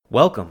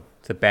Welcome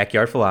to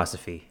Backyard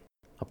Philosophy,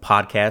 a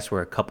podcast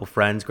where a couple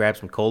friends grab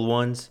some cold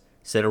ones,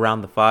 sit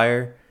around the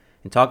fire,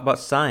 and talk about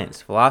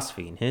science,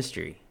 philosophy, and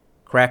history.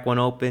 Crack one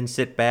open,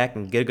 sit back,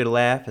 and get a good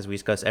laugh as we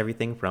discuss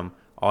everything from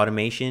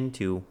automation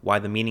to why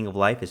the meaning of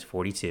life is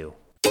 42.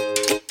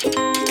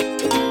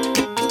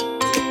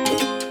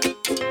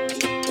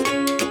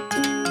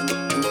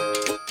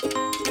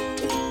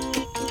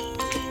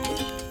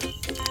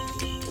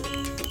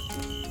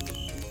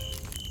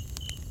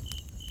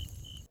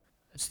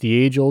 It's the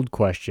age-old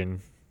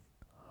question,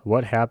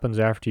 what happens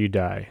after you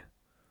die?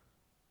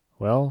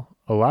 Well,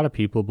 a lot of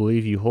people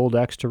believe you hold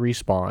X to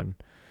respawn.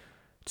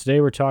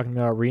 Today we're talking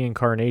about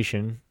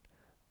reincarnation.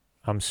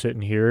 I'm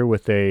sitting here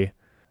with a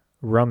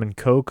rum and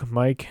coke.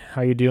 Mike,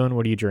 how you doing?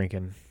 What are you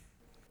drinking?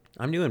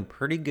 I'm doing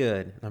pretty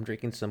good. I'm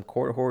drinking some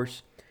Quarter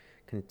Horse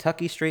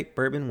Kentucky Straight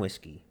Bourbon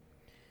Whiskey.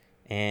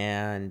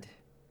 And,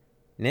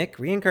 Nick,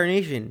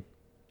 reincarnation,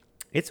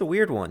 it's a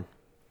weird one.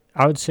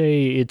 I would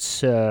say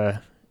it's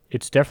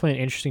definitely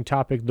an interesting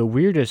topic. The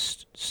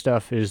weirdest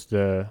stuff is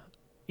you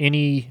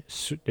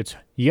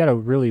got to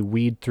really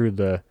weed through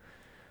the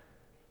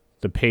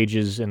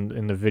pages and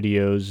the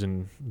videos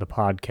and the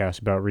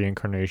podcast about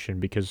reincarnation,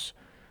 because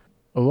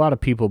a lot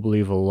of people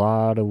believe a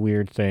lot of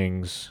weird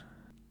things,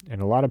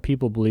 and a lot of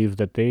people believe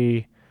that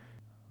they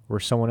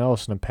were someone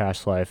else in a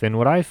past life. And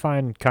what I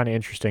find kind of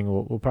interesting,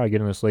 we'll probably get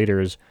into this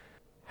later, is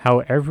how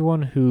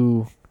everyone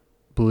who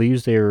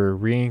believes they were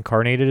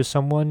reincarnated as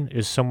someone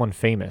is someone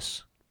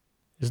famous.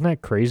 Isn't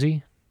that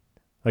crazy?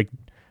 Like,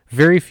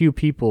 very few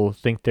people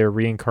think they're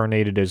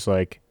reincarnated as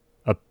like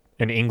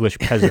an English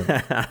peasant.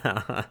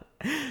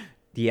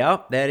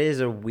 Yep, that is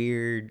a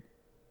weird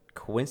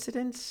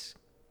coincidence.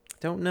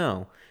 Don't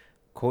know.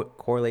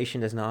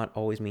 Correlation does not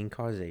always mean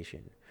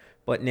causation.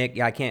 But Nick,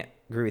 I can't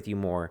agree with you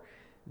more.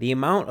 The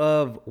amount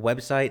of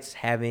websites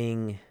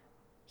having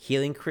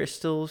healing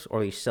crystals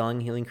or selling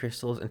healing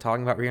crystals and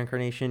talking about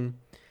reincarnation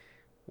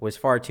was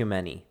far too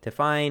many. To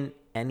find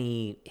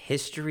any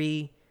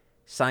history,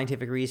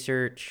 scientific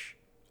research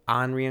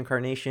on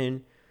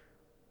reincarnation,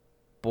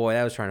 boy,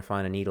 I was trying to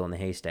find a needle in the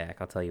haystack,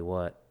 I'll tell you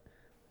what.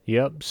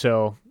 Yep,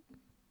 so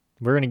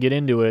we're going to get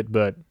into it,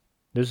 but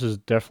this is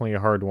definitely a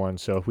hard one,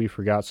 so if we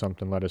forgot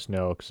something, let us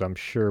know, because I'm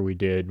sure we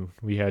did.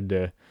 We had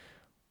to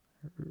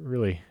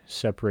really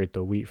separate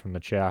the wheat from the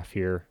chaff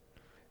here.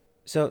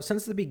 So,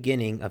 since the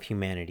beginning of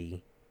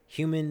humanity,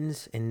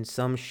 humans in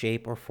some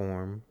shape or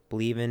form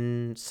believe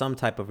in some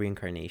type of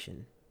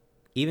reincarnation,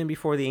 even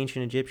before the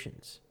ancient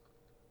Egyptians.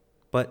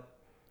 But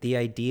the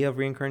idea of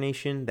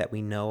reincarnation that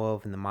we know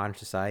of in the modern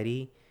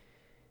society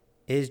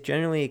is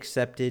generally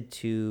accepted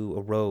to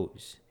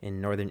arose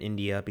in northern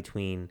India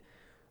between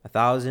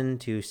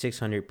 1000 to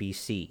 600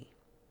 BC.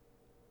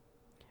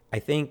 I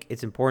think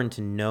it's important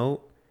to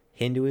note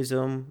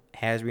Hinduism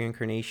has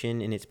reincarnation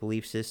in its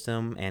belief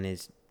system and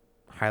is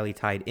highly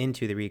tied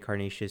into the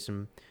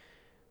reincarnation,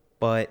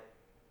 but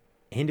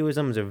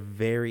Hinduism is a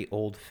very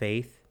old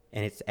faith,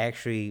 and it's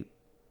actually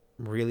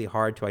really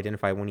hard to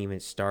identify when even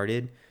it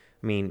started.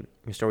 I mean,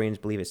 historians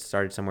believe it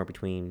started somewhere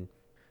between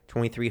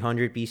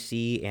 2300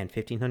 BC and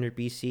 1500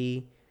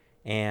 BC,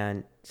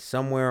 and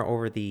somewhere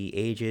over the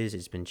ages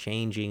it's been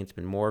changing, it's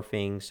been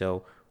morphing,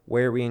 so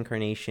where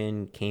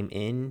reincarnation came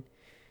in,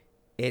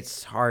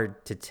 it's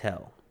hard to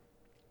tell.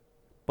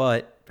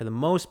 But for the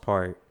most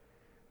part,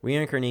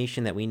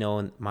 reincarnation that we know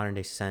in modern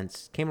day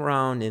sense came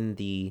around in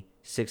the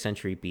 6th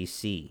century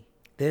BC.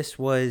 This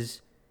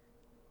was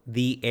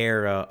the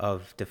era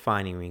of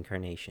defining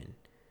reincarnation.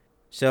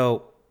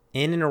 So,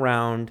 in and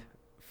around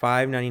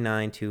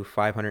 599 to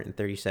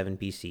 537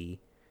 BC,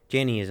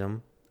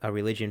 Jainism, a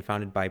religion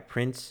founded by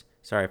Prince,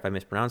 sorry if I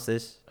mispronounced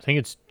this. I think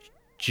it's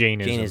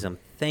Jainism. Jainism.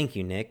 Thank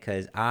you, Nick,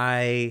 because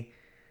in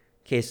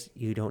case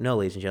you don't know,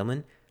 ladies and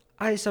gentlemen,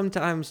 I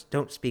sometimes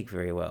don't speak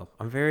very well.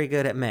 I'm very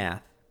good at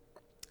math,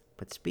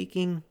 but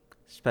speaking,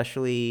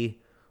 especially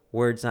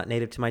words not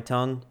native to my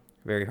tongue,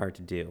 very hard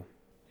to do.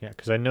 Yeah,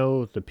 because I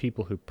know the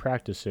people who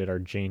practice it are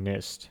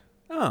Jainist.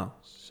 Oh.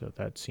 So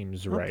that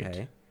seems right.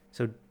 Okay.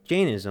 So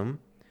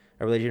Jainism,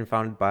 a religion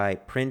founded by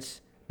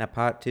Prince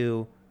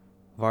Napatu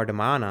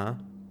Vardhamana,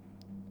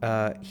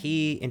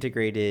 he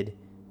integrated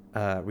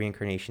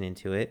reincarnation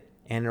into it.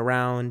 And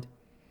around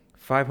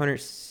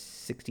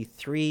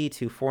 563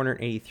 to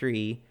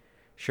 483,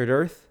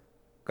 Siddhartha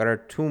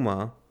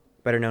Gautama,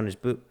 better known as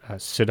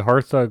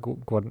Siddhartha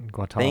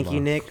Gautama. Thank you,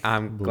 Nick.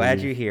 I'm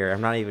glad you're here. I'm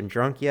not even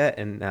drunk yet,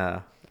 and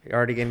you're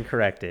already getting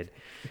corrected.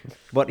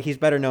 But he's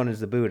better known as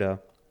the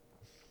Buddha.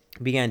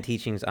 Began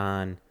teachings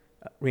on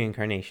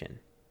reincarnation.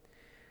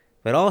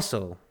 But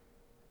also,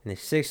 in the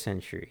 6th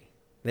century,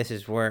 this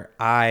is where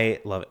I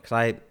love it,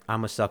 because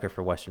I'm a sucker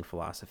for Western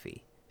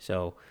philosophy.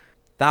 So,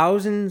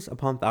 thousands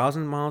upon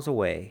thousands of miles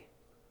away,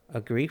 a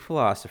Greek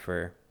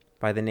philosopher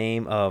by the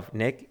name of,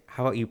 Nick,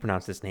 how about you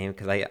pronounce this name?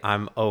 Because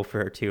I'm 0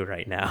 for 2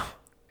 right now.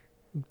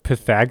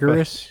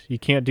 Pythagoras? You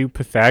can't do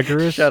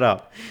Pythagoras? Shut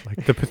up.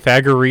 Like the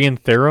Pythagorean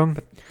theorem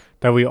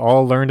that we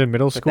all learned in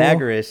middle school?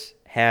 Pythagoras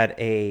had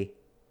a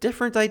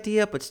different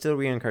idea, but still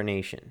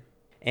reincarnation.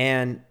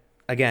 And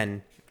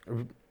again,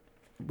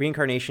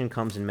 reincarnation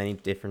comes in many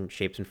different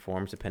shapes and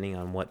forms depending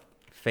on what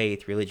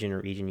faith, religion,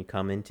 or region you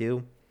come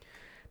into.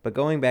 But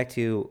going back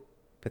to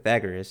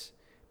Pythagoras,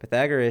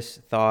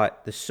 Pythagoras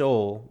thought the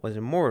soul was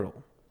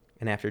immortal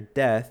and after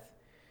death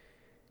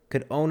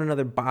could own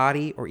another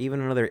body or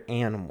even another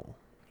animal.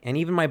 And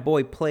even my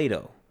boy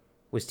Plato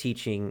was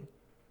teaching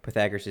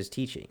Pythagoras'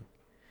 teaching.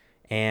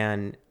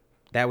 And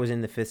that was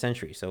in the 5th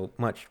century, so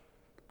much,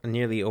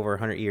 nearly over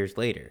 100 years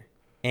later.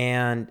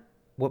 And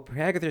what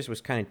Pythagoras was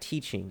kind of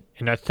teaching.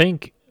 And I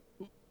think,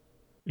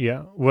 yeah,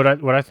 what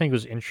I think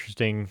was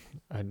interesting,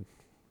 I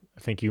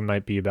think you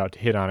might be about to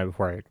hit on it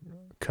before I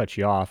cut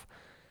you off,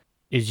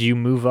 is you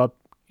move up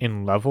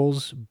in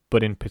levels,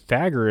 but in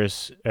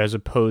Pythagoras, as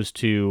opposed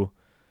to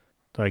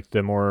like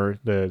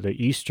the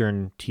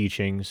Eastern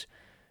teachings,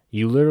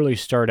 you literally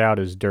start out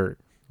as dirt,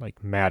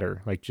 like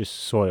matter, like just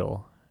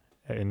soil,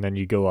 and then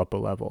you go up a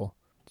level.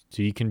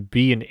 So you can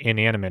be an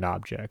inanimate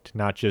object,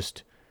 not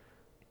just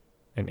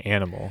an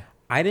animal.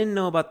 I didn't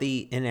know about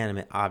the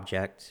inanimate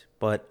object,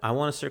 but I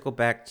want to circle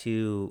back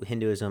to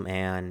Hinduism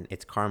and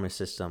its karma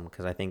system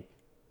because I think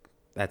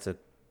that's a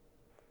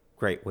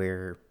great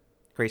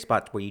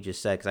spot where you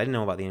just said, because I didn't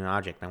know about the inanimate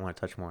object and I want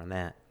to touch more on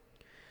that.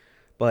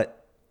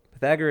 But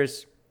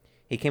Pythagoras,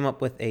 he came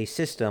up with a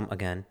system,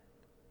 again,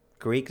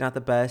 Greek not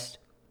the best,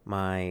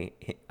 my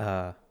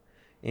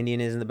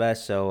Indian isn't the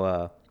best,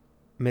 so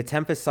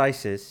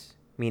metempsychosis,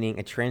 meaning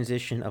a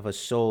transition of a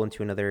soul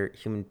into another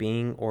human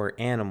being or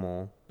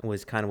animal,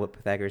 was kind of what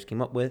Pythagoras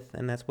came up with,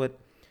 and that's what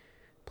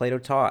Plato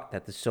taught,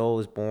 that the soul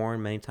is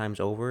born many times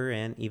over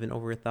and even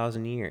over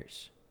 1,000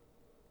 years.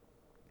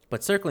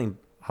 But circling,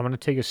 I'm going to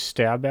take a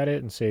stab at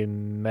it and say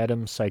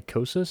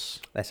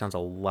metempsychosis. that sounds a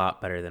lot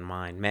better than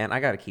mine. Man,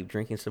 I got to keep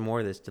drinking some more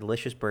of this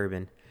delicious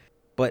bourbon.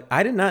 But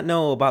I did not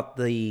know about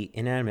the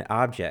inanimate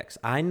objects.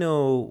 I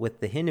know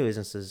with the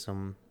Hinduism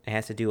system, it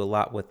has to do a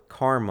lot with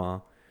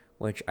karma,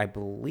 which I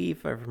believe,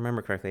 if I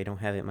remember correctly, I don't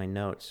have it in my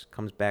notes,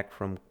 comes back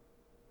from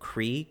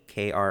Kri,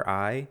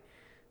 Kri,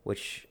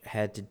 which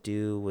had to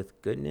do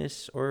with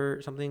goodness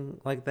or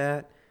something like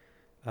that.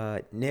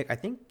 Nick, I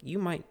think you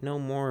might know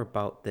more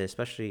about this,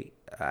 especially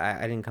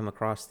I didn't come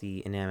across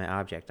the inanimate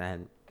object.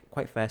 I'm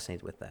quite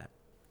fascinated with that.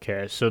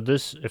 Okay, so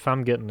this, if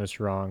I'm getting this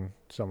wrong,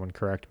 someone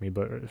correct me,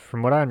 but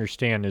from what I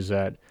understand is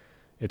that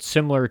it's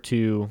similar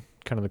to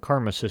kind of the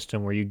karma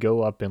system where you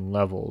go up in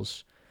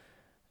levels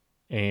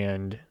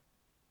and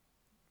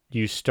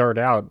you start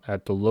out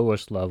at the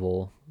lowest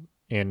level,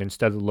 and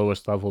instead of the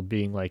lowest level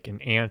being like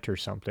an ant or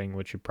something,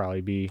 which would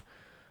probably be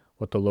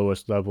what the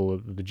lowest level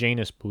of the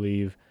Jainists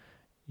believe,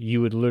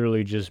 you would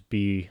literally just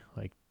be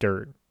like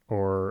dirt,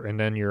 and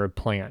then you're a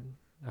plant.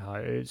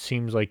 It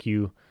seems like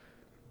you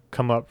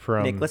come up Nick,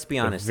 from let's be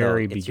the honest though.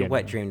 very It's your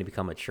wet beginning. dream to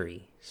become a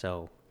tree.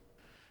 So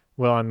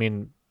Well, I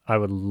mean, I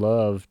would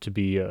love to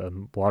be a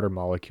water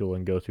molecule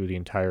and go through the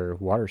entire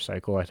water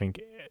cycle. I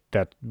think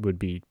that would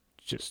be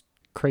just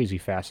crazy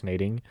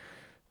fascinating.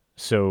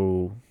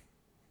 So,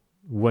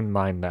 wouldn't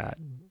mind that.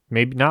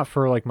 Maybe not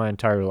for like my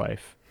entire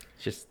life,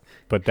 it's just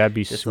but that'd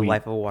be the sweet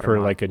life of a water for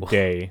like a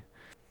molecule. day.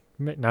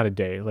 Not a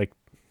day. Like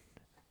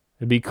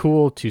it'd be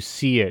cool to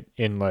see it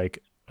in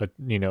like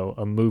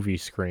a movie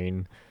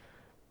screen,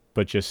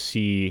 but just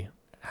see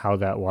how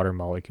that water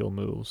molecule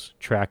moves.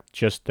 Track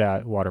just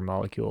that water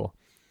molecule,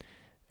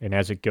 and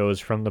as it goes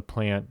from the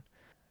plant,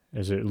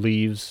 as it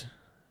leaves,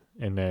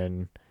 and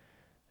then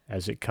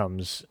as it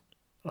comes,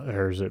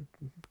 or as it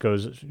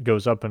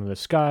goes up into the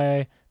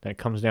sky, then it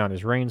comes down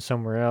as rain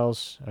somewhere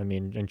else. I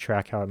mean, and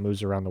track how it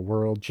moves around the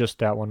world. Just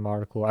that one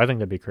molecule. I think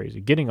that'd be crazy.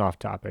 Getting off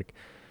topic.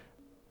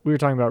 We were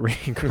talking about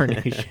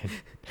reincarnation.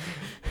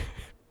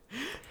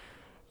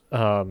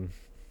 um,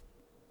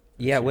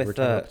 let's Yeah, see. We're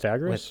talking about with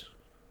Pythagoras.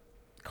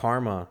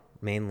 karma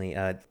mainly,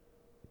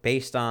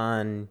 based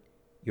on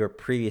your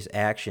previous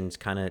actions,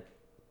 kind of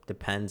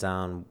depends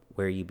on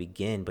where you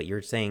begin. But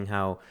you're saying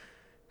how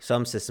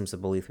some systems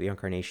of belief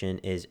reincarnation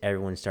is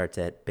everyone starts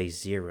at base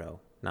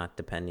zero, not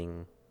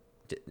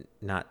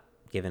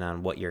given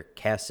on what your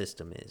caste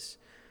system is.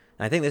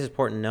 And I think this is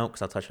important to note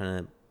because I'll touch on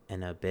it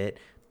in a bit.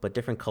 But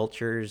different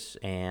cultures,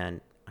 and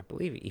I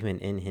believe even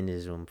in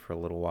Hinduism for a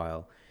little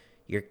while,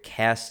 your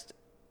caste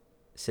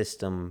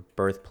system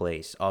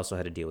birthplace also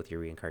had to deal with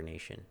your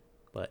reincarnation.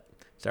 But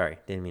sorry,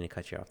 didn't mean to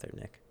cut you off there,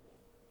 Nick.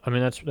 I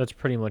mean, that's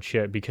pretty much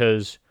it.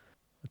 Because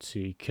let's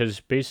see. Because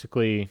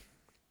basically,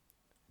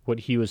 what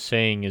he was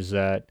saying is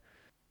that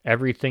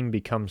everything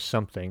becomes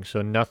something.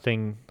 So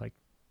nothing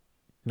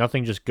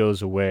just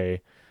goes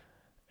away.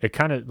 It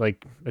kind of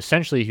like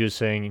essentially he was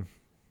saying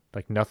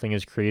like nothing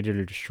is created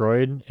or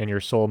destroyed, and your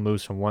soul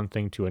moves from one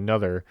thing to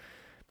another,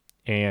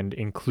 and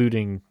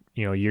including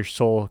your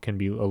soul can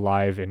be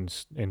alive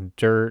in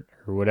dirt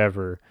or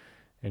whatever,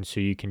 and so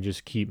you can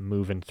just keep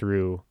moving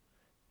through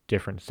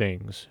different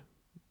things.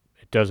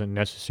 It doesn't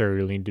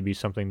necessarily need to be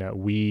something that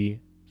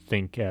we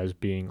think as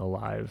being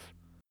alive.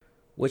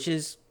 Which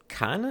is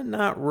kind of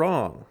not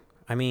wrong.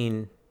 I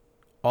mean,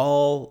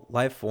 all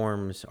life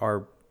forms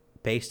are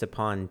based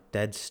upon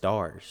dead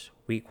stars.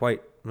 We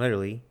quite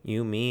literally,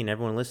 you, me, and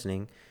everyone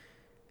listening,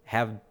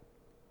 have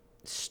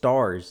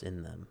stars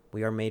in them.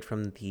 We are made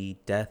from the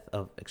death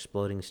of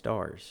exploding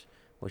stars,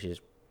 which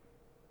is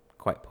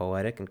quite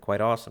poetic and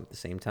quite awesome at the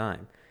same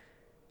time.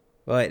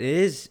 But it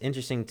is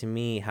interesting to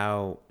me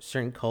how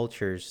certain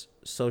cultures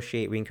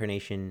associate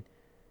reincarnation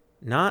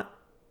not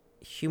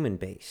human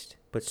based,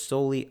 but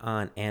solely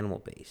on animal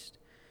based.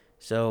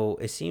 So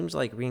it seems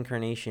like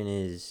reincarnation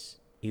is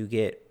you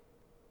get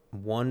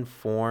one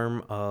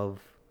form of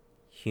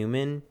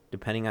human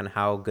depending on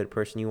how good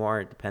person you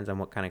are. It depends on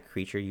what kind of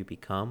creature you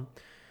become,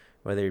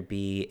 whether it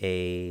be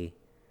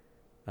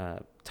a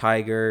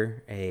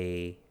tiger,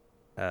 a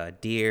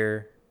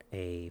deer,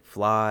 a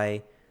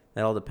fly.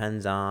 That all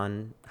depends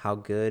on how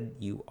good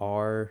you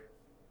are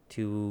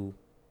to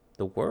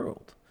the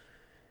world.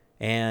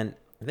 And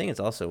I think it's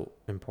also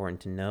important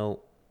to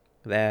note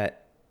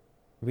that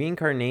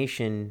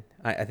reincarnation,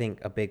 I think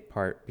a big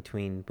part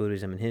between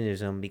Buddhism and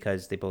Hinduism,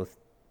 because they both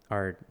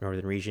are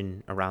northern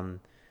region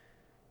around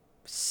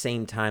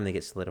same time they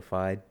get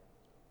solidified.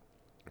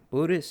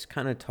 Buddhists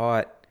kind of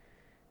taught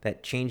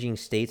that changing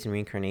states and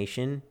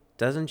reincarnation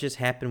doesn't just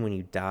happen when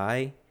you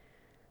die.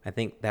 I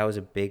think that was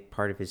a big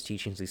part of his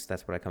teachings, at least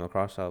that's what I come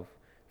across of.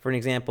 For an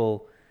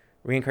example,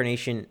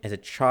 reincarnation as a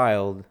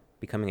child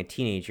becoming a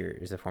teenager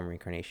is a form of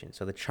reincarnation.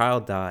 So the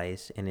child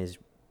dies and is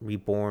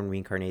reborn,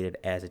 reincarnated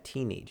as a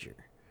teenager.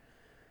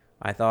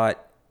 I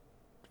thought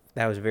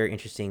that was a very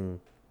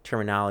interesting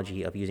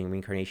terminology of using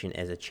reincarnation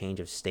as a change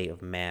of state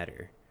of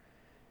matter.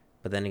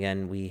 But then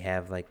again, we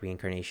have like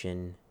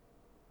reincarnation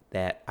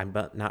that I'm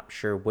not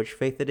sure which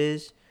faith it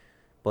is,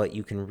 but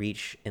you can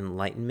reach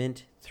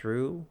enlightenment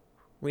through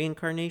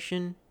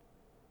reincarnation,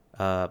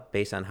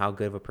 based on how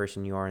good of a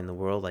person you are in the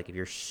world. Like if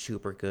you're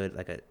super good,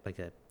 like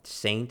a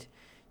saint,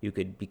 you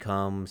could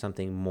become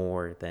something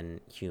more than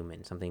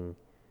human, something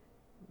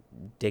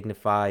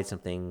dignified,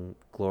 something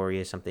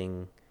glorious,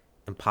 something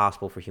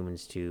impossible for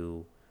humans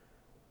to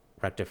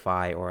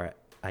rectify or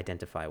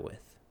identify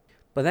with.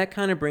 But that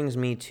kind of brings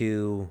me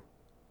to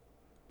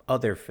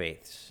other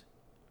faiths.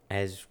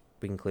 As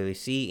we can clearly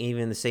see,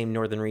 even in the same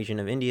northern region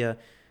of India,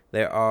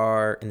 there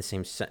are, in the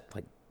same,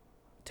 like,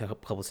 to a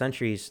couple of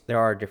centuries, there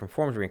are different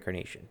forms of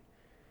reincarnation.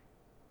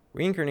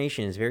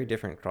 Reincarnation is very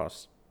different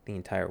across the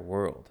entire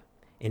world.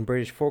 In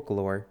British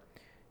folklore,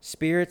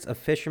 spirits of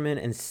fishermen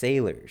and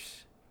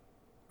sailors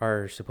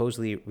are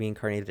supposedly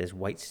reincarnated as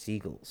white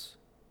seagulls.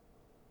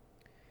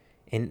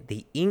 And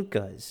the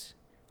Incas,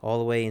 all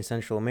the way in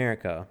Central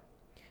America,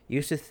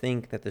 used to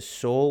think that the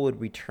soul would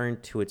return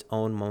to its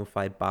own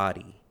mummified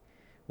body,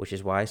 which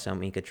is why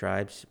some Inca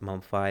tribes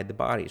mummified the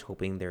bodies,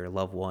 hoping their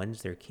loved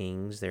ones, their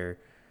kings, their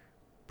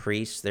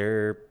priests,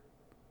 their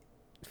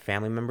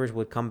family members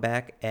would come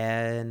back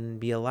and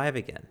be alive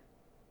again.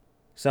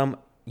 Some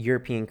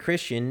European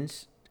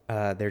Christians,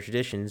 their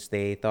traditions,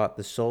 they thought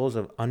the souls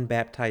of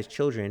unbaptized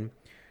children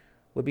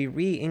would be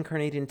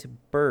reincarnated into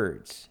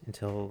birds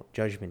until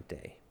Judgment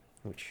Day,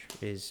 which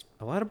is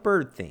a lot of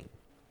bird thing.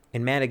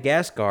 In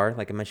Madagascar,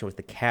 like I mentioned with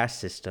the caste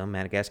system,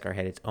 Madagascar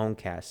had its own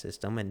caste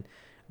system, and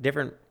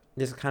different.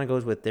 This kind of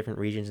goes with different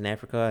regions in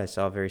Africa. I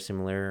saw a very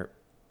similar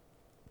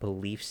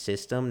belief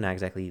system, not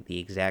exactly the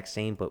exact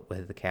same, but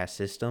with the caste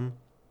system.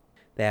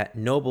 That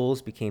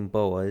nobles became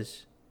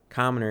boas,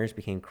 commoners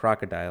became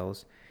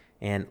crocodiles,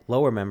 and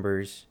lower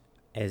members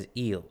as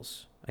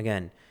eels.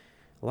 Again,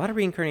 a lot of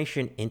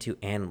reincarnation into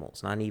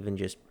animals, not even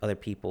just other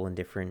people in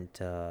different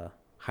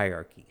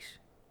hierarchies.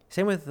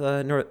 Same with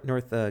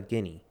North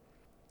Guinea.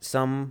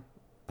 Some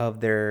of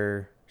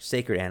their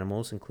sacred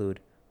animals include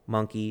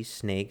monkeys,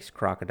 snakes,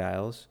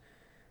 crocodiles.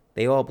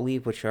 They all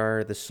believe which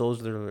are the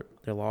souls of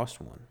their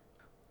lost one.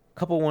 A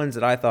couple ones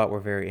that I thought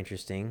were very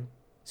interesting.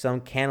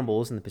 Some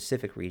cannibals in the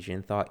Pacific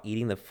region thought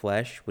eating the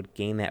flesh would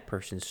gain that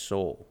person's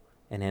soul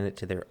and hand it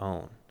to their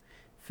own.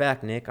 In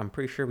fact, Nick, I'm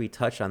pretty sure we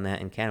touched on that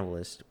in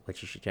Cannibalist,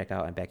 which you should check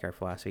out on Backyard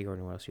Philosophy or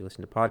anywhere else you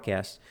listen to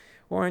podcasts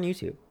or on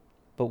YouTube.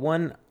 But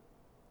one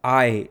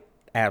I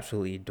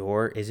absolutely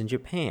adore is in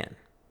Japan,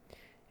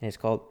 and it's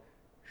called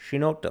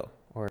Shinoto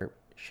or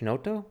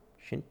Shinoto?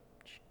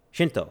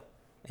 Shinto.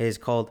 It is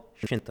called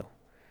Shinto.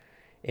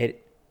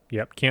 It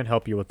Yep, can't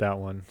help you with that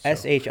one. So.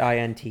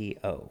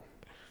 Shinto.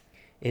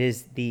 It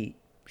is the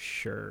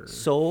Sure.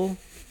 soul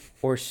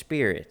or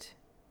spirit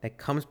that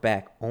comes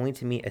back only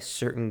to meet a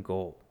certain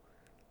goal,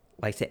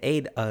 like to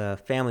aid a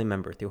family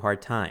member through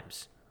hard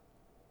times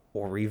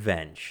or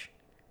revenge.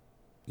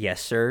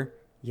 Yes, sir.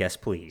 Yes,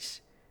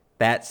 please.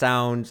 That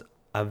sounds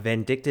a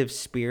vindictive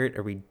spirit,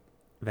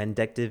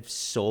 vindictive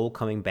soul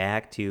coming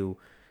back to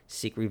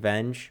seek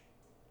revenge.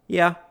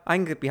 Yeah, I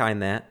can get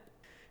behind that.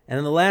 And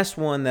then the last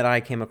one that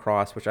I came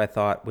across, which I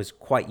thought was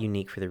quite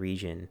unique for the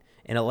region,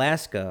 in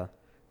Alaska,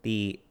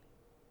 the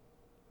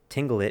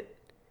Tlingit,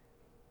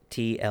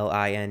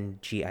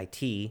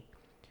 Tlingit,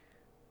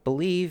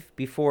 believe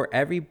before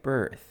every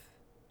birth,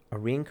 a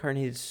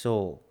reincarnated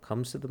soul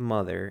comes to the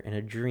mother in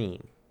a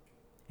dream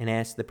and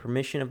asks the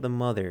permission of the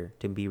mother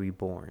to be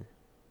reborn,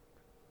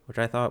 which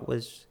I thought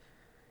was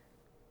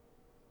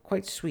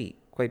quite sweet,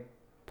 quite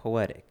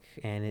poetic,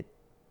 and it,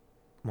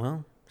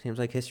 well, seems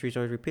like history is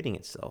always repeating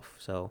itself.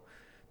 So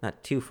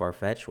Not too far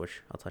fetched,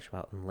 which I'll touch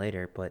about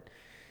later. But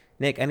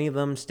Nick, any of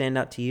them stand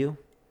out to you?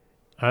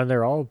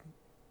 They're all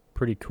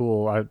pretty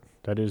cool.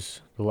 That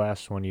is the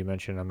last one you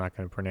mentioned. I'm not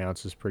going to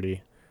pronounce. Is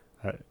pretty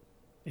uh,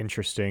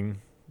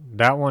 interesting.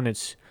 That one,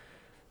 it's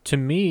to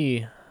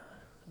me,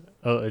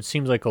 it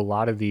seems like a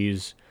lot of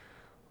these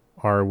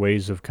are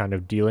ways of kind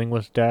of dealing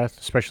with death,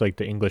 especially like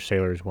the English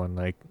sailors one.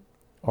 Like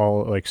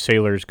all like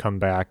sailors come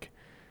back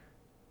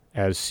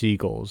as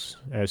seagulls.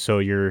 So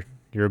your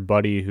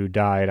buddy who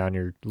died on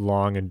your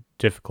long and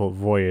difficult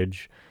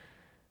voyage,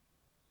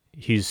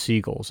 he's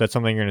seagulls. That's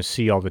something you're going to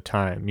see all the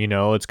time. You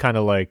know, it's kind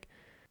of like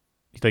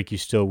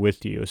he's still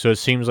with you. So it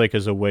seems like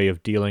as a way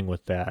of dealing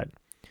with that.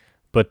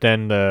 But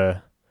then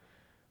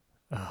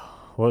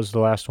what was the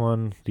last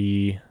one?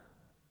 The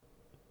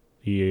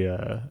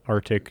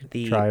Arctic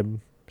The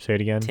tribe. Say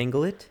it again.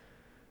 Tinglet?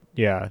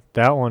 Yeah,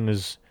 that one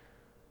is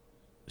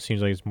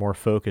seems like it's more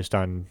focused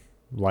on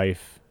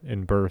life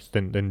and birth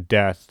than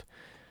death,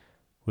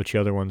 which the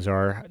other ones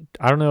are.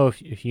 I don't know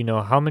if you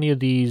know how many of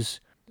these.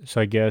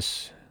 So I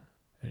guess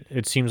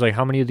it seems like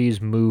how many of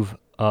these move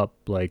up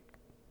like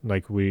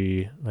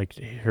we like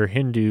her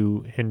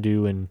Hindu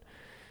and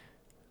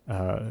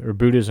or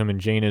Buddhism and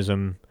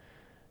Jainism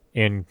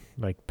and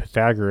like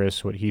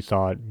Pythagoras, what he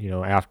thought,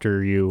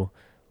 after you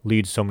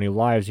lead so many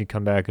lives, you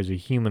come back as a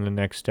human. The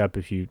next step,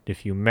 if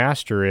you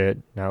master it,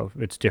 now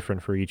it's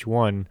different for each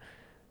one.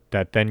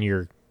 That then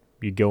you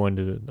go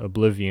into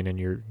oblivion and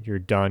you're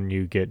done.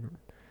 You get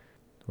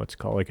what's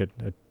called like a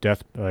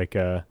death, like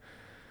a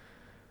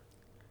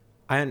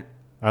I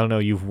I don't know.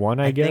 You've won,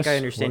 I I think I guess.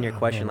 understand your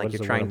question. Man, what Like is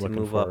you're the word trying I'm to looking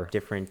move up for?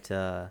 different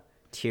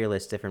tier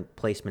lists, different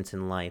placements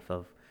in life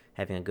of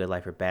having a good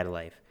life or bad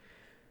life.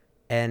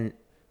 And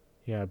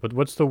Yeah, but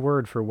what's the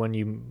word for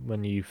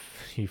you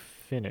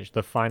finish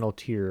the final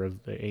tier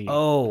of the eight?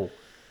 oh,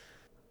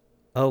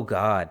 oh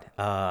God.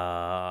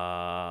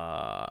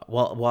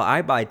 Well, while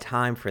I buy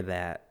time for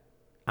that,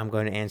 I'm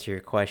going to answer your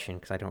question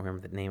because I don't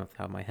remember the name off the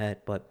top of my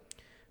head. But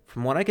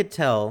from what I could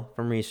tell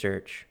from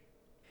research,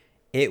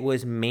 it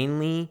was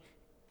mainly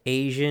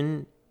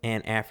Asian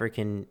and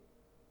African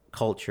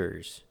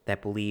cultures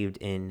that believed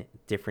in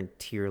different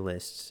tier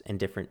lists and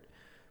different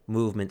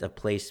movement of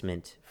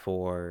placement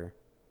for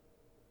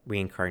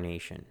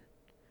reincarnation.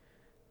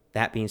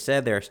 That being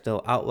said, there are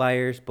still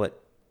outliers,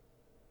 but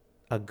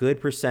a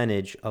good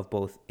percentage of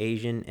both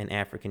Asian and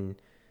African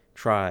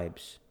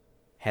tribes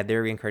had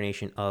their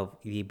reincarnation of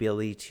the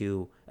ability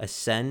to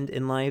ascend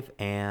in life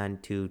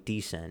and to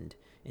descend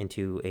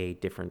into a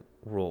different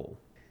role,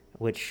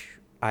 which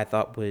I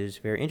thought was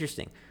very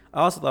interesting.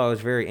 I also thought it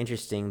was very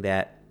interesting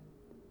that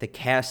the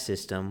caste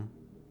system,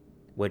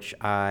 which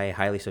I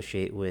highly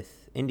associate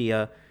with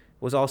India,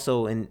 was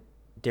also in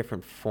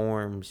different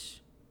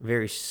forms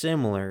very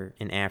similar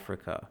in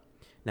Africa.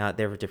 Now,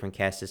 there were different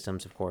caste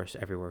systems, of course,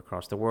 everywhere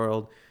across the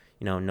world,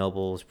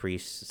 nobles,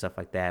 priests, stuff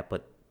like that,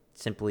 but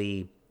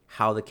simply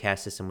how the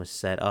caste system was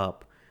set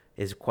up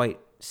is quite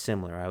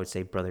similar. I would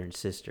say brother and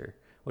sister,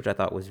 which I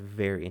thought was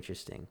very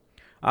interesting.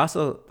 I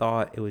also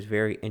thought it was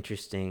very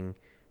interesting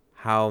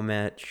how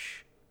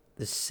much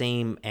the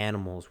same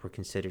animals were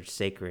considered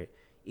sacred,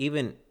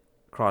 even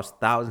across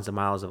thousands of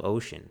miles of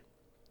ocean,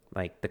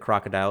 like the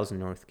crocodiles in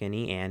North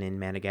Guinea and in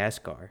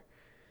Madagascar.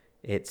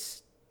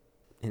 It's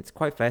it's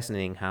quite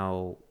fascinating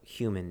how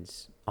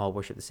humans all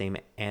worship the same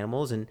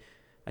animals, and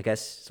I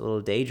guess it's a little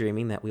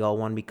daydreaming that we all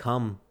want to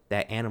become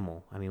that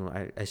animal. I mean,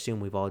 I assume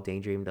we've all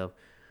daydreamed of,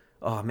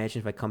 oh,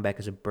 imagine if I come back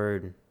as a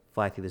bird and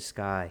fly through the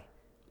sky.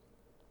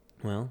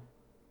 Well,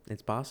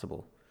 it's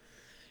possible.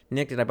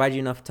 Nick, did I buy you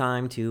enough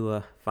time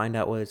to find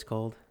out what it's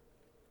called?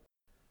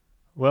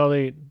 Well,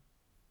 I'm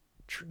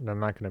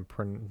not going to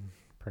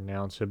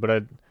pronounce it,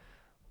 but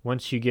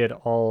once you get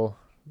all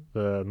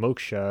the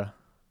moksha,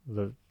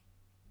 the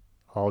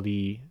all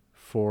the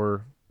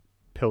four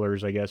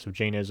pillars, I guess, of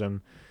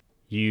Jainism,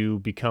 you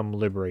become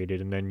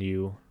liberated, and then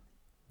you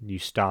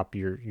stop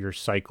your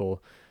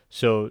cycle.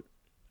 So,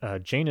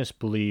 Jainists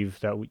believe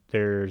that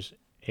there's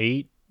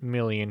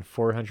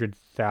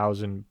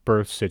 8,400,000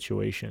 birth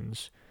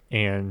situations,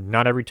 and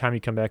not every time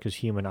you come back as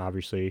human,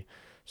 obviously.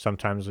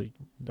 Sometimes,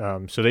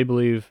 so they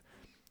believe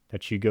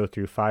that you go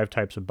through 5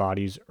 types of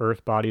bodies: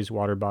 earth bodies,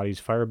 water bodies,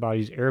 fire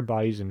bodies, air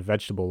bodies, and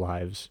vegetable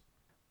lives.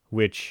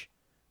 Which,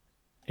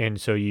 and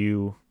so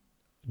you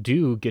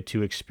do get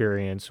to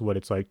experience what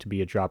it's like to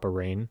be a drop of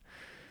rain.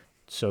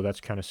 So that's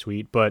kind of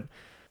sweet. But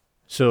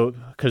so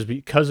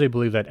because they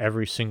believe that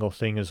every single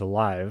thing is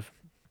alive,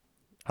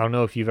 I don't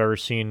know if you've ever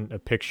seen a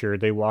picture.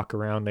 They walk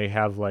around, they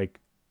have like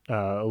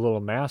a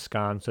little mask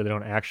on so they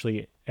don't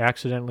actually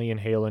accidentally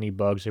inhale any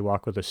bugs. They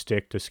walk with a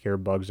stick to scare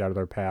bugs out of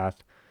their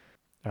path.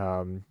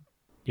 Um,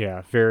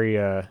 yeah, very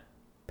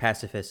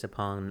Pacifist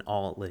upon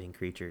all living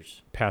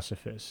creatures.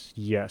 pacifist.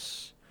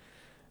 Yes.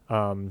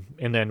 And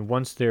then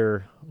once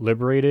they're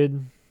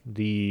liberated,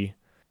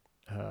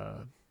 uh,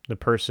 the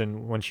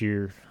person, once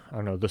you're, I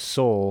don't know, the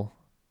soul,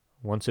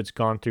 once it's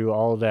gone through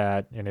all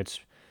that and it's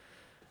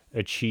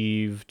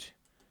achieved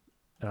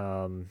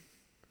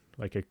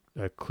like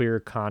a clear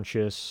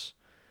conscious,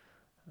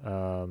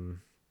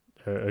 um,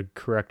 a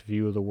correct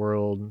view of the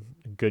world,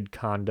 good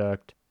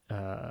conduct,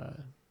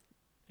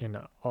 and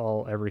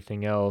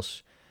everything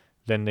else,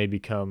 then they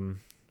become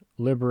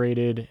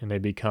liberated and they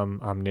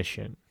become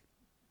omniscient,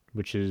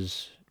 which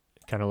is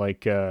kind of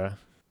like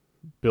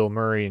Bill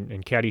Murray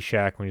in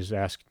Caddyshack when he's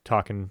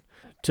talking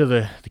to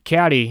the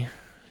caddy.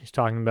 He's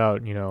talking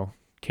about,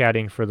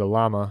 caddying for the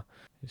llama.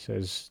 He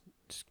says,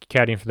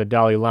 caddying for the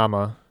Dalai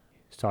Lama.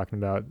 He's talking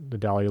about the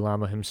Dalai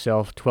Lama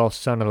himself, 12th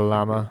son of the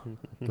Lama,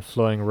 the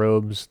flowing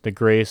robes, the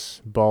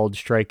grace, bald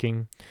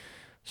striking.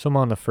 So I'm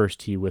on the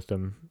first tee with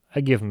him.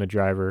 I give him the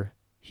driver.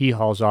 He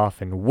hauls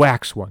off and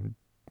whacks one.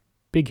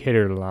 Big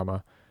hitter, the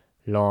Lama.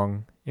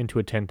 Long, into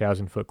a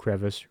 10,000-foot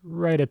crevice,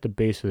 right at the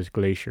base of this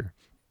glacier.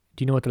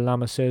 Do you know what the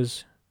Lama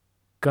says?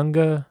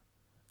 Gunga,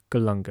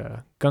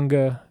 Galunga.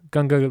 Gunga,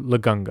 Gunga,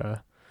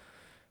 Lagunga.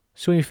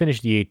 So we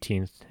finish the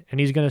 18th, and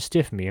he's going to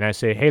stiff me, and I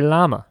say, hey,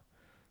 Lama,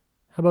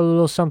 how about a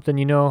little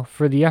something,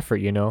 for the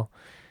effort, And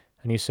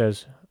he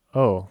says,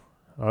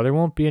 there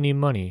won't be any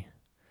money,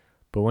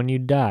 but when you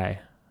die,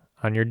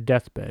 on your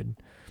deathbed,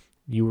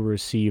 you will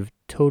receive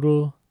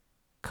total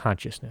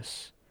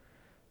consciousness.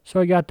 So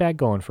I got that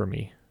going for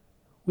me,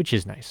 which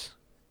is nice.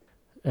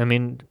 I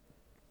mean,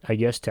 I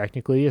guess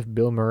technically if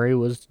Bill Murray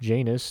was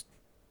Janus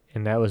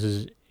and that was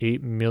his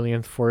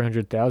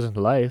 8,400,000th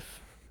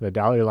life, the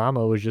Dalai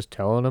Lama was just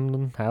telling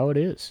him how it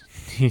is.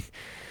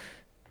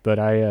 But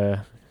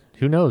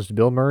who knows?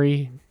 Bill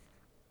Murray,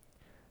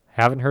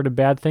 haven't heard a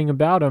bad thing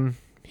about him.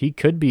 He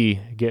could be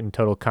getting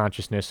total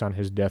consciousness on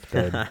his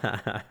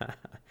deathbed.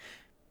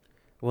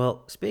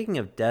 Well, speaking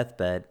of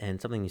deathbed and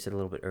something you said a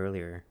little bit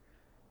earlier,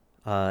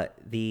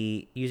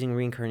 the using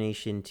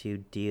reincarnation to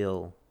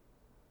deal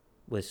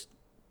with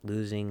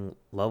losing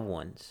loved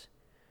ones.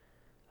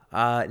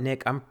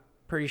 Nick, I'm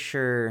pretty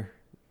sure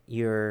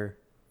you're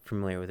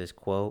familiar with this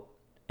quote,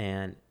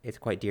 and it's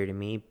quite dear to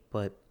me,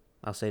 but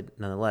I'll say it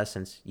nonetheless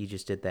since you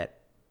just did that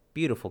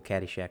beautiful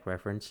Caddyshack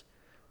reference.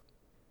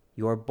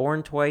 You are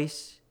born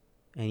twice,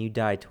 and you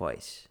die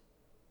twice.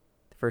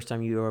 The first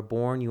time you are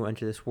born, you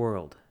enter this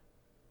world.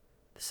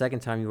 The second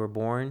time you are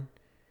born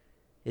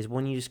is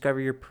when you discover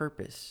your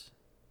purpose.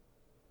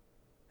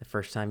 The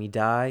first time you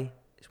die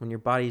is when your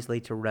body is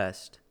laid to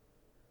rest.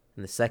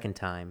 And the second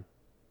time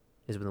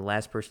is when the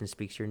last person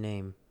speaks your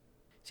name.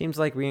 Seems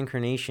like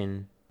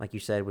reincarnation, like you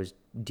said, was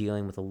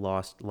dealing with a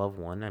lost loved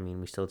one. I mean,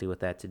 we still deal with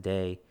that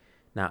today,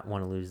 not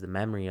want to lose the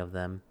memory of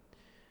them.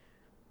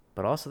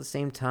 But also at the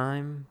same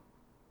time,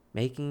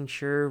 making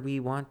sure we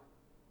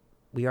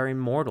are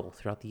immortal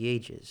throughout the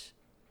ages.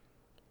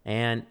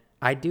 And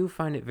I do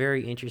find it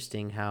very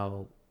interesting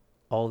how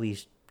all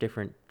these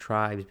different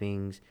tribes,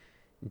 beings,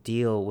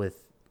 deal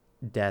with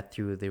death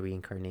through the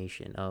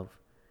reincarnation of,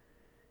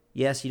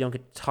 yes, you don't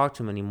get to talk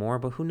to them anymore,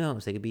 but who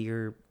knows? They could be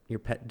your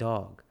pet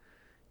dog.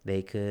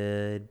 They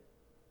could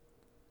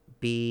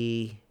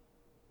be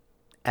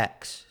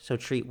X. So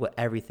treat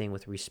everything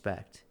with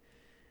respect.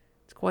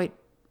 It's quite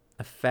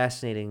a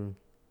fascinating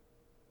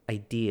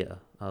idea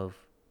of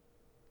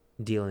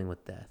dealing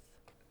with death.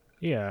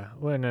 Yeah,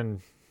 well, and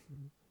then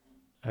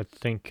I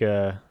think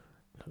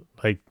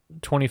like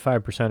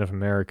 25% of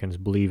Americans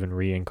believe in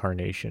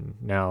reincarnation.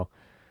 Now,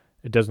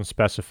 it doesn't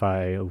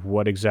specify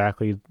what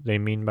exactly they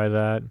mean by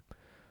that.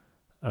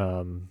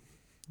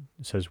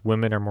 It says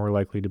women are more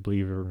likely to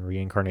believe in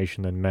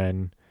reincarnation than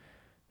men,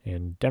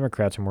 and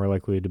Democrats are more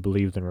likely to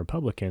believe than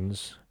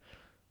Republicans.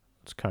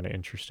 It's kind of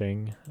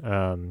interesting.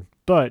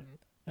 But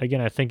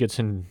again, I think it's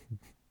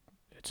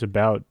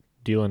about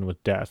dealing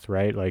with death,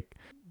 right? Like,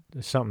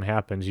 if something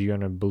happens, you're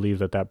going to believe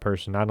that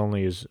person not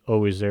only is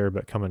always there,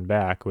 but coming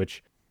back,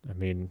 which, I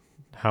mean,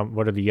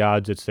 what are the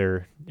odds it's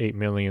their 8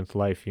 millionth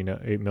life,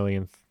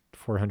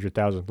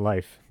 8,400,000th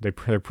life?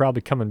 They're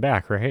probably coming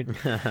back, right?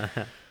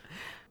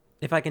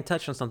 If I can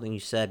touch on something you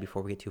said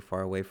before we get too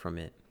far away from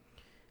it.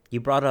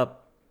 You brought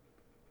up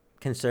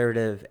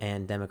conservative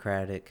and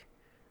democratic.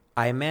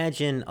 I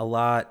imagine a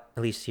lot,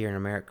 at least here in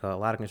America, a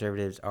lot of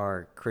conservatives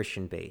are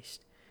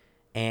Christian-based.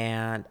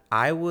 And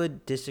I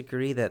would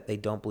disagree that they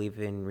don't believe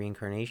in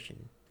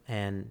reincarnation.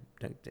 And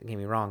don't get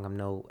me wrong, I'm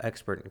no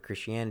expert in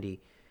Christianity.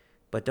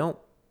 But don't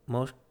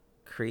most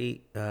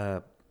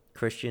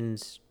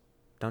Christians,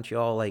 don't you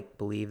all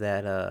believe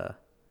that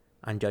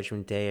on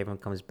Judgment Day everyone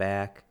comes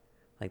back?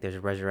 Like there's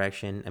a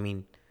resurrection. I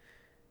mean,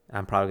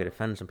 I'm probably going to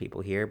offend some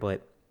people here,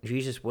 but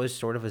Jesus was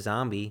sort of a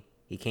zombie.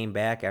 He came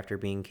back after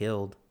being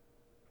killed.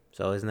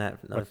 So isn't that...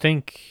 I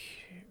think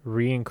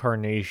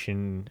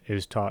reincarnation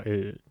is taught...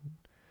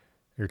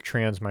 Or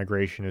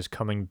transmigration is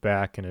coming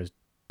back in a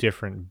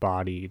different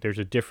body. There's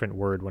a different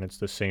word when it's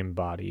the same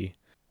body.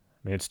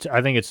 I mean,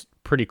 I think it's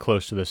pretty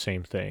close to the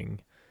same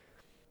thing.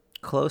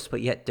 Close,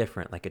 but yet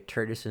different, like a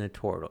tortoise and a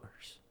turtle.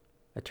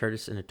 A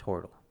tortoise and a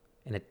turtle.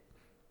 And a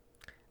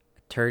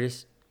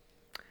tortoise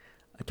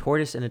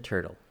and a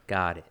turtle.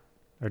 Got it.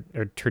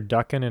 A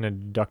turducken and a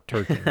duck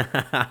turkin.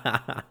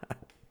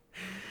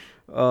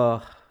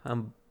 Oh,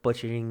 I'm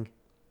butchering.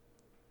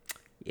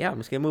 Yeah, I'm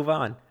just going to move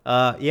on.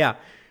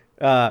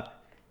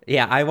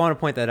 Yeah, I want to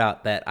point that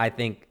out, that I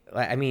think,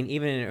 I mean,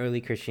 even in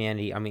early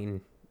Christianity, I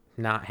mean,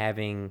 not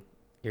having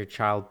Your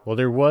child. Well,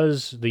 there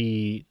was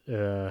the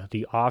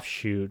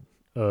offshoot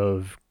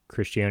of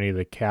Christianity,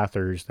 the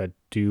Cathars, that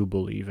do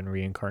believe in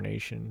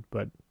reincarnation,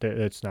 but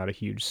that's not a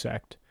huge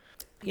sect.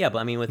 Yeah, but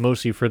I mean with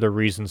Mostly for the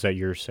reasons that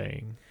you're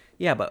saying.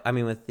 yeah, but I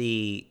mean with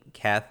the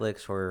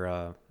Catholics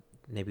or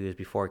maybe it was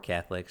before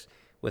Catholics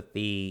with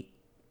the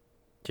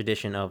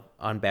tradition of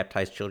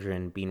unbaptized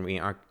children being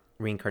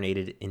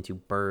reincarnated into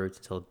birds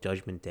until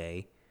Judgment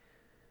Day.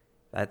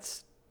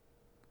 That's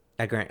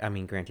I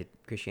mean, granted,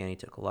 Christianity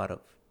took a lot of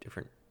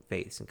different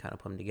faiths and kind of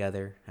put them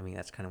together. I mean,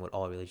 that's kind of what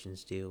all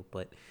religions do.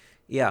 But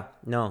yeah,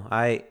 no,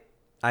 I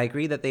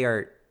agree that they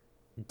are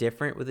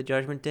different with the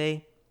Judgment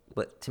Day,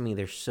 but to me,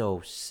 they're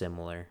so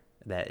similar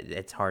that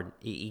it's hard.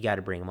 You got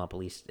to bring them up at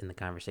least in the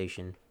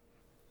conversation.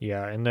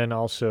 Yeah, and then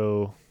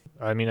also,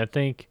 I mean, I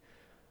think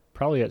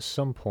probably at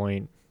some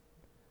point,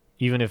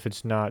 even if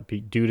it's not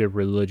due to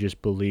religious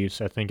beliefs,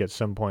 I think at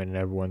some point in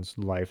everyone's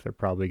life, they're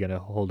probably going to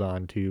hold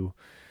on to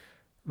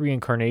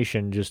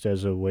reincarnation just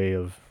as a way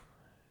of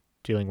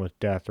dealing with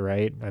death,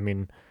 right? I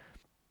mean,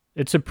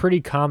 it's a pretty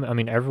common, I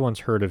mean, everyone's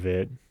heard of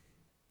it.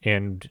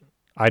 And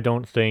I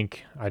don't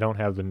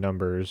have the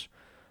numbers,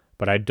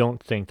 but I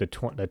don't think that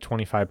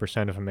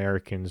 25% of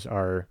Americans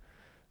are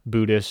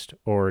Buddhist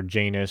or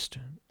Jainist.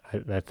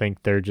 I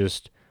think they're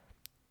just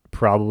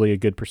probably a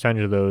good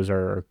percentage of those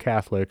are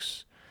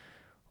Catholics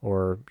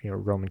or,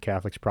 Roman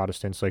Catholics,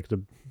 Protestants, like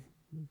the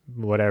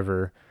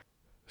whatever,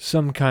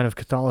 some kind of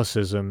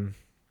Catholicism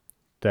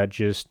that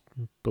just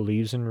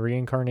believes in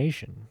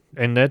reincarnation.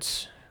 And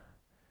that's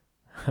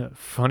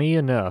funny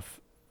enough.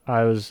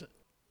 I was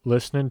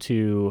listening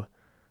to,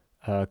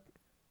 uh,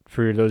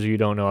 for those of you who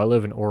don't know, I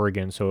live in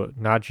Oregon, so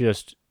not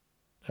just,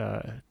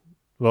 uh,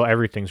 well,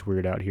 everything's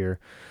weird out here,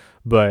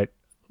 but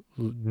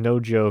no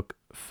joke,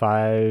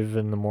 5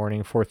 in the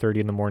morning,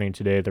 4:30 in the morning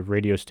today, the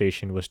radio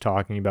station was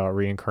talking about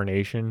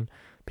reincarnation.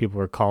 People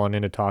were calling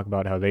in to talk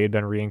about how they had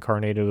been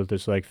reincarnated with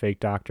this like fake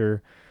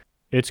doctor.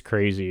 It's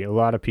crazy. A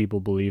lot of people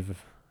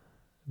believe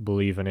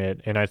in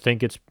it, and I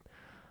think it's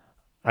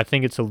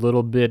a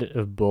little bit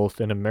of both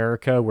in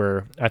America,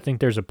 where I think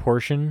there's a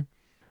portion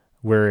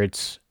where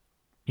it's,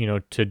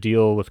 to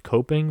deal with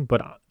coping,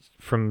 but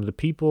from the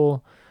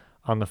people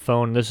on the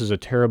phone, this is a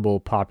terrible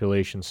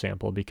population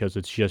sample because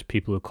it's just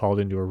people who called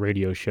into a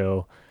radio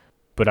show,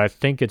 but I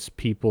think it's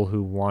people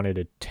who wanted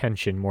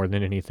attention more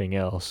than anything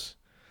else.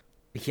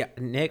 Yeah,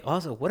 Nick.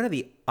 Also, what are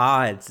the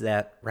odds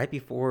that right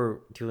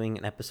before doing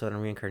an episode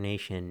on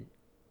reincarnation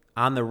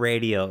on the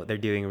radio they're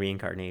doing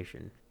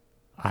reincarnation?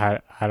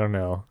 I don't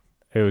know.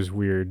 It was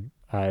weird.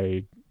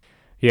 Yeah,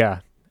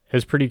 it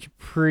was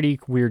pretty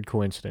weird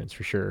coincidence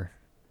for sure.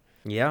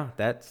 Yeah,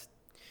 that's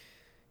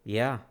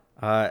yeah.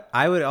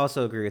 I would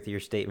also agree with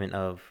your statement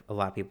of a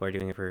lot of people are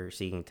doing it for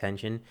seeking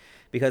attention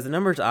because the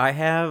numbers I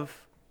have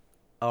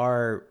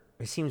are,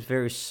 it seems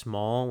very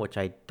small, which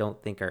I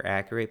don't think are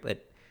accurate,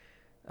 but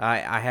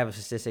I have a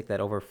statistic that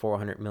over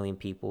 400 million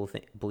people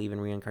believe in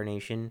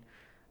reincarnation.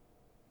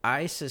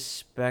 I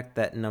suspect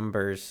that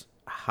number's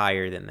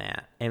higher than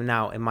that. And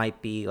now it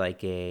might be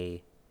like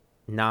a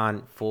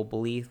non full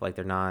belief, like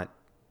they're not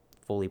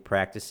fully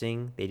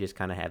practicing. They just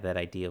kind of have that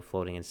idea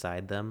floating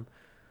inside them,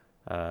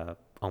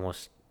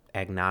 almost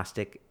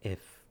agnostic,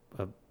 if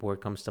a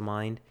word comes to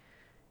mind.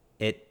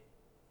 It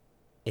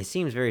it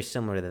seems very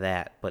similar to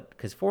that, but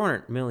because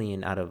 400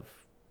 million out of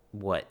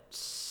what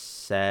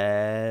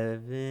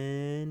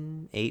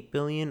 7, 8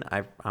 billion,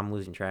 I'm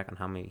losing track on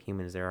how many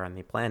humans there are on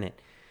the planet.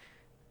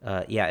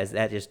 Yeah, is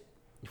that just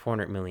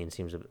 400 million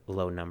seems a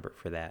low number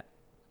for that.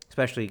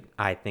 Especially,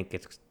 I think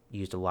it's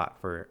used a lot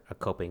for a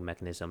coping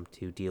mechanism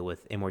to deal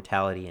with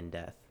immortality and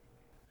death.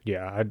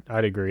 Yeah,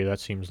 I'd agree. That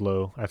seems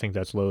low. I think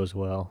that's low as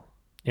well.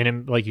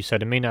 And like you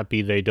said, it may not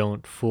be they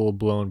don't full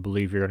blown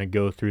believe you're going to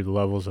go through the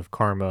levels of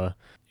karma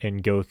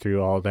and go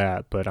through all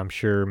that, but I'm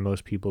sure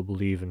most people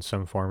believe in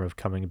some form of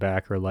coming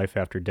back or life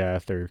after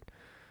death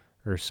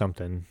or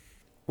something.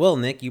 Well,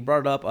 Nick, you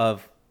brought it up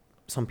of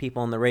some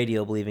people on the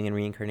radio believing in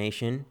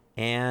reincarnation,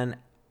 and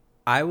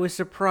I was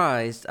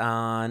surprised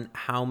on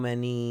how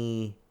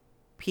many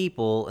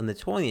people in the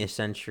 20th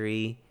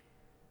century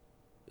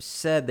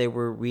said they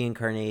were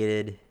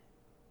reincarnated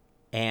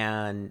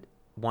and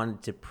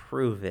wanted to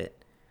prove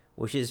it,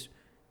 which is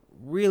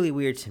really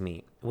weird to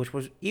me. Which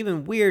was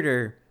even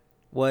weirder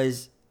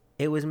was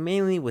it was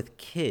mainly with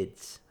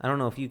kids. I don't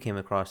know if you came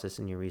across this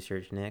in your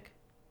research, Nick.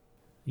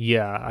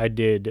 Yeah, I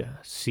did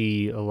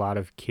see a lot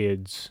of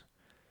kids.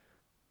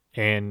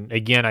 And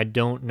again, I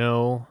don't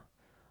know.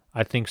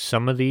 I think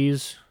some of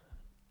these,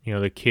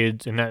 the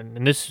kids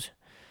and this,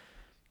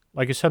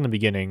 like I said in the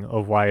beginning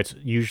of why it's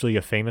usually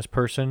a famous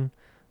person,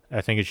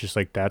 I think it's just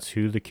like that's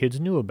who the kids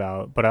knew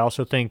about. But I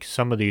also think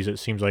some of these, it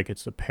seems like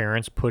it's the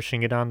parents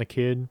pushing it on the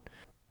kid.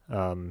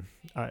 Um,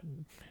 I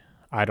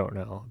I don't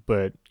know,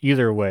 but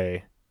either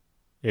way,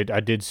 I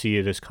did see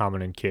it as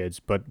common in kids.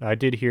 But I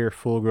did hear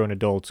full-grown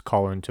adults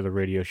call into the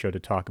radio show to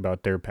talk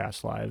about their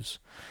past lives.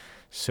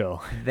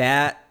 So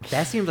That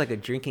seems like a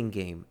drinking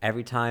game.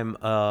 Every time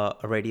a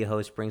radio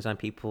host brings on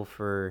people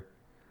for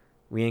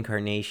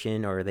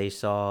reincarnation or they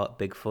saw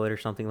Bigfoot or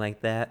something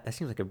like that, that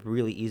seems like a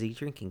really easy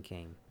drinking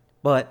game.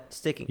 But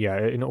sticking, Yeah,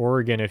 in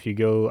Oregon, if you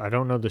go, I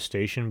don't know the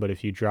station, but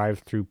if you drive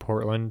through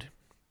Portland,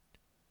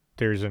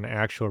 there's an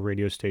actual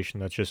radio station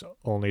that just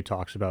only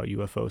talks about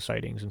UFO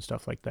sightings and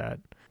stuff like that.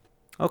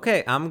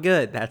 okay, I'm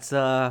good. That's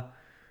a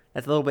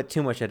little bit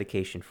too much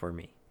education for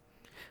me.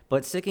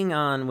 But sticking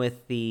on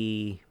with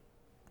the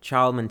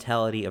child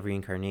mentality of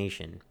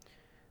reincarnation,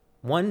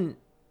 one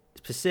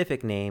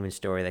specific name and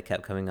story that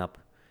kept coming up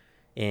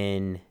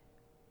in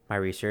my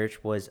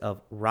research was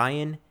of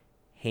Ryan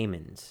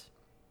Haymans.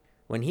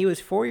 When he was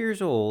 4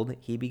 years old,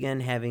 he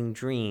began having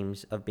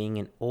dreams of being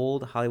an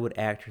old Hollywood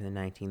actor in the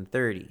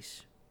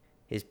 1930s.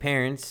 His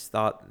parents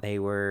thought they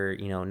were,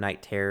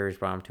 night terrors,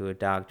 brought him to a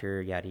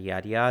doctor, yada,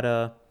 yada,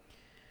 yada.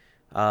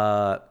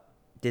 Uh,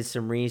 did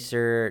some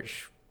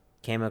research,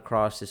 came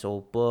across this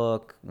old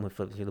book, went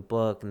flipping through the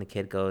book, and the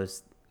kid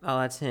goes, "Oh,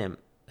 that's him.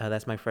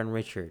 That's my friend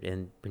Richard,"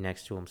 and be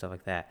next to him, stuff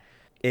like that.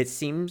 It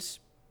seems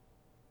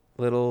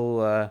a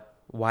little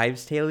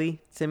wives' tale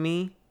to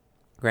me.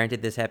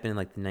 Granted, this happened in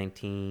like the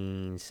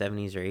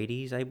 1970s or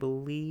 80s, I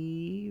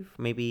believe,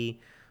 maybe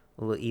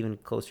a little even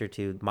closer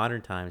to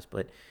modern times,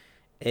 but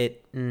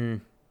it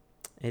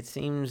it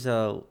seems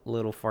a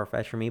little far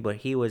fetched for me. But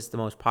he was the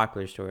most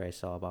popular story I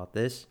saw about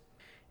this.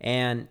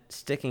 And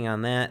sticking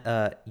on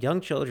that,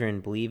 young children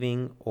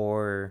believing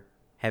or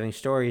having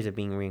stories of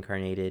being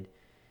reincarnated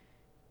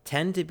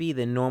tend to be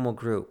the normal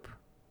group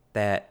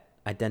that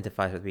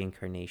identifies with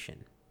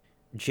reincarnation.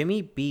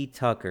 Jimmy B.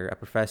 Tucker, a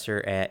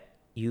professor at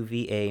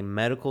UVA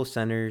Medical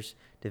Center's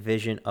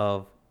Division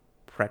of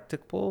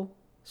Practical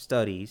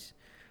Studies,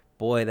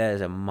 boy, that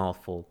is a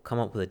mouthful. Come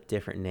up with a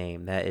different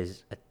name. That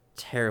is a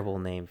terrible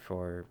name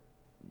for.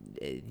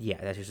 Yeah,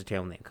 that's just a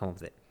terrible name. Come up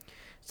with it.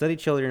 Studied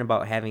children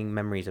about having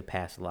memories of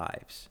past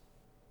lives.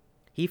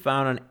 He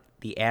found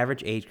the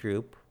average age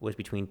group was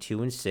between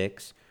 2 and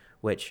 6,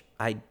 which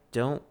I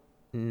don't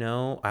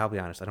know. I'll be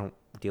honest, I don't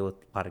deal with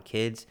a lot of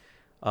kids.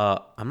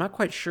 I'm not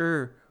quite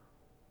sure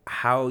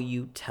how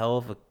you tell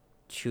if a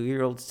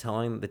 2-year-old's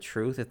telling the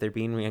truth if they're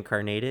being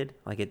reincarnated.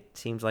 Like, it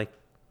seems like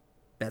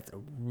that's a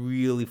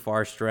really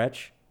far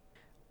stretch.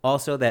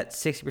 Also, that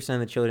 60% of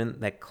the children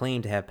that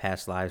claimed to have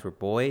past lives were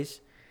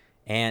boys,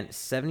 and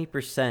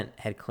 70%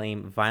 had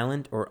claimed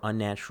violent or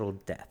unnatural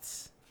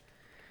deaths.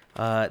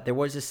 There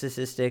was a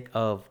statistic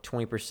of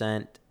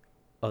 20%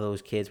 of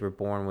those kids were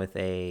born with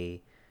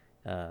a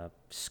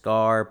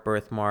scar,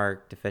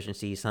 birthmark,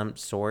 deficiency, some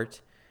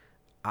sort.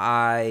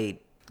 I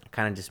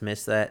kind of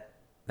dismiss that.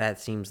 That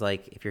seems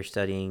like if you're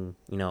studying,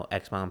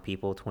 X amount of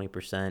people,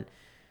 20%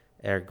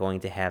 are going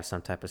to have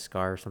some type of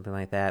scar or something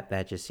like that.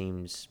 That just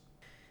seems.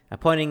 I'm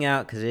pointing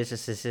out because it is a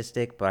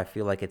statistic, but I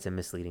feel like it's a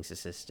misleading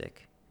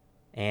statistic.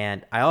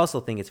 And I also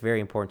think it's very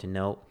important to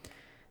note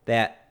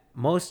that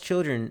most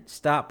children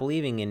stop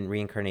believing in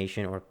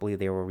reincarnation or believe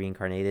they were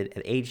reincarnated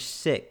at age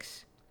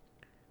 6,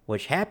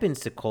 which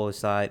happens to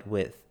coincide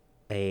with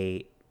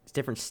a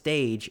different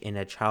stage in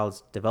a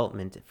child's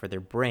development for their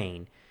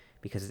brain,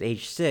 because at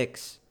age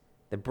 6,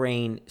 the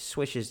brain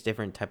switches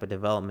different type of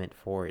development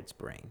for its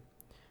brain,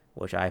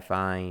 which I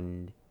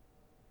find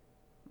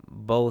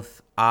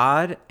both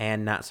odd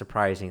and not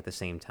surprising at the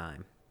same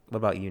time. What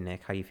about you,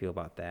 Nick? How do you feel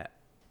about that?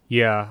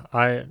 Yeah,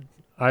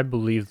 I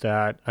believe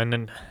that, and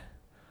then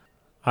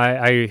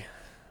I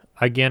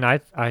again I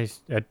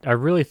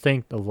really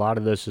think a lot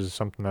of this is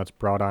something that's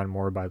brought on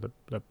more by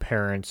the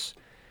parents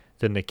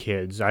than the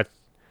kids. I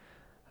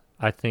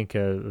think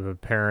a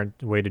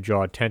parent way to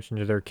draw attention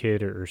to their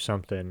kid or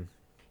something.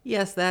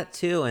 Yes, that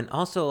too. And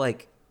also,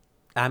 like,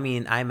 I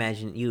mean, I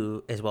imagine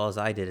you, as well as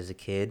I did as a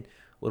kid,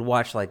 would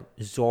watch, like,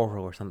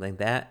 Zorro or something like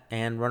that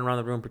and run around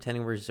the room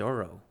pretending we're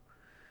Zorro.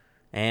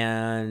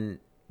 And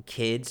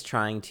kids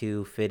trying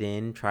to fit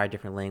in, try a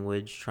different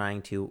language,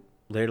 trying to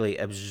literally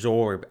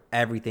absorb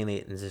everything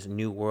in this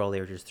new world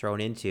they were just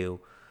thrown into.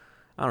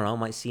 I don't know,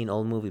 might see an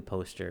old movie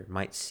poster,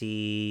 might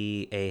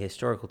see a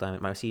historical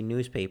document, might see a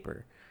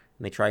newspaper,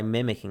 and they try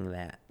mimicking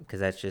that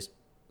because that's just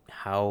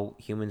how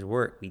humans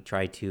work. We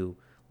try to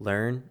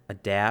learn,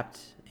 adapt,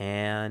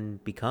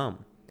 and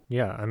become.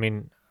 Yeah, I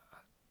mean,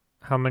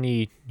 how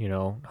many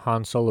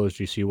Han Solos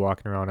do you see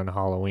walking around on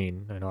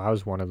Halloween? I know I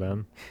was one of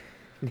them.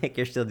 Nick,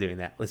 you're still doing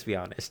that. Let's be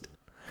honest.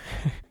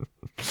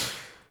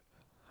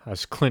 I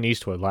was Clint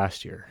Eastwood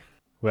last year.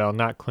 Well,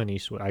 not Clint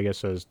Eastwood. I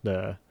guess as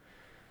the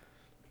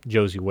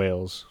Josie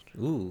Wales.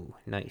 Ooh,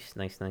 nice,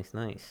 nice, nice,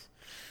 nice.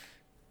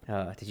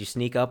 Did you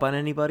sneak up on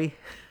anybody?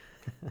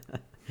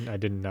 I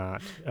did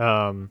not.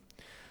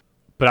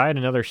 But I had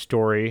another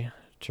story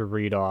to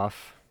read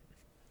off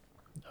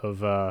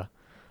of.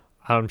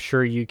 I'm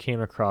sure you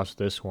came across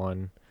this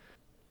one.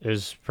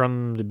 Is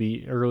from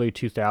the early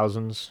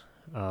 2000s.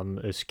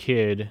 This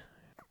kid,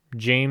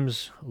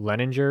 James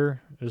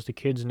Leninger is the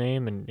kid's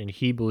name, and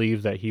he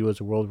believed that he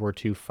was a World War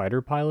II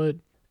fighter pilot,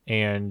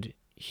 and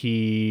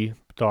he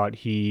thought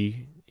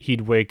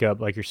he'd wake up,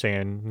 like you're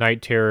saying,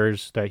 night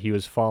terrors, that he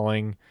was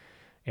falling,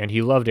 and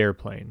he loved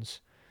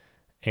airplanes.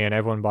 And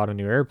everyone bought him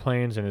new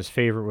airplanes, and his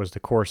favorite was the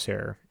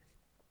Corsair.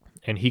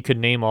 and he could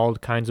name all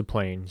kinds of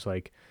planes,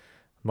 like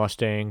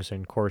Mustangs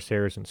and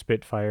Corsairs and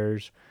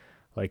Spitfires.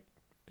 Like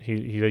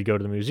he'd go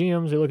to the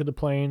museums, they look at the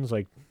planes.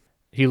 Like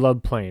he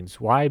loved planes.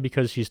 Why?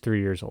 Because he's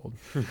 3 years old.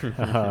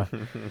 uh,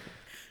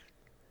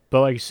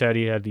 but like I said,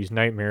 he had these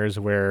nightmares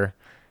where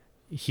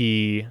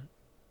he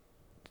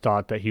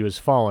thought that he was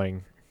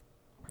falling,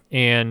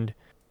 and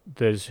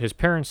his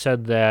parents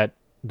said that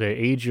the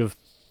age of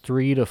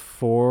 3 to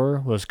 4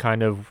 was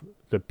kind of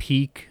the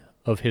peak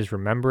of his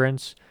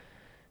remembrance.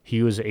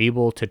 He was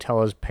able to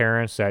tell his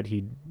parents that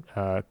he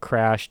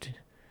crashed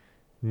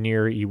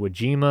near Iwo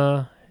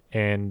Jima,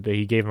 and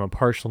he gave him a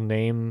partial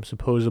name,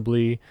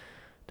 supposedly,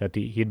 that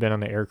he'd been on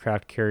the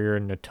aircraft carrier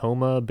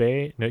Natoma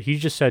Bay. No, he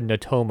just said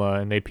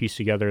Natoma, and they pieced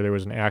together there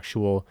was an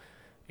actual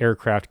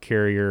aircraft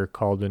carrier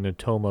called the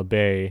Natoma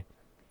Bay.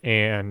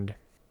 And,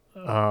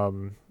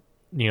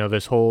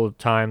 this whole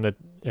time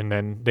and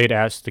then they'd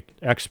ask the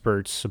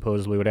experts,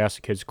 supposedly, would ask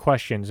the kids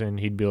questions, and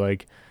he'd be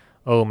like,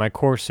 oh, my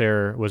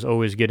Corsair was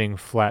always getting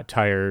flat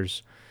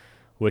tires,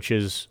 which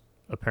is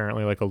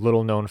apparently like a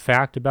little known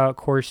fact about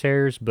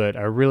Corsairs, but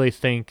I really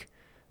think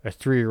a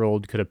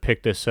 3-year-old could have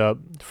picked this up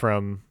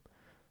from,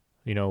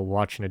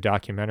 watching a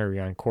documentary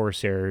on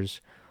Corsairs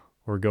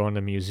or going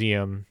to the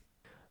museum.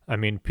 I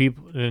mean,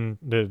 people, and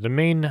the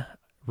main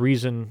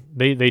reason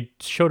they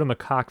showed him a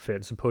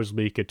cockpit,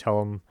 supposedly you could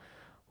tell him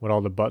what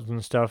all the buttons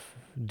and stuff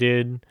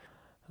did.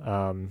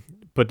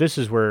 But this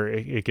is where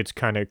it gets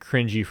kind of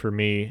cringy for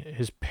me.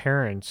 His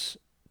parents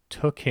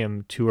took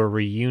him to a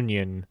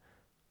reunion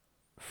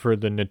for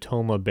the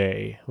Natoma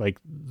Bay, like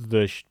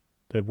the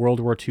World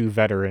War II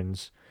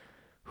veterans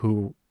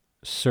who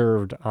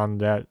served on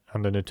the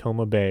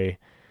Natoma Bay.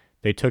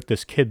 They took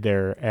this kid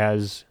there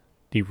as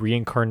the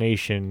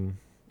reincarnation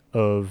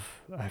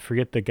of, I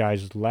forget the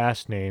guy's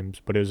last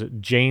names, but it was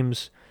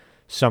James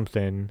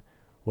something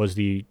was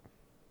the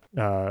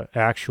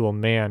actual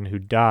man who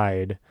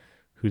died,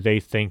 who they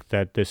think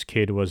that this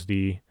kid was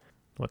the,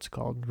 what's it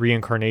called,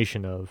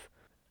 reincarnation of.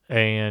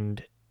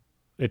 And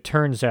it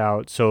turns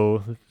out,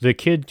 so the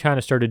kid kind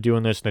of started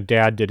doing this, and the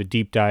dad did a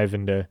deep dive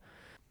into,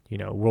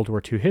 World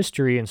War II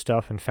history and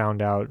stuff, and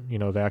found out,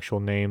 the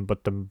actual name.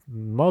 But the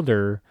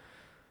mother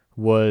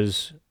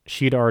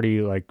she'd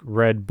already like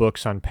read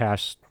books on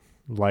past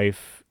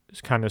life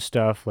kind of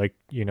stuff, like,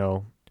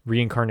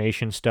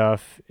 reincarnation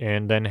stuff,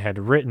 and then had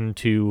written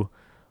to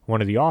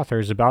one of the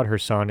authors about her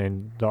son,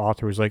 and the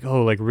author was like,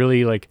 oh, like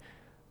really like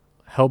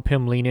help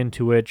him lean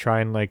into it,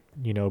 try and like,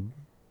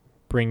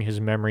 bring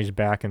his memories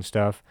back and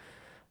stuff,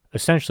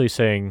 essentially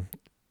saying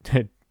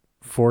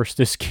force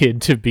this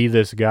kid to be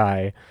this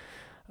guy.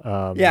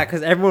 Yeah,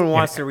 because everyone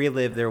wants to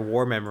relive their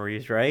war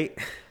memories, right?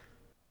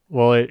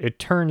 Well, it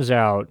turns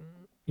out,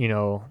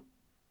 the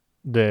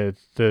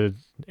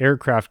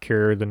aircraft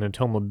carrier, the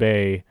Natoma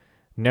Bay,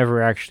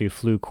 never actually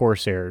flew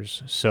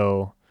Corsairs,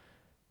 so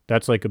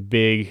that's like a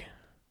big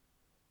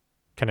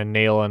kind of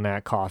nail in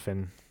that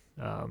coffin.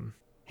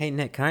 Hey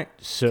Nick, can I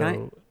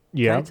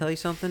tell you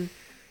something?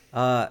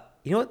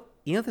 You know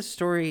what the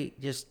story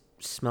just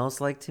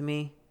smells like to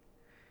me?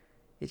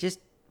 I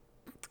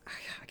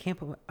can't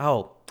put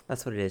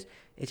that's what it is.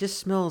 It just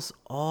smells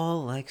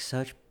all like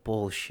such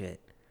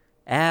bullshit.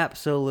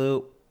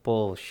 Absolute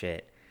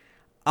bullshit.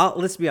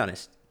 Let's be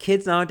honest.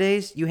 Kids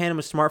nowadays, you hand them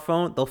a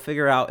smartphone, they'll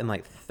figure out in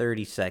like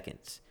 30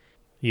 seconds.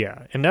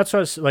 Yeah, and that's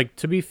what, like,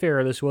 to be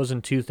fair, this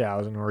wasn't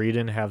 2000 where you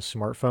didn't have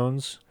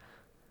smartphones,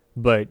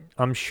 but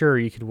I'm sure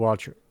you could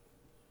watch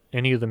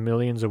any of the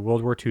millions of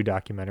World War II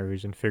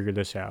documentaries and figure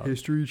this out.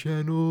 History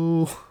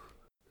Channel.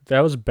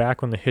 That was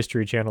back when the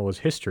History Channel was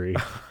history.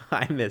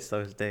 I miss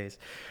those days.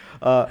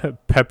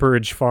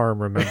 Pepperidge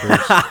Farm remembers.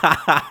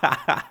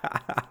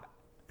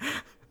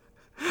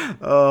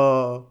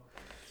 Oh,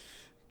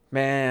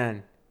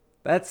 man.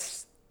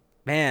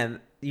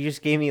 You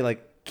just gave me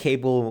like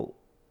cable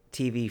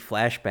TV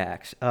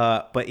flashbacks.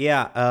 But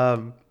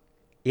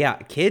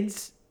yeah,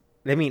 kids,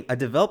 I mean, a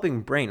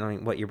developing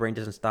brain, your brain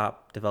doesn't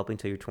stop developing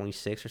until you're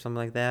 26 or something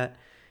like that.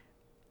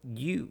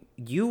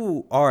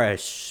 You are a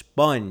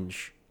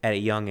sponge at a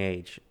young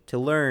age to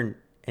learn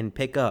and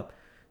pick up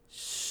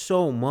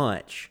so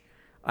much.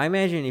 I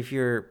imagine if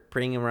you're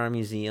bringing him around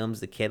museums,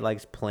 the kid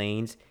likes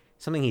planes,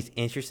 something he's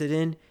interested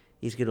in,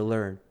 he's going to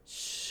learn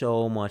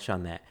so much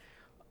on that.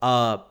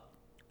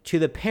 To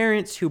the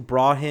parents who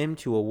brought him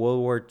to a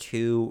World War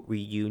II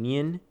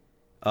reunion,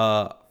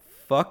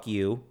 fuck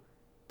you.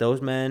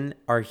 Those men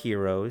are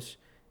heroes,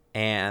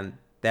 and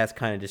that's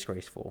kind of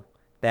disgraceful.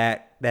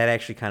 That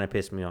actually kind of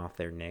pissed me off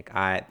there, Nick.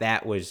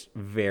 That was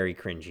very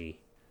cringy.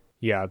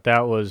 Yeah,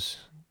 that was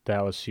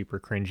super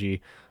cringy.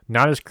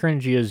 Not as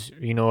cringy as,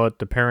 what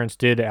the parents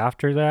did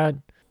after that.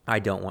 I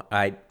don't want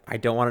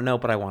to know,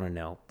 but I want to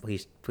know.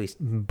 Please.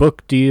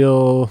 Book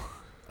deal.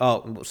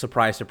 Oh,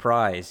 surprise,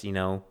 surprise,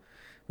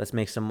 Let's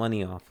make some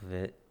money off of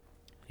it.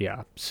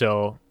 Yeah.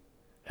 So,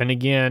 and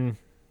again,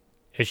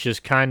 it's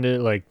just kind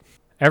of like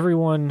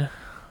everyone,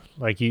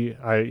 like we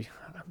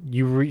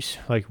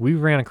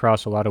ran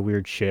across a lot of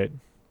weird shit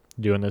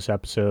doing this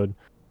episode,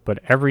 but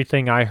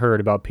everything I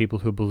heard about people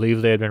who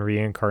believe they had been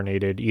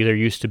reincarnated either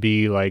used to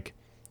be like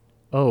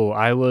oh,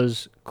 I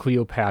was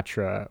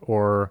Cleopatra,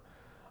 or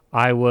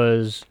I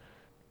was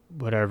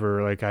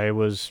whatever. Like I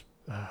was,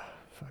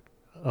 fuck.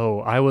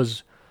 Oh,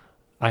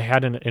 I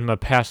had in my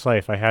past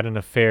life, I had an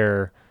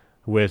affair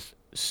with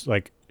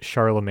like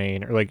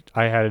Charlemagne, or like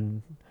I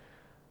had,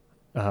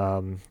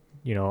 um,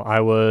 I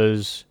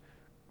was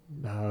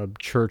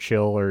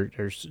Churchill, or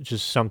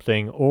just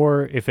something.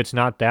 Or if it's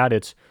not that,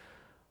 it's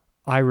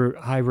I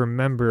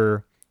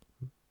remember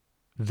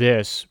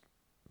this,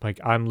 like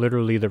I'm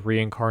literally the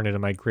reincarnate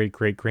of my great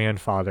great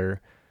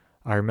grandfather.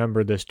 I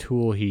remember this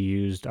tool he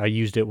used. I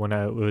used it when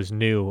I was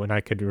new, and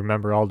I could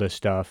remember all this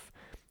stuff.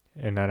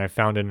 And then I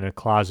found it in a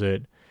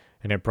closet,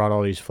 and it brought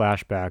all these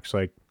flashbacks.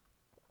 Like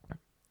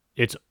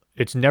it's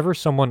it's never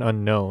someone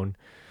unknown.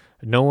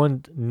 No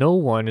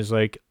one is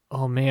like,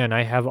 oh man,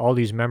 I have all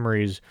these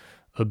memories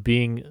of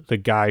being the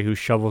guy who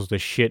shovels the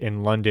shit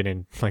in London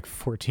in like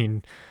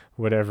 14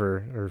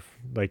 whatever, or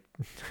like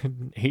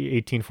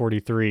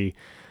 1843.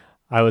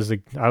 I was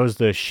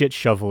the shit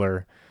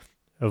shoveler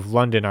of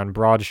London on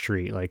Broad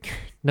Street. Like,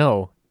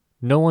 no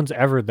one's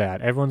ever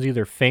that. Everyone's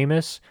either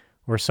famous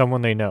or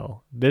someone they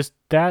know.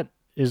 That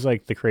is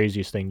like the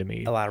craziest thing to A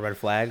me. lot of red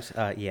flags.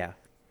 Yeah.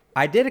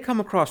 I did come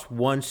across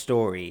one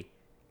story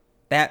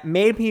that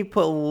made me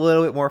put a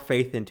little bit more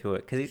faith into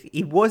it because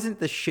he wasn't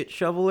the shit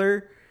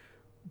shoveler,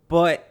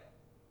 but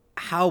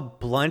how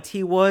blunt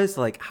he was,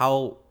 like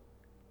how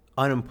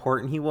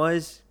unimportant he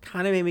was,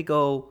 kind of made me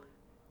go,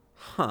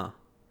 huh.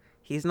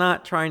 He's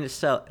not trying to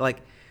sell.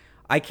 Like,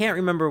 I can't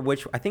remember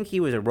which. I think he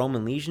was a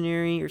Roman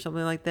legionary or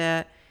something like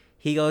that.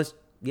 He goes,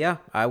 yeah,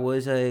 I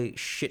was a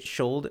shit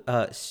shoulder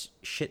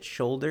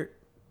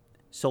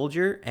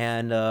soldier,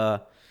 and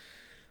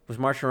was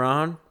marching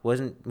around,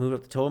 wasn't moved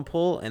up the totem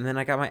pole, and then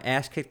I got my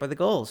ass kicked by the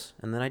gulls,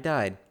 and then I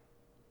died.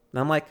 And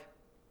I'm like,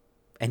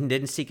 and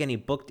didn't seek any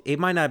book. It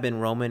might not have been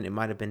Roman, it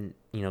might have been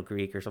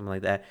Greek or something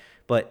like that,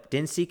 but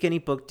didn't seek any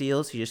book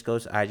deals. He just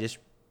goes, I just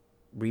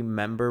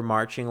remember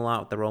marching a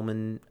lot with the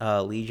Roman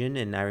legion,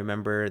 and I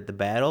remember the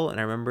battle, and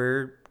I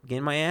remember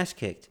getting my ass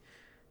kicked.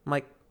 I'm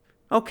like,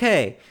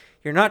 okay,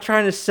 you're not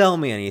trying to sell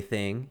me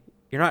anything.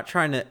 You're not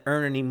trying to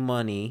earn any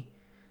money,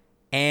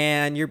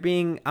 and you're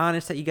being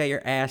honest that you got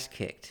your ass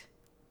kicked.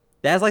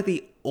 That's like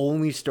the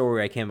only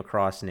story I came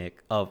across,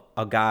 Nick, of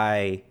a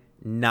guy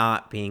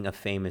not being a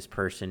famous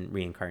person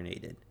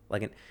reincarnated.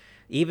 Like,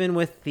 even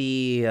with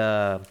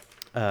uh,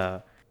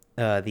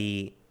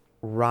 the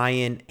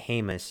Ryan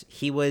Hamas,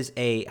 he was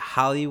a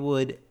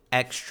Hollywood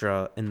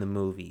extra in the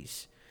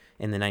movies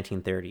in the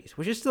 1930s,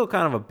 which is still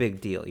kind of a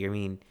big deal. You know what I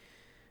mean?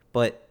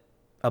 But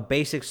a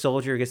basic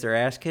soldier gets their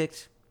ass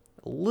kicked,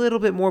 a little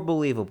bit more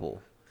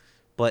believable,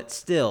 but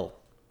still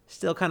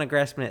kind of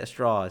grasping at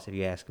straws, if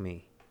you ask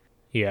me.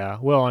 Yeah.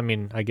 Well, I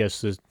mean, I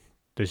guess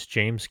this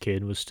James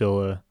kid was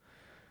still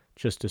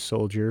just a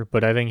soldier,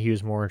 but I think he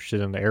was more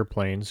interested in the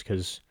airplanes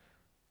because,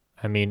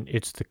 I mean,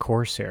 it's the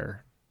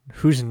Corsair.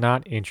 Who's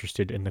not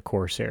interested in the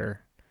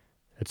Corsair?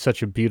 It's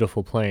such a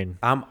beautiful plane.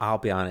 I'll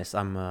be honest.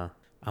 I'm a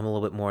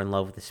little bit more in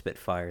love with the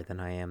Spitfire than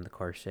I am the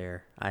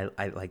Corsair. I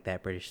like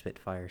that British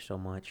Spitfire so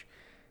much.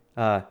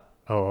 Uh,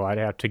 Oh, I'd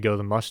have to go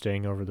the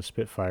Mustang over the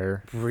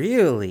Spitfire.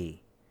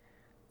 really?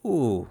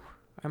 Ooh,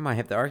 I might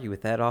have to argue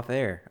with that off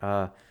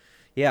air.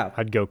 Yeah,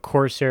 I'd go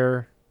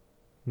Corsair,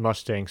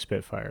 Mustang,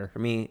 Spitfire. for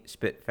me,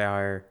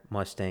 Spitfire,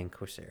 Mustang,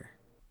 Corsair.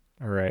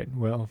 All right.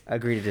 Well,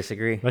 Agree to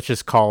disagree. let's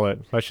just call it.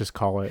 Let's just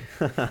call it.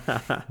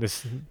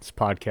 This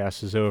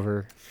podcast is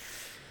over.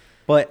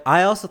 But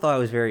I also thought it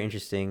was very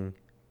interesting.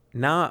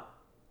 Not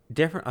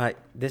different.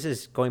 This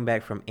is going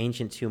back from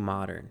ancient to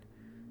modern.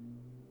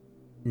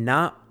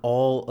 Not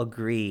all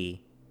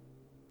agree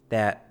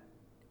that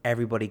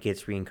everybody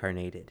gets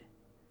reincarnated.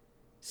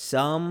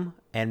 Some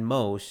and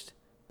most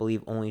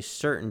believe only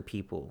certain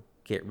people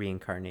get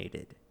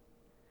reincarnated.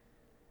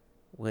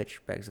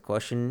 Which begs the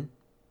question,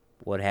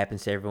 what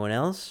happens to everyone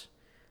else?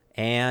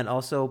 And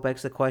also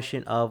begs the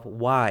question of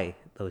why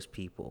those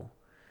people.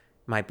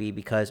 Might be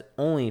because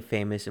only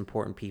famous,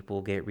 important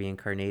people get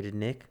reincarnated,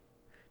 Nick.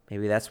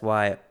 Maybe that's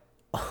why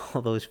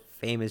all those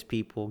famous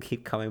people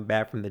keep coming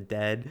back from the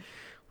dead,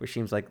 which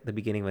seems like the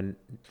beginning of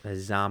a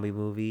zombie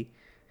movie.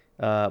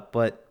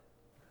 But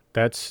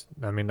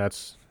I mean,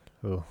 that's.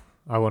 Oh,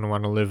 I wouldn't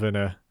want to live in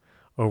a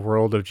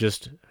world of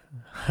just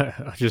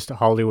just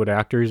Hollywood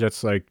actors.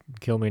 That's like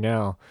kill me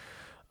now.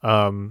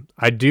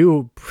 I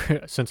do,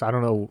 since I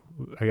don't know,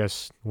 I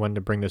guess when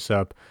to bring this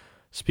up.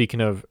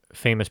 Speaking of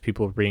famous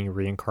people being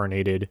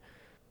reincarnated,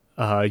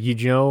 you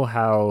know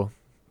how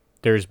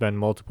there's been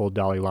multiple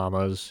Dalai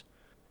Lamas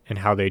and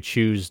how they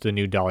choose the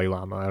new Dalai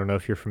Lama. I don't know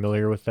if you're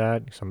familiar with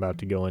that, because I'm about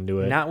to go into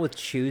it. not with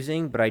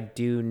choosing, but I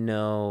do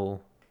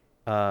know.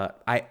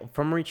 I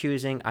from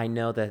rechoosing, I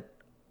know that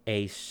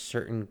a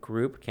certain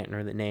group, can't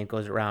remember the name,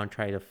 goes around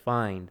trying to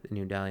find the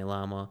new Dalai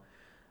Lama.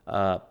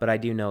 But I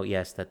do know,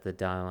 yes, that the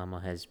Dalai Lama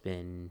has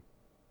been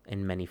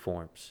in many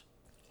forms.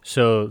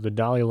 So the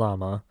Dalai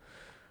Lama,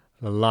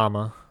 the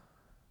Lama,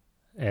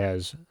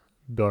 as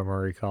Bill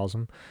Murray calls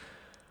him,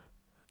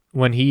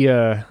 when he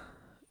when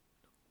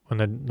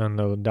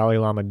the Dalai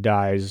Lama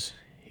dies,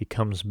 He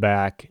comes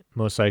back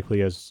most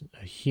likely as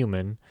a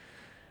human,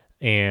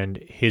 and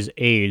his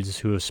aides,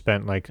 who have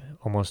spent like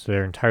almost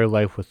their entire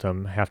life with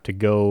him, have to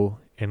go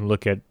and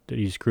look at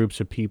these groups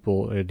of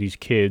people, these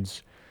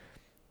kids,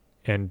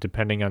 and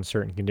depending on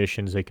certain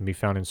conditions, they can be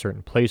found in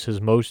certain places.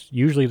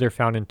 Usually they're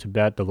found in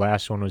Tibet. The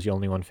last one was the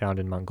only one found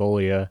in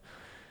Mongolia.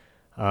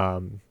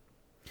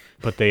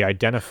 But they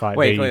identify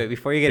Wait.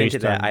 Before you get into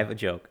based that, I on have a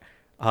joke.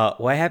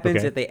 What happens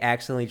okay. if they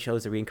accidentally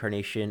chose the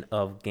reincarnation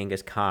of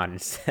Genghis Khan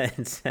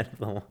instead of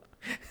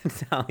the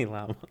Dalai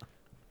Lama?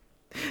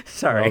 Well,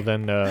 Sorry.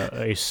 then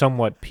a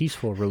somewhat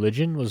peaceful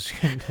religion was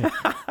going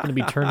to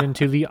be turned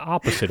into the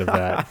opposite of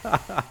that.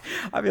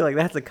 I feel like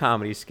that's a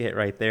comedy skit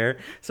right there.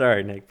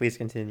 Sorry, Nick. Please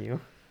continue.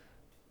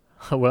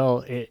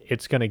 Well,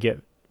 it's going to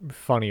get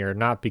funnier,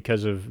 not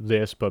because of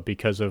this, but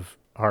because of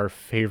our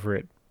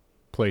favorite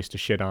place to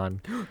shit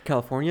on,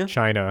 California?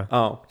 China.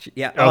 Oh,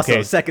 yeah. Also,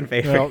 Okay, second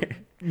well, favorite.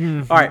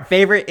 All right,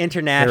 favorite they're up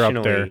there.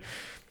 internationally.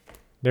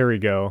 There we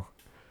go.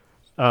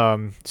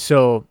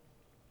 So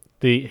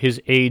his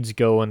aides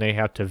go and they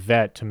have to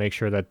vet to make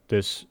sure that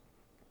this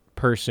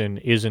person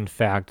is in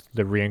fact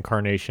the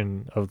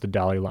reincarnation of the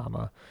Dalai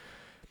Lama.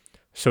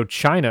 So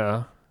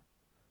China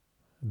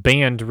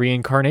banned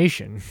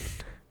reincarnation,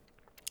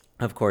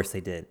 Of course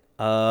they did.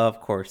 Of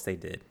course they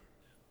did.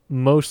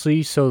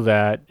 mostly so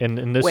that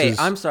and this Wait, is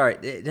I'm sorry.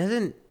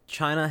 Doesn't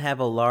China have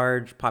a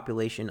large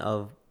population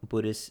of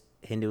Buddhist,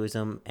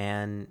 Hinduism,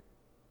 and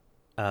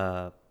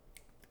uh,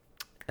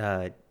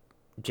 uh,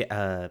 J-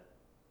 uh,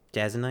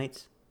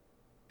 Jazzanites?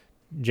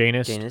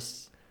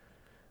 Jainist.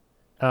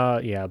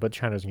 Jainists? Yeah, but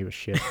China doesn't give a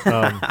shit.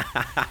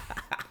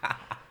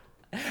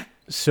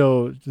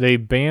 So they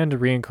banned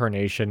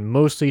reincarnation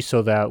mostly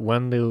so that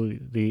when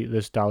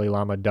this Dalai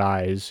Lama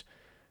dies,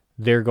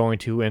 they're going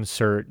to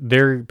insert.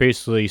 They're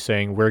basically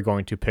saying we're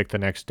going to pick the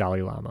next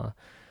Dalai Lama,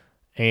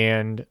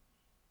 and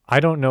I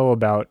don't know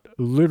about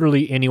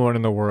literally anyone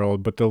in the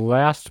world, but the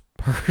last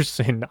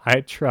person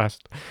I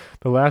trust,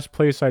 the last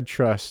place I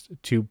trust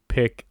to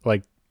pick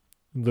like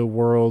the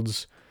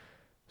world's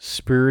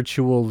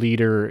spiritual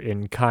leader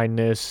in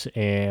kindness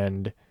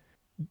and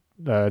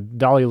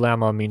Dalai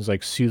Lama means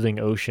like soothing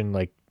ocean,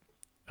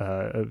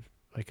 uh,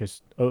 like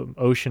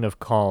ocean of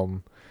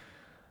calm.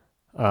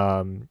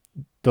 Um,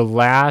 the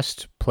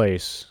last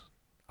place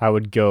I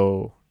would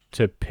go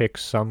to pick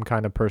some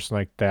kind of person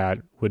like that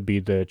would be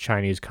the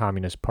Chinese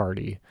Communist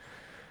Party.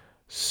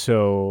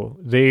 So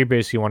they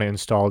basically want to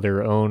install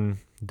their own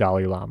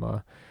Dalai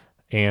Lama.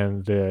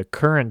 And the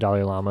current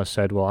Dalai Lama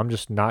said, well, I'm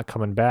just not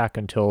coming back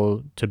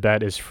until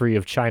Tibet is free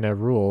of China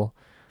rule.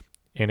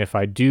 And if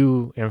I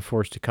do am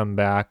forced to come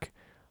back,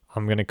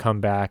 I'm going to come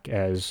back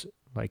as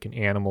like an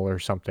animal or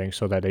something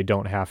so that they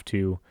don't have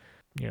to,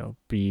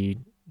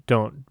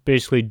 don't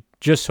basically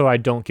just so I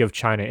don't give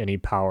China any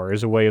power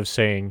is a way of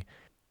saying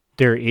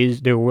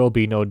there will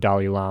be no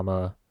Dalai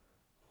Lama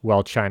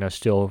while China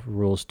still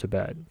rules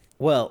Tibet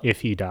Well, if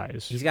he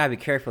dies. he's got to be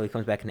careful. He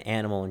comes back an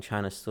animal and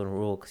China's still in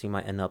rule because he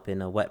might end up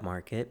in a wet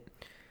market.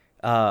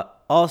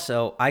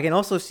 Also, I can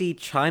also see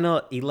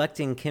China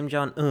electing Kim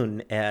Jong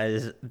Un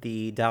as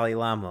the Dalai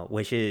Lama,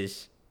 which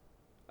is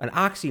an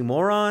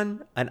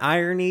oxymoron, an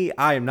irony.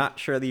 I am not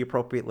sure the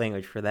appropriate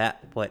language for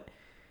that, but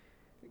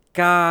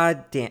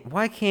god damn,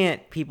 why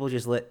can't people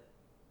just let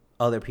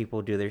other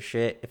people do their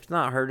shit? If it's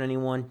not hurting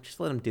anyone, just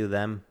let them do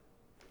them.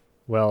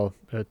 Well,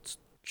 it's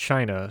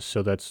China,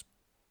 so that's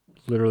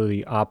literally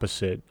the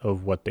opposite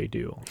of what they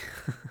do.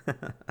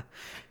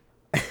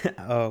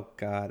 Oh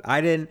god,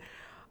 I did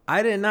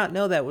not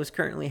know that was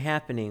currently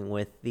happening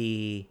with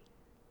the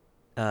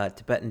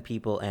Tibetan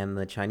people and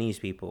the Chinese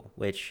people,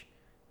 which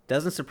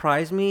doesn't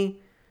surprise me,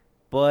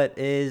 but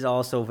is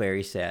also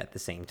very sad at the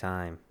same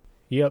time.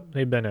 Yep,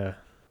 they've been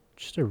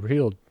just a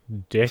real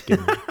dick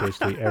in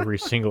basically every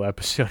single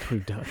episode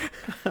we've done.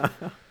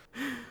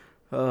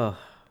 Oh.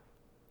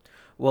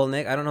 Well,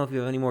 Nick, I don't know if you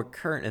have any more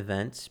current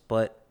events,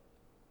 but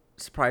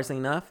surprisingly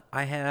enough,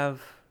 I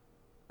have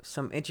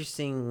some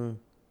interesting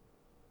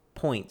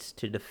points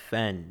to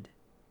defend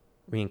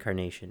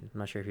reincarnation. I'm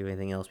not sure if you have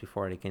anything else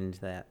before I get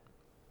into that.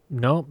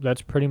 Nope,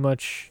 that's pretty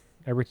much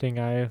everything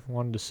I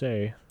wanted to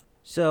say.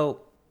 So,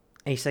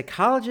 a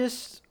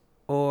psychologist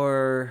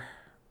or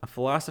a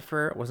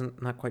philosopher, wasn't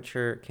not quite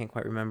sure, can't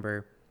quite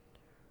remember,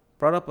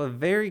 brought up a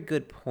very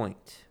good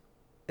point.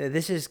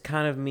 This is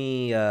kind of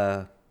me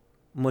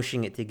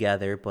mushing it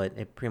together, but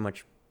it pretty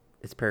much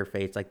it's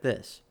paraphrased like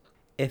this.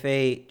 If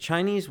a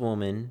Chinese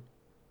woman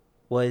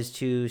was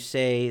to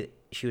say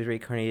she was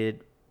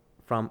reincarnated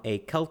from a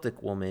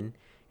Celtic woman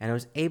and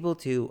was able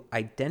to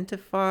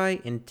identify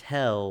and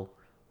tell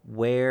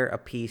where a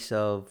piece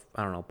of,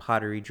 I don't know,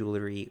 pottery,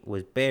 jewelry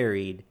was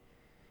buried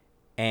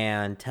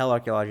and tell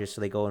archaeologists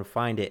so they go and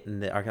find it,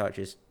 and the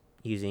archaeologists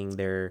using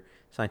their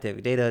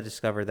scientific data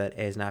discover that it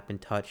has not been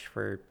touched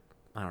for,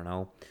 I don't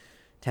know,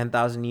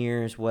 10,000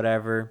 years,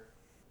 whatever,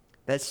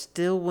 that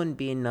still wouldn't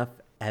be enough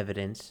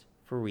evidence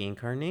for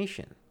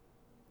reincarnation.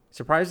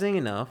 Surprising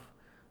enough,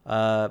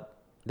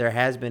 there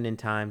has been in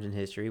times in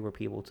history where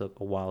people took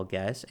a wild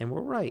guess and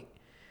were right.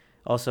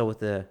 Also with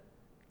the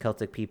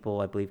Celtic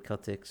people. I believe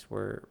Celtics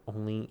were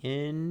only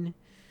in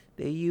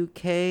the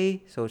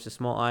UK, so it's a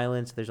small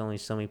island, so there's only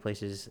so many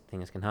places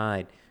things can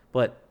hide.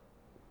 But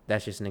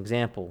that's just an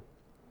example.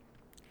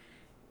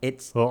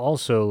 It's Well,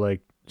 also,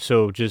 like,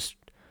 so just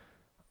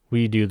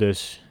we do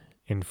this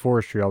in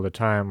forestry all the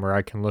time where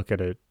I can look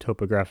at a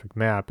topographic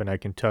map and I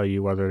can tell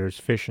you whether there's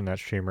fish in that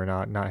stream or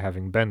not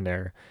having been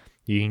there.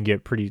 You can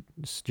get pretty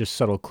just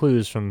subtle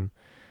clues from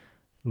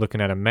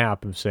looking at a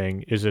map of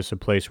saying, is this a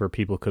place where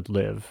people could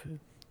live?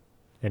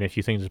 And if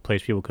you think it's a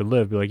place people could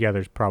live, be like, yeah,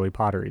 there's probably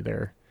pottery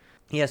there.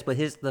 yes, but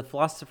the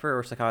philosopher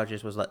or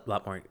psychologist was a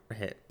lot more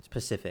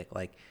specific,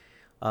 like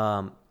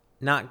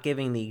not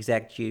giving the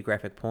exact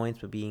geographic points,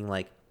 but being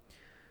like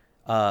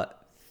uh,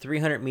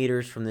 300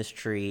 meters from this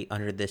tree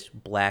under this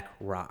black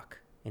rock.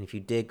 And if you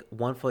dig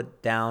 1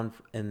 foot down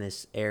in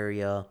this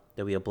area,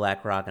 there'll be a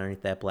black rock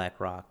underneath that black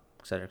rock,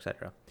 etc.,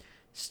 etc.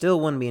 Still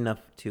wouldn't be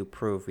enough to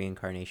prove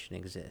reincarnation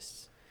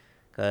exists.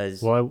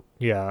 Because, Well,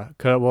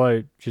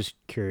 I just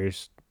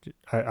curious.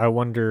 I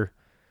wonder,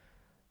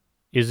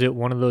 is it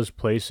one of those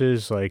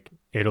places like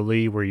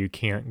Italy where you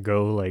can't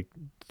go like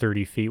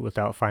 30 feet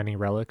without finding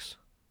relics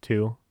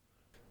too?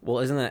 well,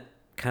 isn't that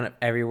kind of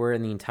everywhere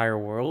in the entire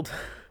world?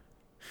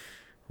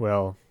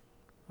 Well,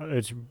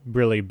 it's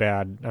really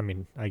bad. I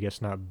mean, I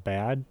guess not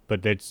bad,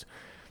 but there's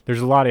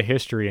a lot of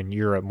history in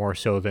Europe more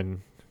so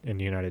than in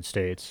the United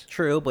States.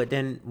 True, but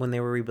then when they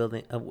were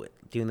rebuilding,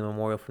 doing the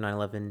memorial for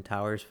 9/11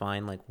 towers,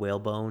 find like whale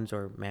bones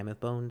or mammoth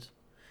bones.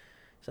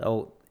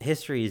 So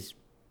history is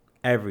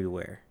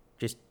everywhere,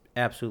 just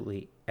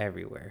absolutely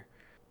everywhere.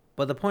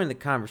 But the point of the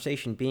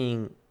conversation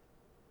being,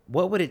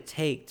 what would it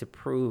take to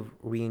prove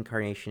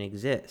reincarnation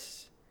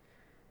exists?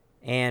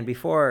 And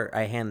before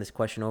I hand this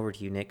question over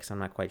to you, Nick, because I'm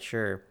not quite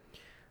sure,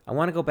 I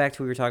want to go back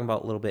to what we were talking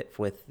about a little bit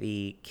with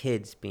the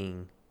kids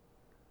being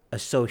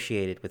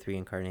associated with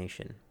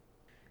reincarnation.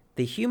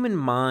 The human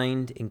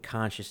mind and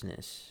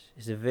consciousness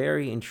is a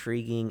very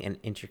intriguing and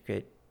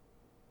intricate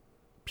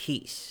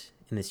piece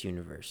in this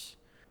universe.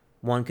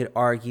 One could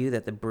argue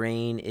that the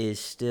brain is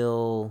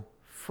still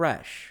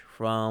fresh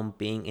from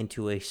being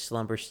into a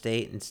slumber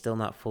state and still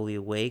not fully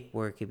awake,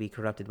 where it could be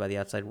corrupted by the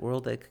outside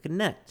world that could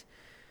connect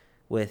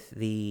with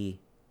the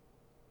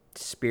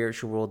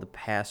spiritual world, the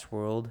past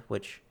world,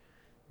 which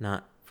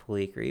not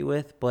fully agree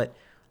with. But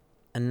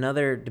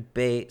another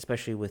debate,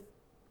 especially with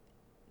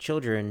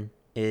children,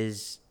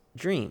 is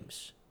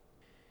dreams.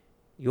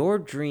 Your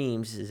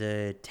dreams is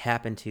a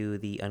tap into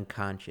the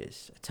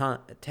unconscious,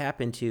 a tap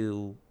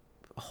into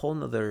a whole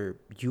nother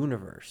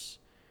universe.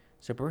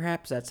 So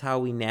perhaps that's how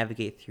we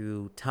navigate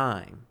through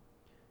time,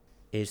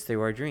 is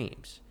through our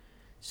dreams.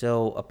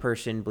 So a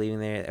person believing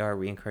they are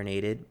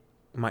reincarnated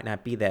might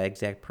not be that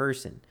exact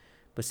person,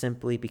 but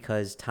simply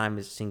because time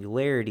is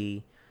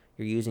singularity,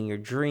 you're using your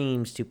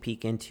dreams to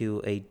peek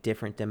into a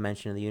different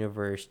dimension of the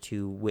universe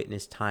to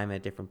witness time at a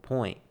different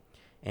point.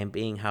 And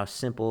being how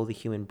simple the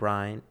human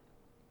brain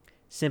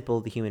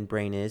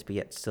is, but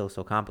yet still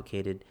so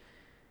complicated,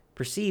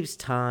 perceives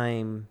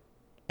time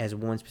as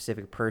one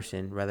specific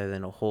person rather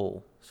than a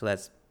whole. So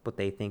that's what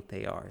they think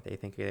they are. They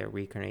think they're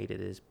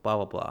reincarnated as blah,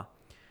 blah, blah.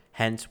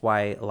 Hence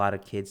why a lot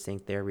of kids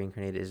think they're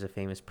reincarnated as a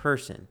famous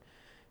person,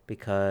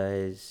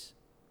 because,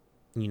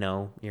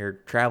 you're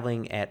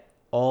traveling at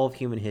all of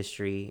human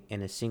history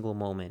in a single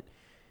moment.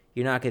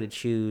 You're not going to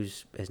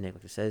choose, as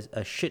Nicholas says,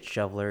 a shit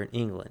shoveler in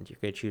England. You're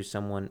going to choose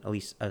someone, at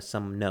least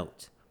some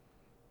note.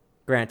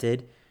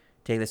 Granted,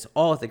 take this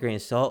all with a grain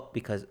of salt,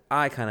 because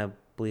I kind of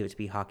believe it to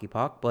be hockey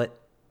puck, but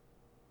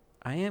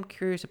I am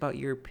curious about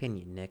your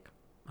opinion, Nick,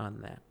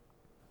 on that.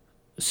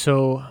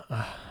 So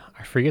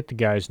I forget the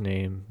guy's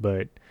name,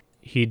 but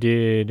he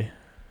did.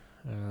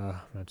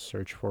 Let's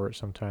search for it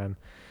sometime.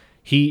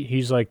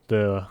 He's like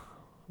the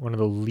one of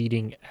the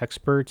leading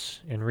experts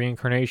in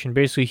reincarnation.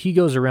 Basically, he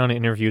goes around and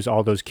interviews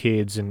all those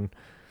kids and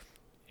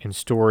in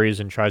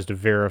stories and tries to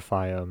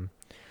verify them.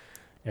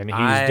 And he's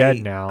dead I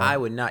now.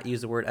 would not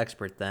use the word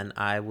expert then.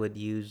 I would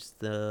use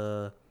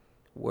the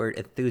word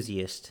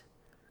enthusiast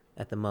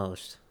at the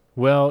most.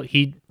 Well,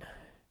 he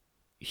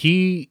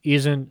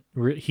isn't.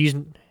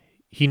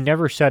 He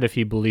never said if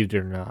he believed it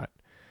or not.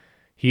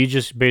 He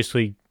just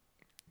basically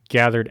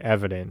gathered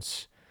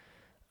evidence.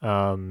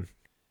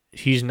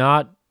 He's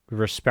not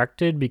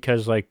respected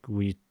because, like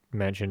we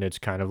mentioned, it's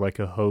kind of like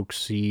a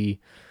hoaxy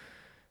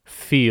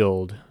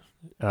field.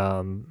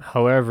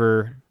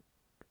 However,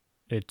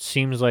 it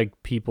seems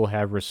like people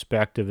have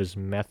respect of his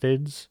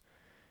methods,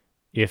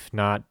 if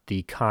not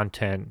the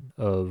content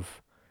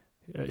of.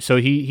 So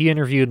he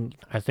interviewed,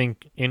 I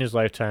think, in his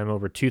lifetime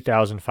over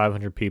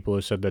 2,500 people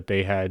who said that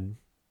they had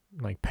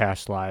like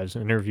past lives,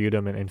 interviewed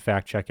him and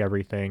fact check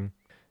everything,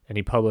 and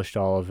he published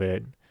all of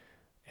it.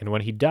 And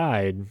when he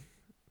died,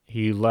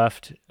 he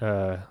left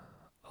a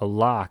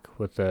lock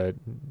with a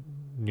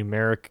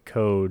numeric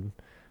code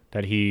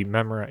that he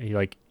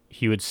memorized.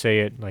 He would say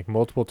it like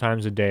multiple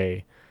times a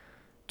day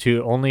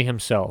to only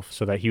himself,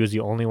 so that he was the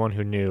only one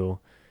who knew.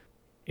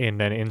 And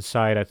then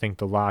inside, I think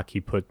the lock, he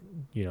put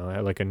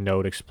like a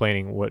note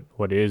explaining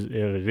what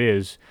it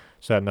is,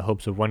 so that in the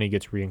hopes of when he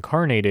gets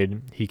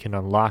reincarnated, he can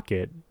unlock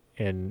it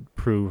and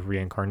prove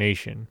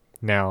reincarnation.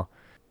 Now,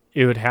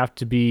 it would have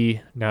to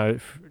be now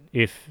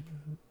if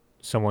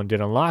someone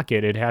did unlock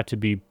it, it'd have to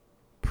be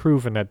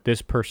proven that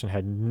this person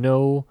had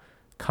no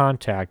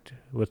contact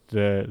with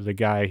the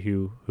guy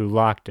who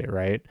locked it,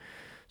 right?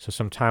 So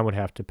some time would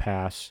have to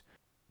pass,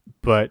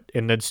 but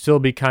and that'd still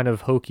be kind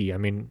of hokey. I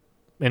mean,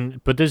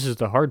 and but this is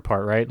the hard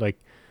part, right? Like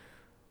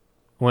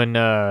when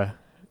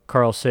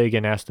Carl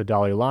Sagan asked the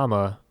Dalai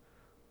Lama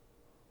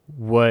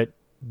what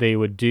they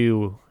would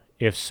do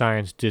if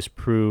science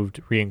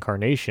disproved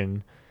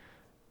reincarnation,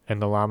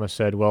 and the Lama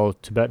said, well,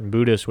 Tibetan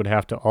Buddhists would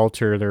have to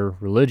alter their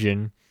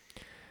religion.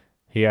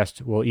 He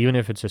asked, well, even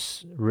if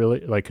it's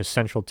really like a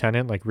central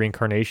tenet, like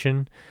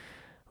reincarnation,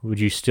 would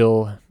you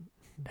still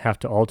have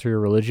to alter your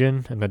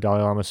religion? And the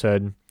Dalai Lama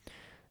said,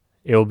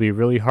 it will be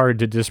really hard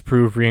to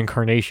disprove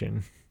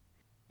reincarnation.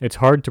 It's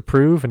hard to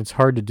prove and it's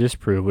hard to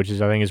disprove, which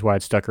is, I think, is why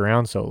it stuck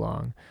around so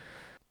long.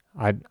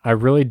 I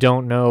really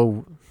don't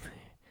know.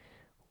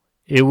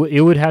 It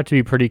would have to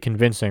be pretty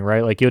convincing,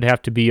 right? Like it would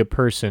have to be a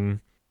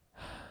person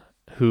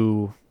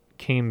who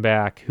came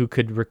back who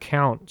could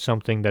recount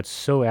something that's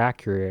so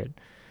accurate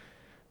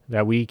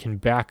that we can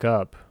back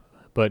up,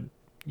 but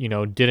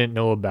didn't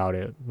know about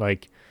it.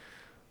 Like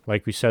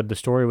we said, the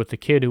story with the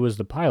kid who was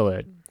the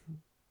pilot.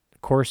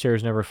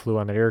 Corsairs never flew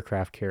on that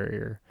aircraft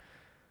carrier,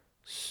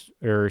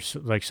 or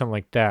like something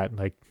like that.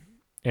 Like,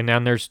 and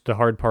then there's the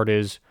hard part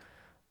is,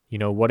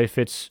 what if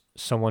it's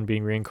someone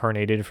being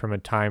reincarnated from a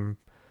time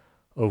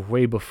of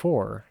way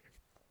before?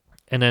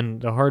 And then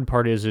the hard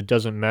part is it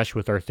doesn't mesh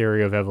with our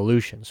theory of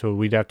evolution. So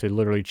we'd have to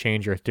literally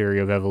change our theory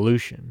of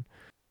evolution.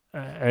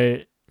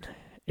 It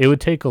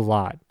would take a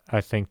lot, I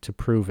think, to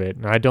prove it.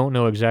 And I don't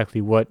know exactly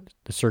what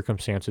the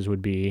circumstances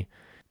would be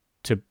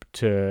to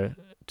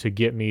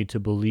get me to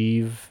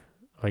believe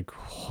like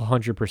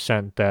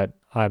 100% that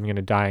I'm going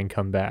to die and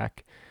come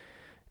back.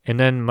 And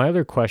then my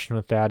other question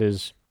with that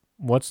is,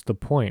 what's the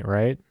point,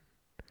 right?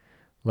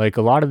 Like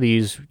a lot of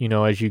these,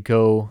 as you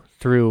go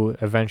through,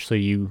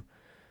 eventually you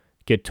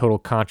get total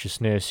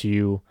consciousness.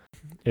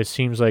 It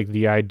seems like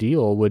the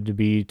ideal would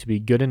be to be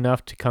good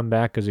enough to come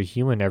back as a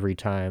human every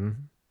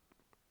time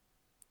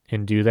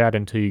and do that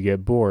until you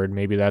get bored.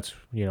 Maybe that's,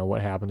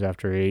 what happens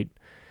after the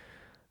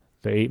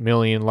 8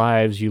 million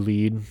lives you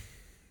lead,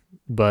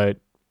 but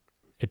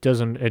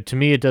to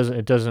me, it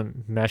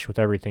doesn't mesh with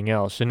everything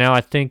else. So now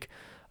I think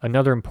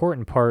another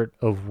important part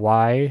of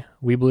why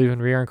we believe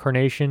in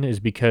reincarnation is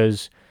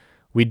because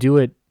we do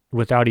it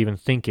without even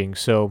thinking.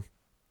 So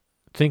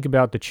think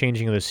about the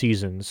changing of the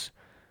seasons,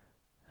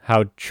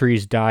 how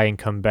trees die and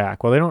come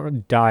back. Well, they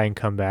don't die and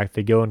come back.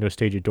 They go into a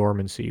stage of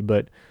dormancy,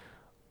 but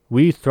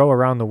we throw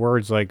around the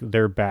words like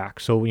they're back.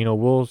 So,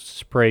 we'll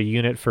spray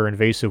unit for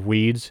invasive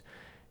weeds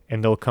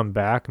and they'll come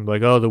back and be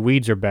like, oh, the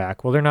weeds are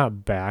back. Well, they're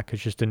not back.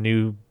 It's just a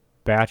new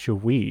batch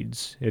of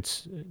weeds.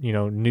 It's,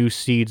 new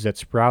seeds that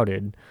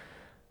sprouted.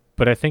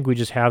 But I think we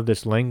just have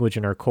this language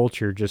in our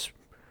culture just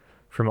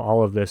from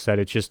all of this that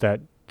it's just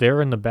that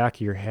they're in the back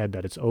of your head,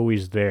 that it's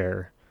always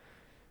there,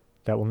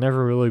 that we'll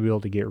never really be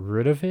able to get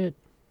rid of it.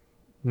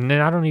 And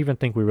I don't even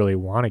think we really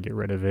want to get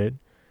rid of it.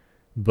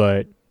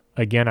 But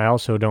again, I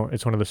also don't,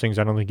 it's one of those things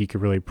I don't think you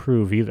could really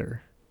prove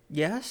either.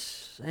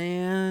 Yes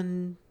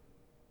and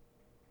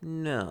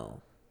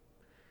no.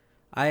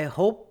 I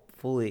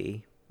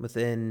hopefully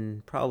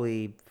within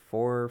probably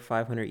 400 or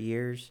 500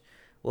 years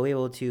we'll be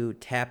able to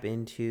tap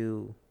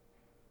into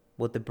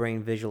what the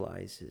brain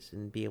visualizes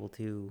and be able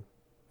to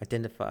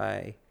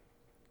identify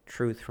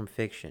truth from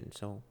fiction.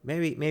 So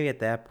maybe at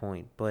that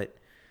point, but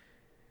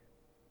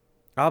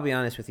I'll be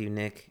honest with you,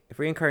 Nick. If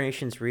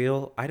reincarnation's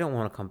real, I don't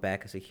want to come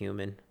back as a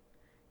human.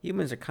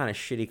 Humans are kind of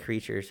shitty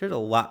creatures. There's a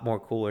lot more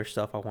cooler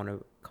stuff I want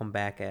to come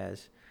back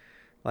as.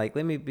 Like,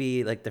 let me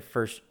be like the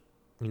first,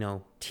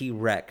 T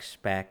Rex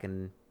back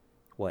in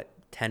what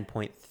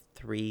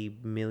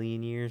 10.3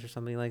 million years or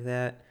something like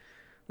that.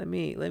 Let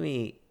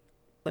me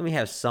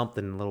have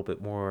something a little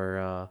bit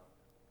more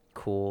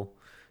cool,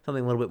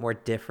 something a little bit more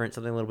different,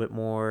 something a little bit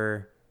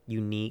more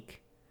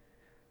unique.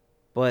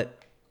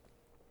 But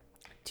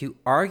to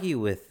argue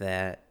with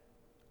that,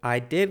 I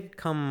did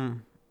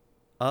come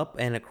up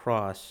and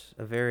across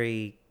a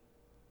very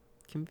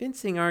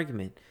convincing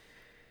argument.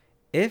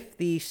 If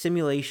the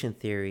simulation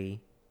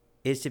theory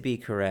is to be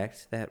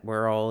correct, that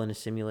we're all in a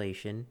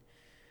simulation,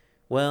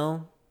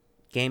 well,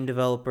 game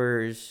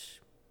developers,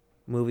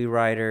 movie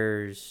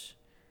writers,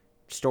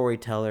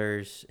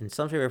 storytellers, in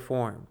some shape or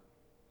form,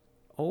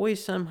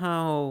 always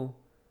somehow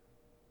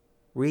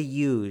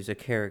reuse a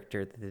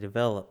character that they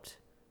developed.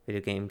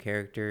 Video game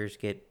characters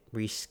get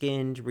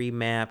reskinned,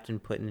 remapped,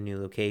 and put in a new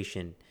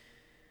location.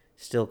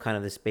 Still kind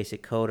of this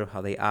basic code of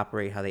how they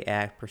operate, how they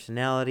act,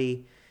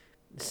 personality.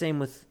 Same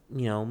with,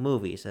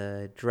 movies.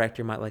 A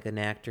director might like an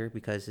actor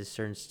because his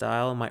certain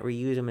style, might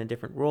reuse him in a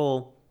different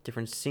role,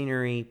 different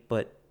scenery,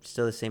 but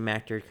still the same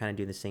actor kind of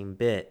doing the same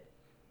bit.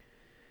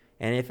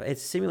 And if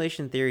it's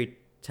simulation theory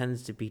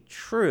tends to be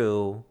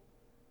true,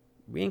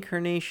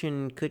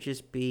 reincarnation could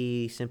just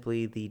be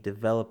simply the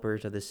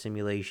developers of the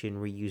simulation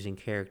reusing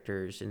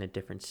characters in a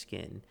different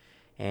skin.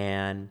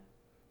 And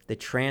the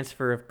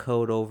transfer of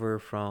code over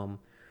from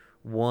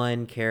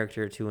one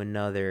character to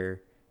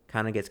another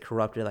kind of gets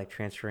corrupted, like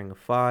transferring a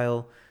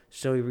file.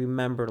 So you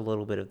remember a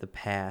little bit of the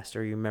past,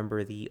 or you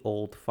remember the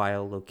old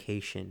file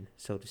location,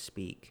 so to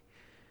speak.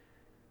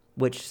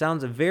 Which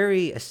sounds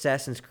very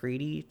Assassin's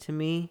Creedy to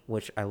me,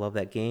 which I love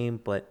that game,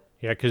 but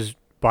Yeah, because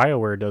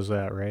BioWare does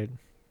that, right?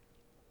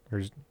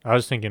 I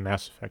was thinking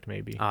Mass Effect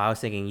maybe. I was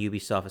thinking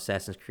Ubisoft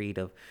Assassin's Creed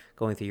of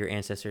going through your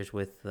ancestors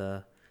with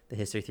the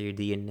history through your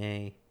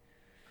DNA.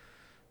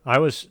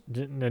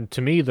 And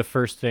to me, the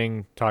first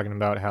thing talking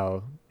about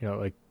how,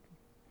 like,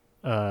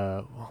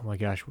 oh my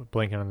gosh,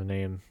 blanking on the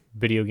name,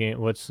 video game,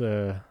 what's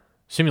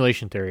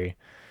simulation theory?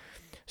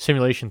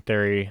 Simulation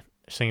theory,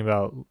 saying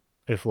about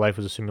if life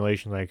was a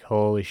simulation, like,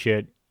 holy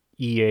shit,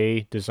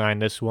 EA designed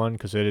this one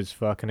because it is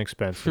fucking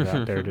expensive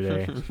out there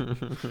today.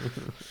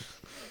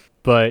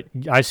 But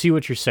I see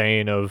what you're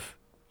saying of,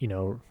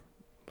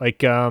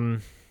 like,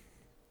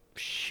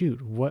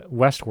 shoot, what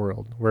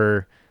Westworld,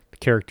 where the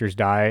characters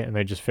die and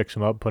they just fix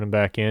them up, put them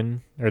back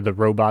in, or the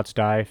robots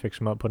die, fix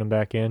them up, put them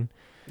back in.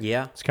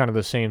 Yeah. It's kind of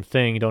the same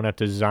thing. You don't have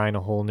to design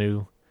a whole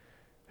new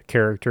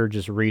character,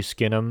 just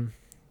reskin them.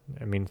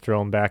 I mean, throw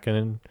them back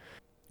in.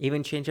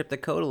 Even change up the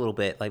code a little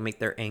bit, like make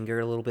their anger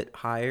a little bit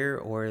higher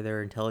or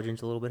their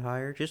intelligence a little bit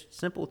higher. Just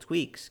simple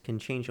tweaks can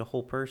change a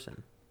whole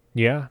person.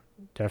 Yeah,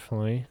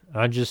 definitely.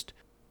 I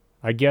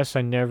guess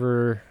I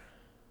never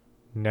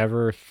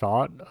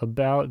thought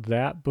about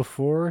that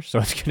before, so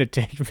it's gonna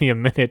take me a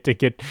minute to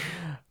get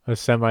a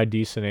semi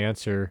decent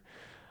answer.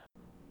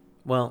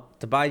 Well,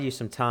 to buy you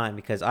some time,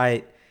 because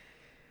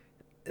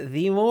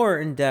the more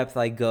in depth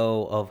I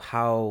go of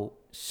how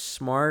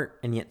smart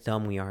and yet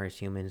dumb we are as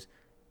humans,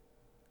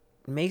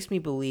 makes me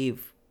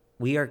believe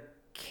we are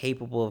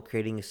capable of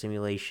creating a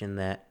simulation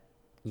that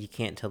you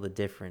can't tell the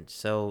difference.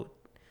 So,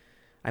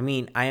 I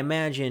mean, I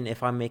imagine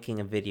if I'm making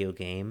a video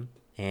game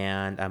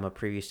and I'm a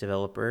previous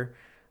developer,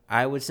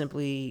 I would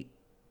simply,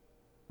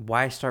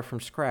 why start from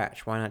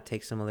scratch? Why not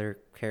take some other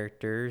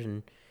characters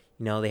and,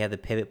 they have the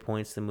pivot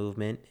points, the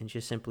movement, and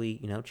just simply,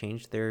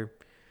 change their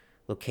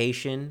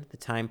location, the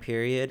time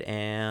period,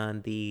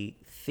 and the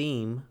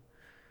theme,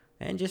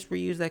 and just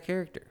reuse that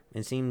character.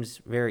 It seems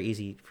very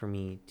easy for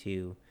me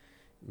to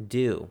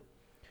do.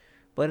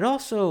 But it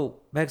also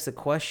begs the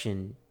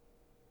question,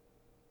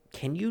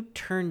 can you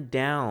turn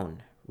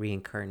down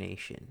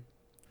reincarnation?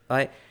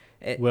 Like,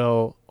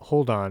 Well,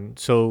 hold on.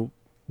 So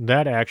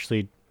that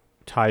actually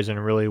ties in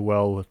really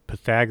well with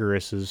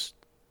Pythagoras's.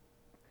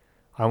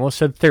 I almost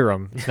said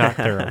theorem. It's not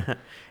theorem.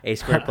 a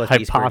squared plus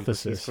b squared equals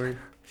c Hypothesis. squared.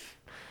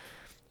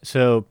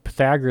 So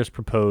Pythagoras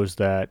proposed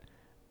that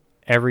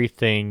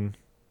everything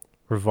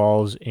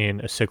revolves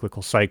in a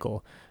cyclical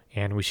cycle.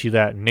 And we see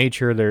that in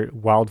nature.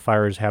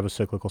 Wildfires have a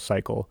cyclical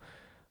cycle.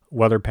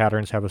 Weather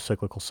patterns have a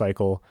cyclical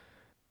cycle.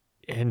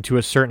 And to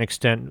a certain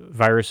extent,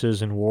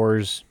 viruses and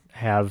wars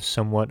have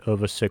somewhat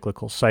of a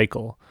cyclical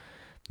cycle.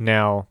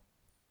 Now,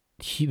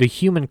 the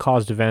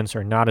human-caused events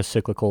are not as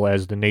cyclical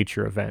as the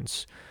nature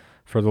events.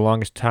 For the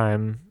longest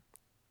time,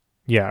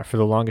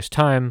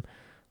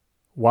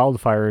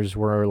 wildfires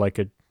were like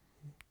a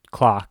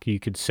clock. You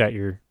could set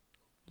your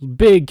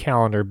big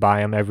calendar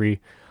by them.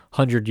 Every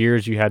 100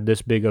 years, you had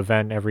this big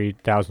event. Every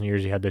 1,000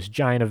 years, you had this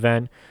giant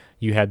event.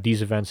 You had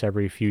these events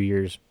every few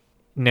years.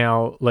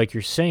 Now, like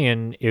you're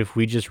saying, if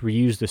we just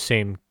reuse the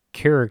same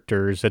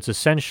characters, that's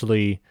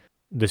essentially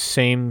the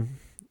same,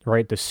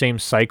 right? The same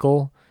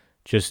cycle,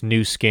 just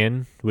new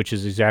skin, which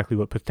is exactly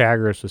what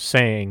Pythagoras was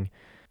saying,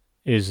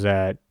 is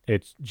that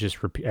it's just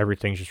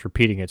everything's just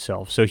repeating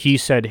itself. So he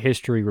said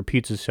history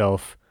repeats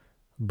itself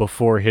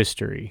before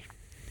history.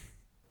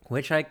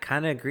 Which I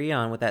kind of agree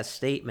on with that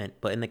statement,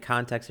 but in the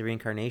context of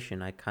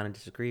reincarnation, I kind of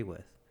disagree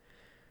with.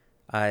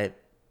 I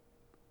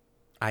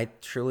I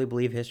truly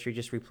believe history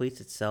just repeats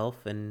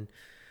itself, and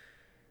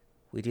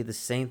we do the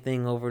same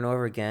thing over and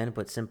over again,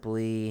 but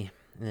simply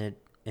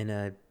in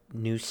a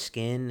new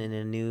skin and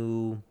a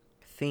new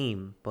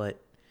theme. But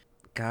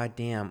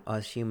goddamn,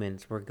 us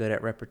humans, we're good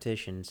at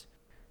repetitions.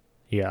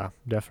 Yeah,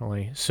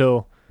 definitely.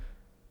 So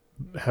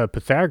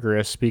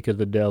Pythagoras, speak of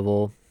the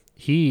devil,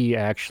 he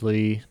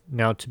actually,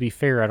 now to be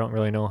fair, I don't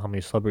really know how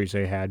many celebrities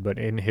they had, but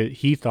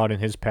he thought in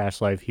his past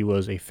life he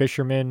was a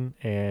fisherman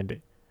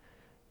and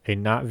a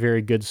not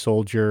very good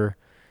soldier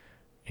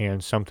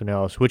and something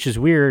else, which is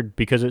weird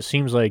because it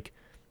seems like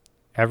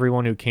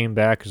everyone who came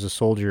back as a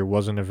soldier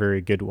wasn't a very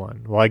good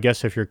one. Well, I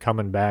guess if you're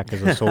coming back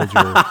as a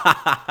soldier.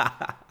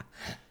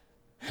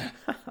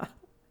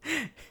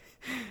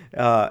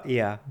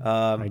 Yeah.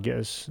 I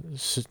guess.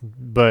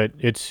 But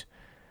it's.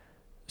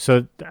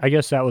 So I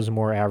guess that was a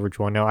more average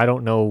one. Now, I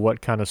don't know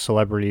what kind of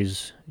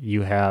celebrities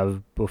you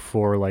have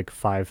before like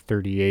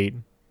 538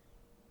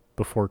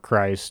 before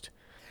Christ.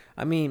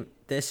 I mean,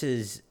 this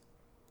is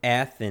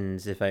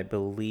Athens, if I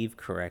believe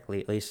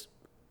correctly. At least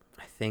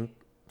I think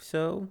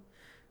so.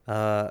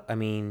 I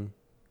mean,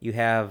 you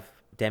have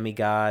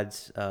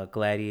demigods,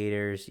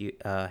 gladiators. You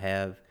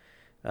have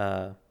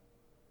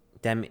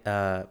demi.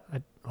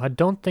 I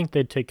don't think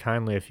they'd take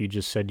kindly if you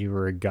just said you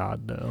were a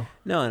god, though.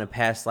 No, in a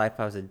past life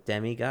I was a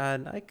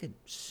demigod. I could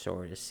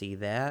sort of see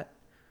that.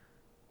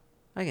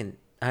 I can.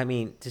 I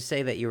mean, to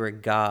say that you're a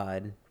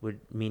god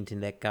would mean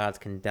that gods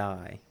can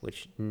die,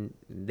 which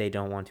they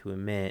don't want to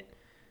admit.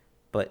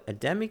 But a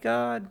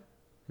demigod,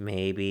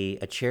 maybe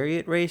a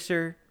chariot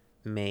racer,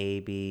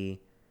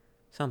 maybe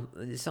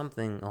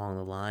something along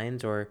the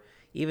lines, or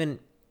even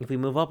if we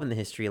move up in the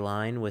history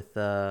line with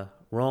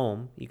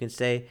Rome, you can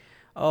say,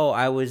 "Oh,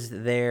 I was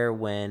there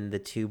when the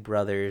two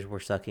brothers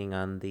were sucking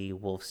on the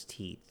wolf's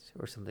teeth,"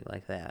 or something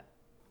like that.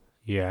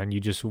 Yeah, and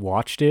you just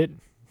watched it?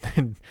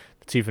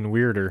 That's even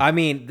weirder. I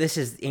mean, this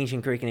is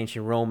ancient Greek and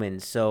ancient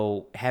Romans,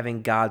 so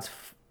having gods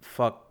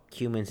fuck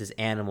humans as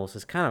animals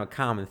is kind of a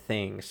common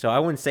thing. So I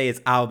wouldn't say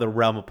it's out of the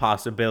realm of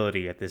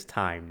possibility at this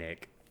time,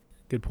 Nick.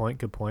 Good point,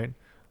 good point.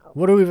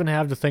 What do we even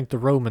have to thank the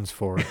Romans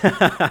for?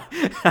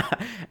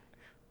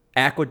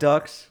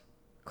 Aqueducts,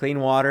 clean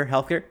water,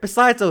 healthcare.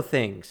 Besides those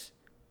things,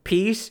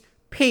 peace.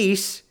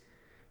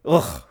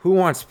 Ugh, who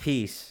wants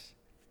peace?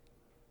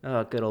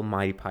 Oh, good old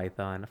Mighty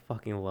Python. I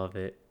fucking love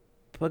it.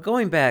 But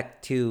going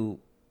back to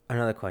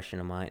another question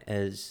of mine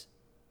is,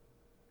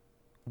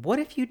 what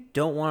if you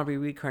don't want to be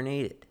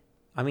reincarnated?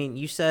 I mean,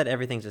 you said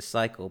everything's a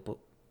cycle, but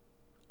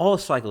all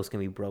cycles can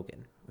be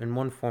broken in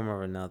one form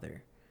or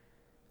another.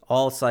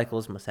 All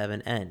cycles must have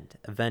an end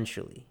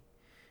eventually.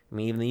 I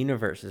mean, even the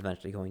universe is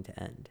eventually going to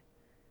end.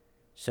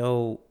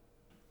 So,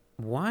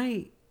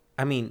 why?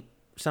 I mean,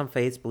 some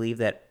faiths believe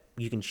that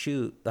you can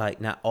choose,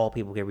 like, not all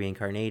people get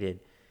reincarnated.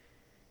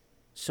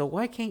 So,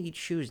 why can't you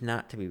choose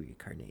not to be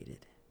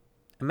reincarnated?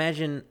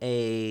 Imagine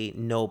a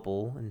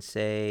noble in,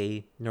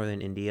 say,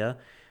 northern India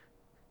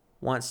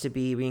wants to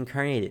be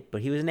reincarnated,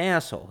 but he was an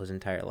asshole his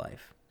entire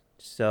life.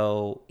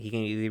 So he can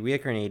be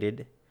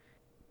reincarnated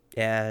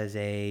as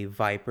a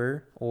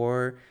viper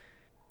or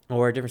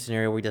a different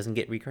scenario where he doesn't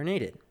get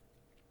reincarnated.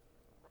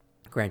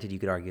 Granted, you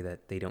could argue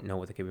that they don't know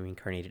what they could be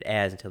reincarnated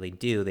as until they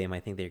do. They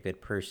might think they're a good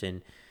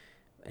person,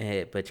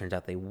 but it turns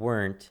out they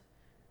weren't.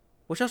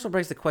 Which also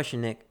begs the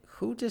question, Nick,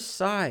 who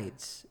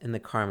decides in the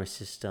karma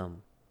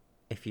system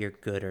if you're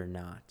good or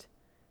not?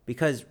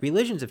 Because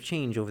religions have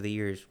changed over the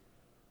years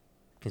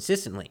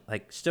consistently.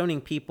 Like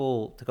stoning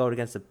people to go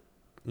against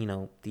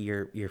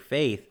your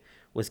faith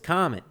was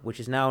common, which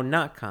is now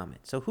not common.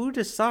 So who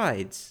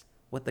decides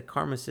what the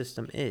karma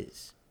system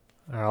is?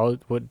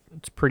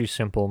 It's pretty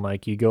simple,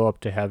 Mike. You go up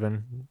to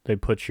heaven, they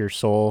put your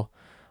soul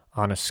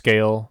on a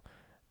scale,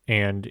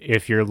 and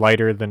if you're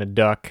lighter than a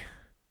duck,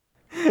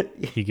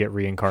 you get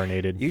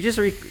reincarnated. You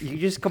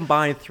just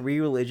combine three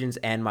religions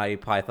and Mighty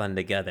Python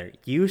together.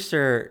 You,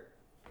 sir,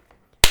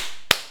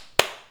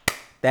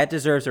 that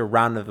deserves a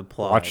round of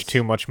applause. Watch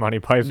too much Monty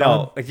Python?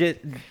 No,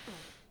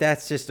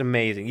 that's just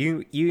amazing.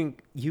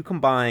 You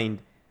combined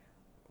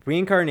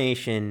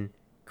reincarnation,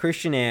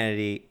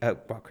 Christianity,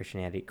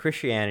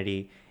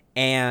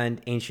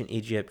 and ancient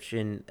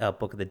Egyptian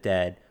Book of the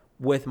Dead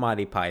with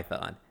Monty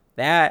Python.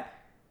 That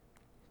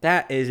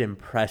is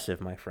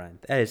impressive, my friend.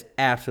 That is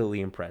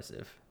absolutely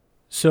impressive.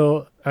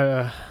 So,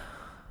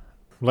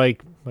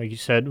 like you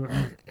said,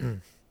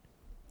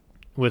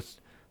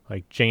 with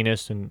like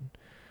Jainists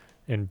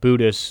and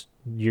Buddhists,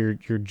 you're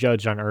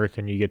judged on Earth,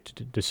 and you get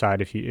to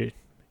decide if you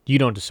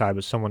don't decide,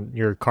 but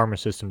your karma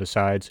system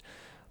decides.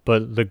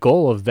 But the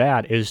goal of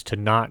that is to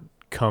not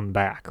come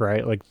back,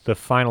 right? Like the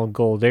final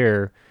goal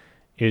there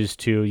is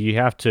you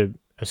have to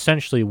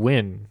essentially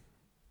win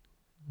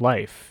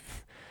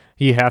life.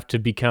 You have to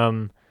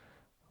become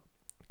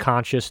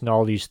conscious in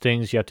all these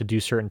things. You have to do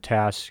certain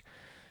tasks.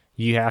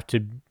 You have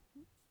to,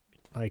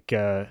 like,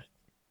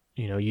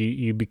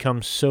 you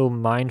become so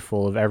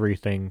mindful of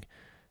everything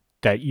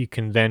that you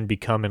can then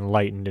become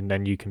enlightened, and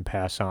then you can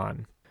pass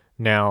on.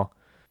 Now,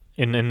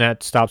 and then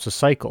that stops a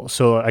cycle.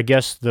 So I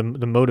guess the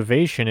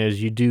motivation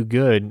is you do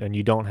good and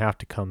you don't have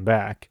to come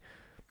back.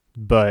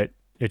 But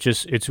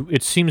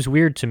it seems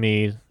weird to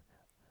me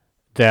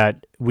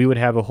that we would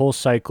have a whole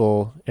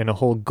cycle and a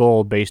whole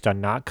goal based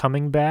on not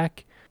coming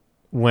back,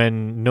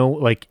 when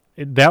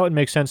that would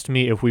make sense to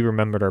me if we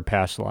remembered our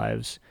past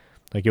lives.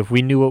 Like if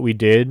we knew what we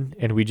did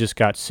and we just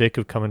got sick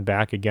of coming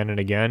back again and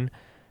again,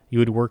 you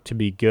would work to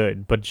be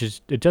good. But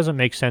it doesn't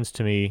make sense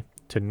to me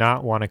to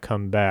not want to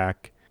come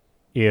back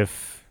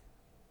if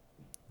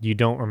you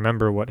don't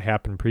remember what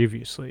happened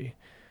previously.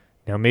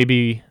 Now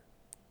maybe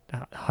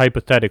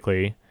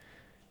hypothetically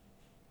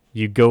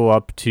you go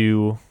up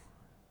to,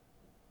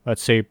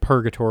 let's say,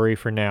 purgatory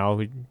for now.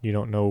 You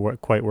don't know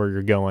quite where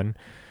you're going.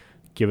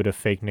 Give it a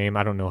fake name.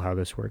 I don't know how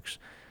this works.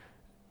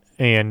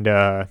 And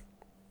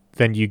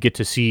then you get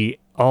to see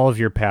all of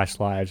your past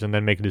lives and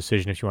then make a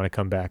decision if you want to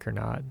come back or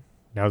not.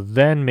 Now,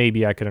 then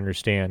maybe I could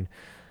understand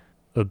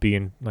of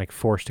being like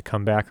forced to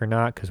come back or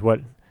not, because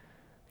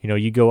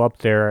you go up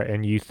there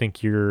and you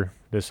think you're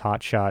this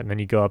hot shot, and then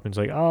you go up and it's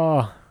like,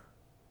 oh,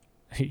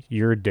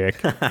 you're a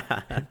dick.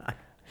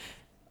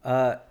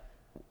 I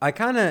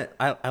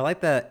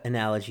like that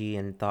analogy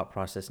and thought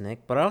process,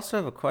 Nick, but I also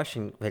have a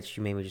question that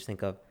you made me just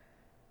think of.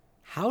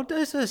 How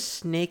does a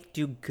snake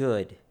do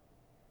good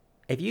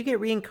if you get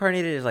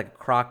reincarnated as like a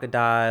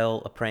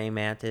crocodile, a praying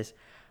mantis,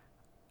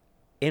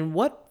 in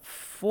what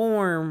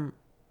form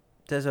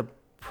does a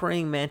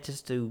praying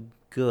mantis do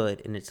good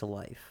in its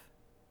life?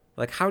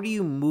 Like, how do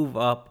you move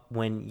up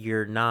when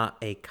you're not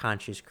a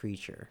conscious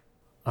creature?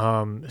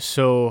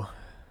 So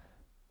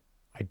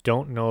I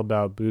don't know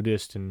about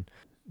Buddhist and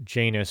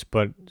Jainist,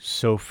 but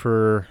so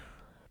for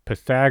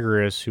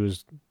Pythagoras, who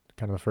was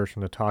kind of the first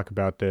one to talk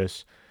about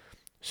this,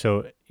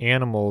 so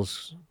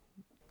animals,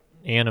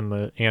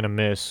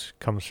 animus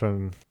comes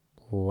from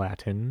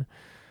Latin,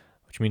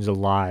 which means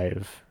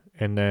alive,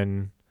 and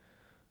then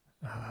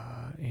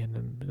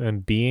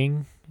and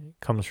being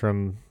comes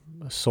from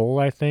soul,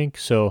 I think.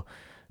 So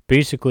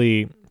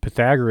basically,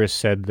 Pythagoras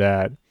said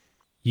that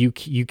you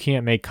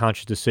can't make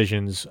conscious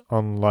decisions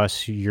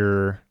unless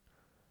you're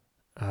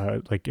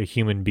like a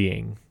human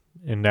being,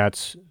 and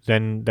that's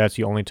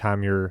the only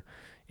time you're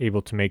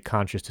able to make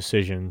conscious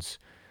decisions.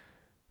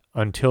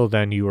 Until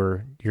then,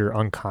 you're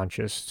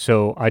unconscious.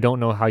 So I don't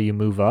know how you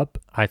move up.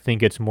 I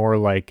think it's more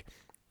like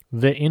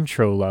the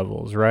intro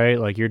levels, right?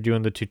 Like you're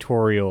doing the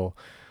tutorial,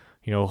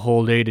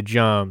 hold A to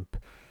jump,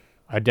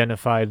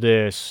 identify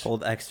this,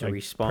 Hold X to like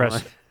respawn.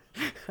 press,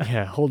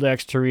 yeah, hold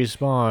X to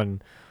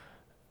respawn,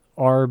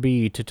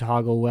 RB to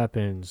toggle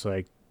weapons.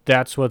 Like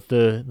that's what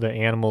the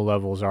animal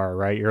levels are,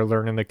 right? You're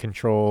learning the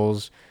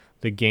controls,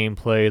 the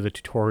gameplay, the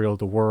tutorial,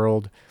 the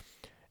world,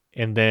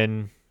 and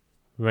then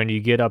when you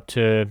get up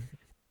to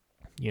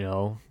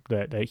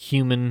that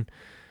human,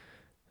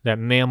 that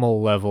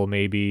mammal level,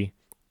 maybe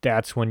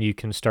that's when you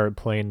can start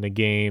playing the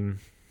game,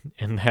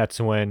 and that's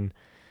when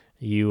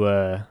you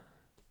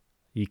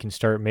you can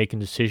start making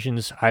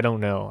decisions. I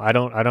don't know. I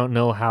don't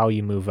know how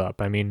you move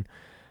up. I mean,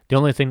 the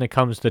only thing that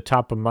comes to the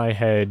top of my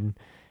head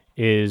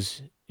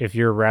is if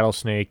you're a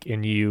rattlesnake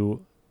and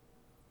you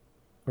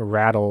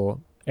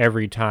rattle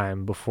every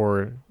time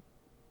before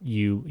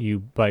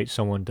you bite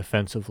someone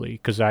defensively,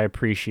 because I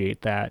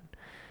appreciate that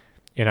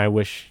and I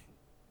wish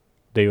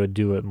they would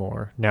do it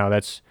more. Now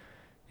that's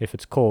if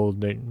it's cold,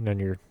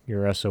 then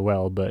you're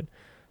SOL. But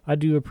I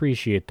do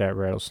appreciate that,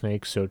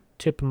 rattlesnake. So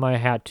tip of my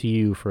hat to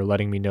you for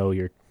letting me know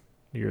you're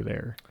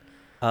there.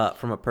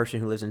 From a person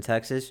who lives in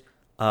Texas,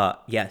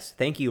 yes,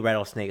 thank you,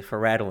 rattlesnake, for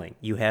rattling.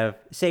 You have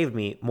saved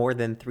me more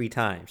than 3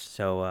 times.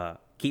 So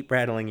keep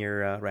rattling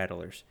your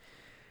rattlers.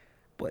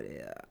 But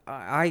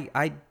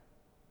I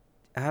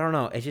don't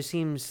know. It just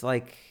seems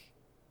like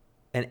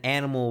an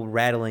animal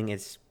rattling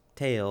its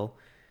tail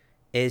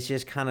is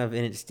just kind of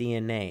in its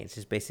DNA. It's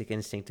just basic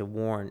instinct to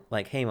warn,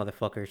 like, hey,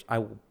 motherfuckers, I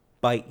will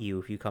bite you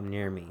if you come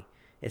near me.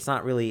 It's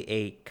not really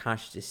a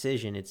conscious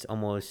decision. It's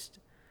almost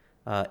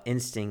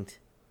instinct,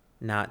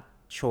 not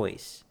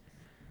choice.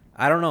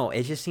 I don't know.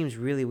 It just seems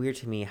really weird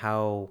to me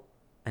how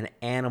an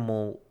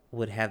animal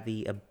would have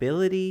the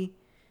ability,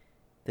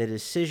 the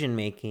decision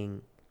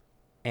making,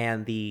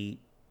 and the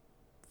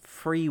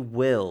free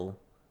will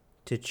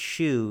to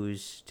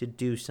choose to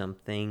do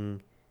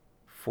something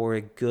for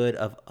the good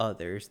of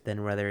others than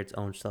rather its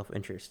own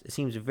self-interest. It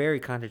seems very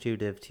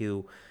counterintuitive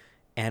to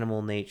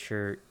animal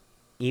nature,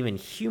 even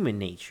human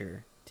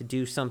nature, to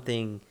do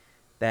something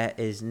that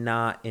is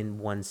not in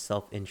one's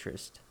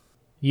self-interest.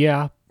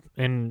 Yeah,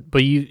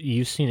 but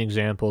you've seen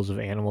examples of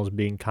animals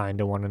being kind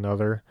to one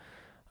another,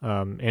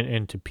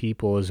 and to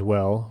people as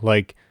well.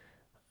 Like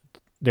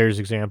there's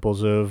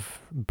examples of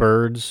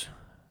birds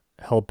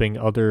helping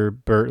other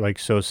like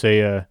so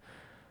say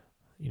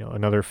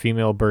another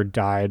female bird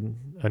died,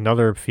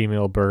 another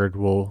female bird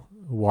will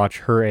watch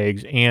her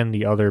eggs and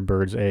the other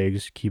bird's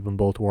eggs, keep them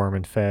both warm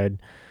and fed,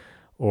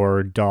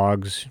 or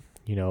dogs,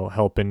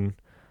 helping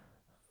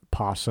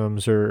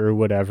possums or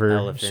whatever.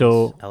 Elephants,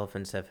 So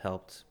elephants have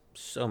helped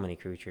so many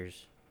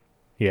creatures.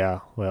 yeah,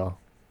 well,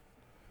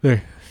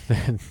 they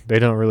they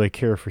don't really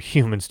care for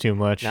humans too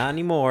much. Not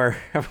anymore.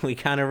 We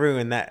kind of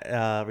ruined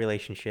that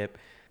relationship.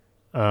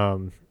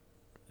 Um,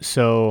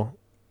 so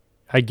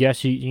I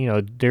guess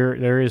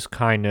there is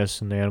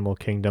kindness in the animal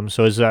kingdom.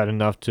 So is that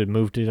enough to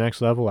move to the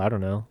next level? I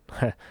don't know.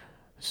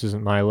 This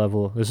isn't my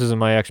level. This isn't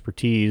my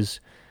expertise.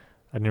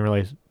 I didn't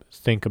really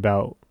think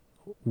about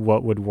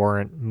what would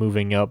warrant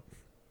moving up,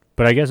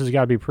 but I guess it's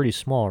got to be pretty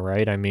small,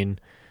 right? I mean,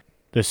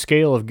 the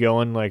scale of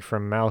going like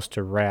from mouse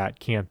to rat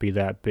can't be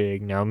that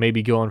big. Now,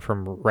 maybe going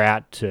from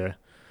rat to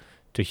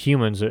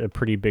humans a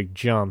pretty big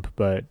jump,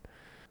 but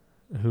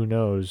who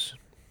knows?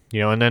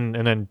 And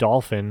then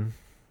dolphin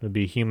would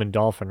be human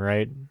dolphin,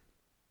 right?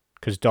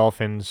 Because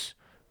dolphins,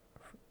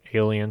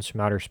 aliens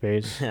from outer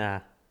space. uh,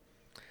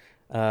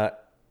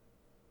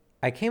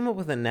 I came up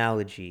with an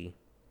analogy,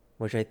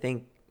 which I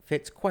think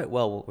fits quite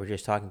well what we're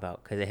just talking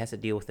about, because it has to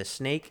deal with the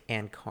snake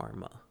and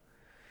karma.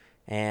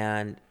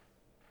 And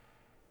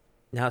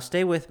now,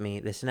 stay with me.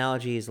 This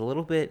analogy is a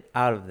little bit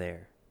out of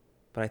there,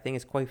 but I think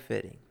it's quite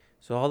fitting.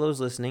 So, all those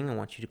listening, I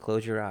want you to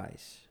close your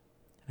eyes.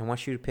 I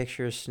want you to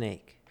picture a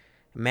snake.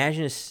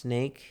 Imagine a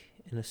snake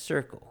in a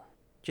circle,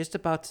 just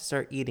about to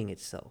start eating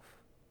itself.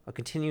 A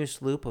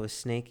continuous loop of a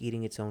snake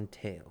eating its own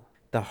tail.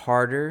 The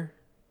harder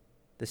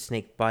the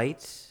snake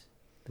bites,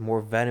 the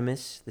more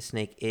venomous the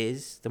snake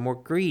is, the more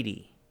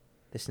greedy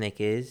the snake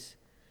is,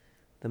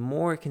 the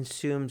more it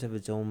consumes of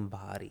its own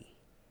body.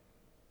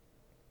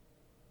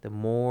 The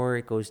more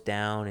it goes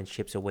down and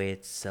chips away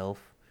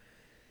itself,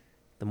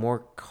 the more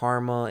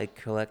karma it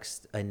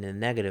collects in a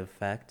negative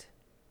effect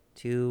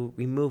to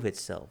remove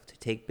itself, to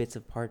take bits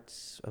of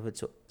parts of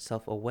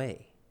itself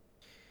away.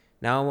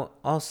 Now,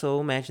 also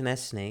imagine that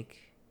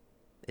snake,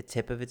 the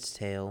tip of its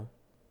tail,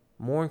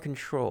 more in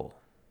control,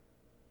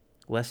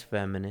 less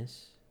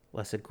venomous,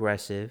 less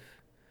aggressive,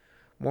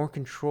 more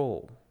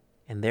control,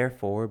 and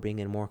therefore, being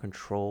in more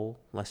control,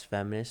 less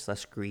venomous,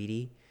 less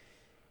greedy,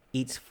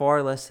 eats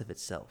far less of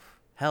itself.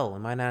 Hell, it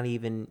might not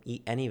even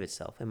eat any of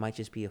itself. It might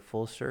just be a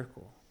full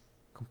circle.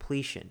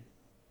 Completion.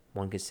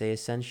 One could say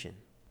ascension.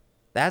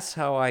 That's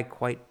how I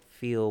quite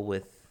feel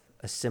with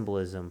a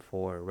symbolism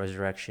for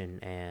resurrection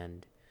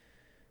and,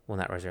 well,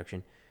 not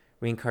resurrection,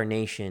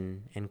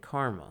 reincarnation and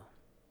karma.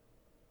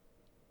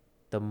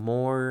 The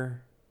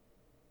more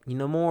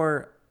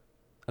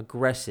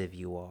aggressive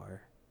you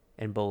are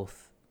in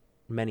both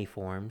many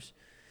forms,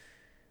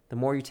 the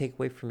more you take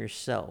away from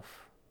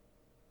yourself.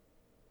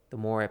 The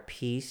more at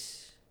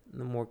peace,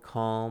 the more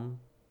calm,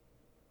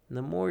 and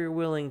the more you're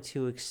willing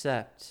to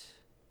accept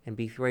and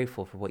be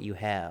grateful for what you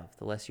have,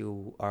 the less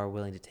you are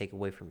willing to take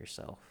away from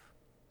yourself.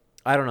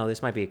 I don't know,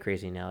 this might be a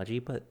crazy analogy,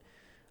 but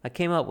I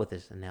came up with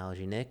this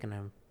analogy, Nick, and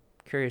I'm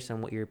curious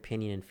on what your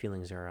opinion and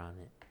feelings are on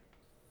it.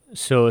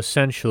 So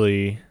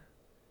essentially,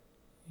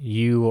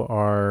 you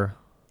are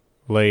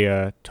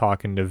Leia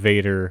talking to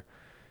Vader,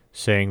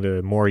 saying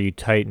the more you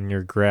tighten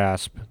your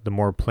grasp, the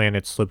more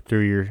planets slip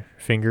through your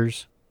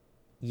fingers.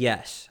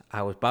 Yes,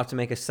 I was about to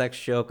make a sex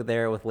joke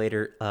there with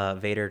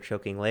Vader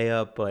choking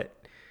Leia, but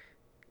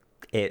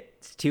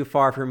it's too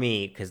far for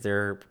me because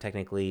they're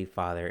technically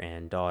father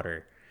and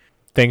daughter.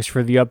 Thanks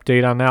for the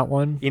update on that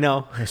one. You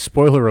know,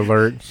 Spoiler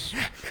alert.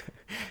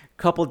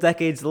 couple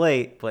decades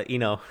late, but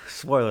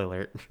spoiler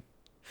alert.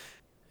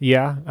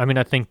 Yeah, I mean,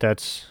 I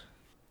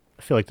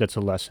feel like that's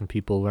a lesson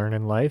people learn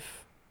in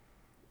life.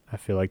 I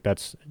feel like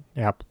that's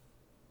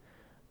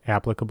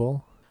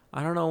applicable.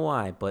 I don't know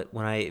why, but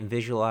when I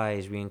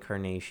visualize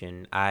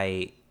reincarnation,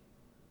 I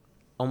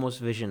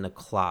almost vision the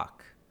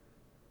clock,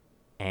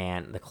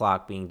 and the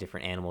clock being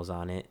different animals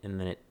on it, and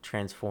then it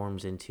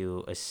transforms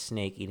into a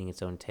snake eating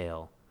its own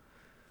tail.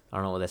 I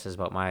don't know what that says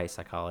about my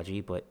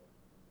psychology, but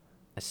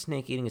a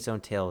snake eating its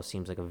own tail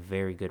seems like a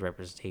very good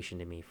representation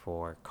to me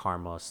for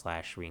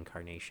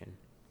karma/reincarnation.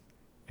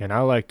 And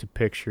I like to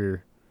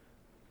picture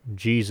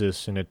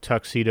Jesus in a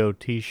tuxedo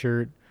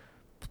t-shirt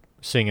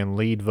singing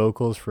lead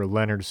vocals for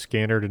Leonard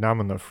Skinner, and I'm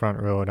in the front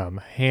row and I'm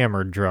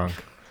hammered drunk.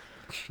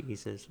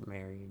 Jesus,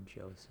 Mary, and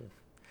Joseph.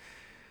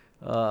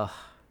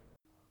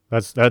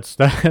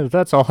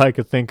 That's all I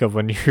could think of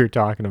when you were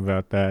talking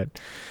about that.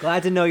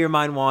 Glad to know your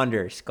mind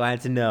wanders.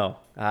 Glad to know.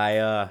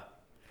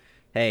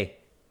 Hey,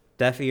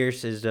 deaf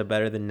ears is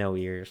better than no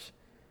ears.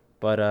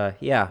 But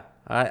yeah,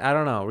 I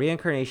don't know.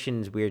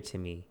 Reincarnation is weird to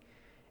me.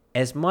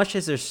 As much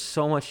as there's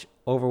so much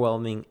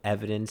overwhelming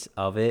evidence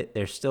of it,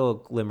 there's still a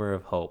glimmer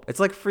of hope.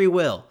 It's like free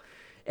will.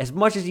 As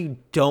much as you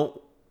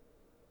don't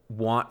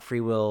want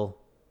free will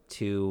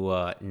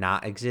to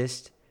not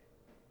exist,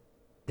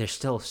 there's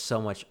still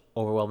so much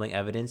overwhelming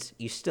evidence.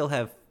 You still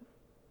have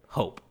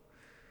hope.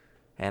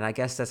 And I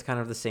guess that's kind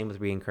of the same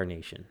with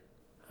reincarnation.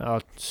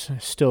 It's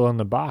still in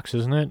the box,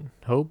 isn't it?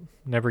 Hope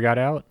never got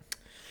out.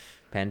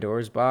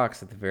 Pandora's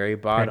box at the very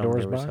bottom.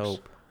 There was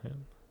hope. Yeah.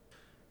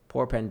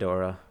 Poor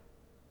Pandora.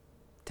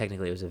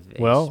 Technically, it was a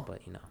vase,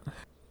 but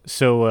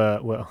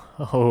So,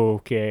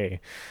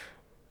 okay.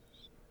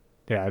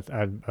 Yeah,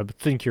 I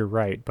think you're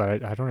right, but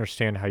I don't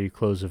understand how you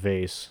close a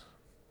vase.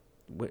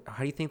 How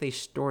do you think they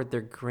stored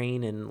their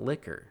grain and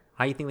liquor?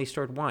 How do you think they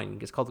stored wine?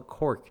 It's called a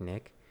cork,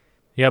 Nick.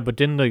 Yeah, but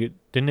didn't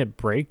it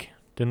break?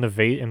 Didn't the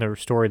vase in the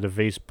story the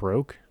vase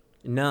broke?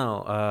 No,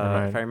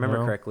 if I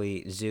remember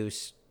correctly,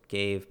 Zeus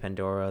gave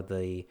Pandora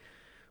the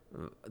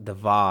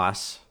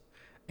vase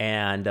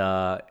and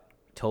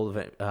told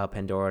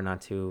Pandora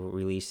not to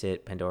release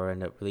it. Pandora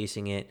ended up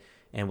releasing it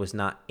and was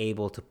not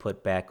able to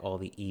put back all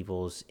the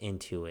evils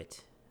into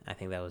it. I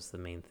think that was the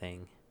main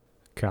thing.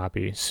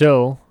 Copy.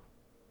 So,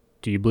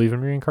 do you believe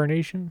in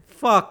reincarnation?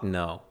 Fuck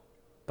no,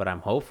 but I'm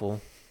hopeful.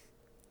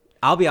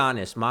 I'll be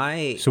honest,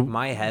 my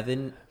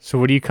heaven... So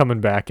what are you coming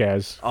back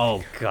as?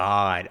 Oh,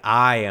 God.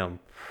 I am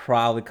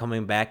probably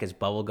coming back as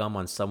bubblegum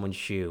on someone's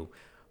shoe.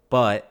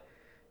 But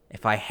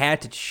if I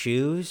had to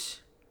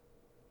choose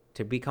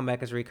to come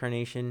back as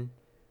reincarnation,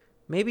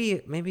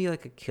 maybe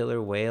like a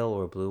killer whale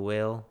or a blue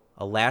whale,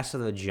 a last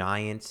of the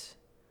giants,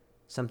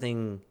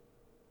 something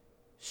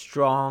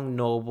strong,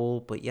 noble,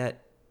 but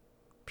yet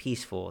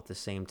peaceful at the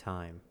same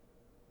time.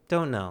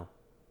 Don't know.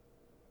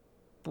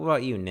 What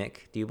about you,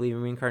 Nick? Do you believe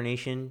in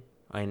reincarnation?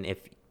 And if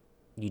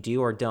you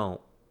do or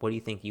don't, what do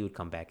you think you would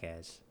come back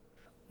as?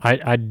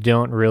 I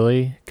don't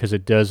really, because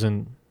it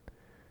doesn't...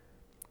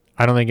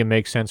 I don't think it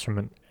makes sense from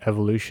an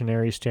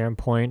evolutionary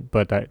standpoint,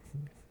 but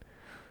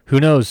who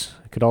knows?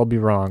 It could all be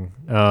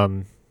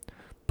wrong.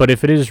 But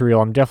if it is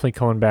real, I'm definitely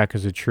coming back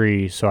as a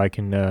tree so I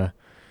can... and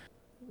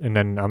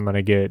then I'm going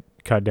to get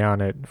cut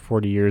down at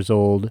 40 years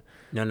old,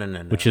 No.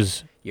 which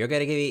is You're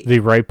gonna give me. the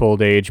ripe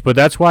old age. But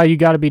that's why you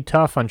got to be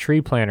tough on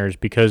tree planters,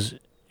 because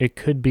it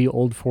could be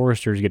old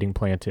foresters getting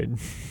planted.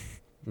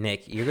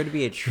 Nick, you're gonna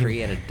be a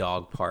tree at a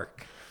dog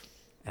park,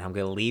 and I'm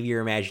gonna leave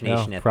your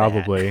imagination at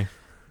probably.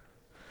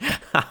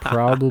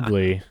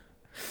 Probably.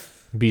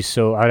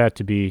 I'd have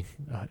to be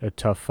a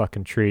tough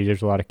fucking tree.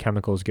 There's a lot of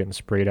chemicals getting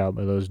sprayed out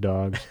by those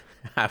dogs.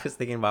 I was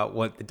thinking about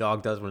what the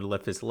dog does when it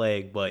lifts his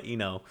leg, but you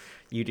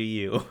do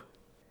you.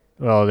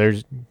 Well,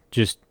 there's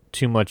just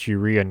too much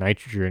urea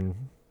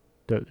nitrogen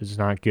that is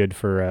not good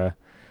for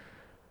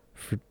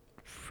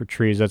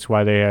trees. That's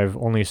why they have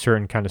only a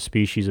certain kind of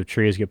species of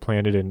trees get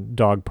planted in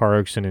dog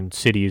parks and in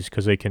cities,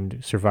 because they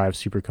can survive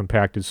super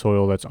compacted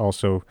soil that's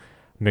also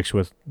mixed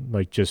with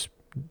like just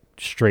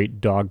straight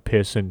dog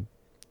piss and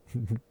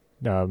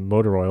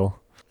motor oil.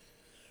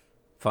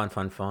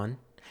 Fun.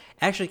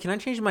 Actually, can I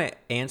change my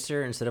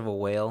answer instead of a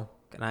whale?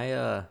 Can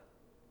I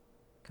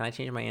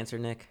change my answer,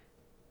 Nick?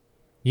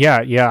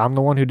 Yeah, I'm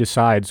the one who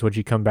decides what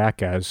you come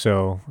back as,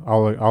 so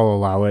I'll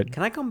allow it.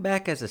 Can I come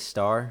back as a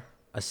star?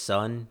 A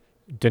sun?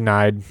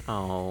 Denied.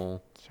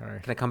 Oh.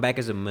 Sorry. Can I come back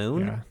as a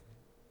moon?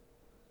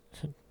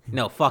 Yeah.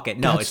 No, fuck it.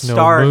 No, That's it's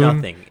star or moon.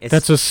 nothing.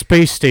 That's a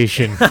space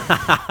station.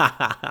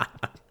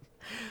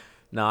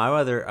 No,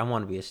 I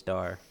want to be a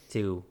star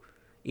to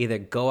either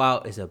go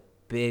out as a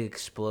big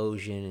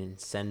explosion and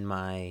send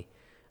my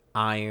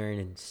iron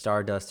and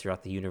stardust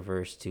throughout the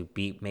universe to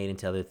be made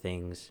into other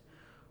things,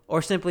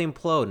 or simply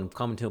implode and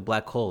come into a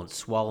black hole and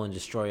swallow and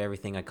destroy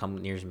everything that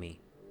comes near me.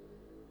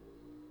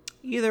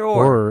 Either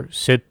or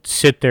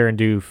sit there and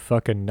do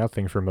fucking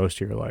nothing for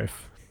most of your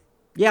life.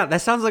 Yeah,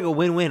 that sounds like a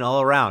win-win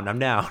all around. I'm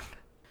down.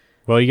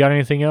 Well, you got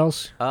anything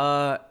else?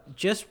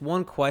 Just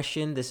one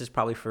question. This is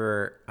probably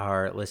for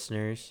our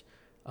listeners.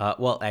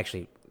 Well,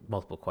 actually,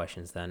 multiple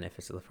questions then, if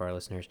it's for our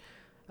listeners.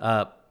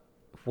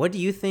 What do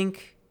you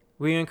think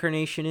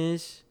reincarnation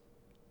is?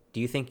 Do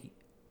you think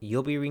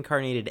you'll be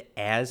reincarnated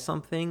as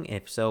something?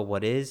 If so,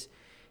 what is?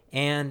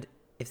 And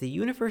if the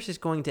universe is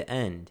going to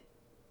end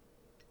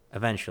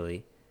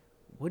eventually,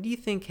 what do you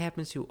think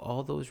happens to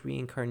all those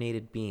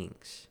reincarnated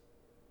beings?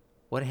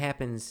 What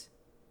happens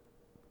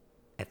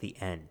at the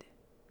end?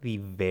 The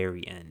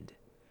very end.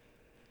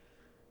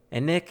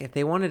 And Nick, if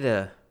they wanted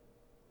to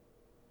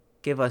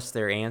give us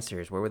their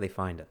answers, where would they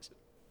find us?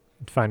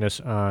 Find us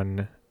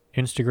on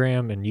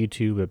Instagram and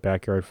YouTube at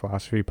Backyard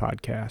Philosophy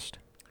Podcast.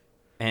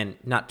 And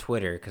not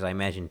Twitter, because I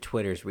imagine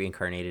Twitter's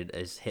reincarnated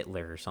as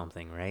Hitler or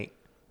something, right?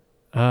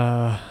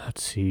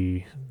 Let's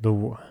see.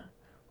 What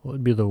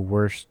would be the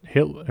worst?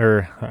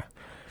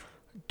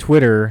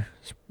 Twitter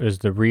is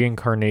the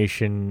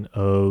reincarnation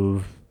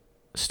of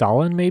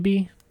Stalin,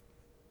 maybe?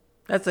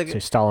 That's a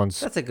good. Stalin's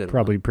That's a good.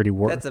 Probably one. pretty.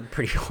 That's a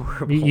pretty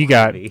horrible.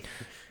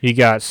 You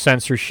got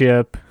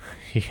censorship.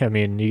 I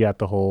mean, you got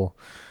the whole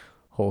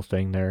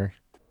thing there.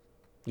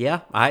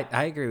 Yeah, I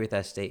agree with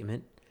that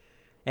statement.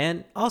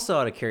 And also,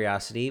 out of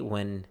curiosity,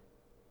 when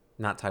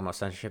not talking about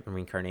censorship and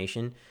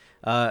reincarnation,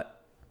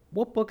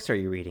 what books are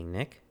you reading,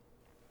 Nick?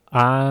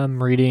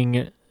 I'm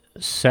reading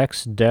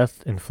Sex,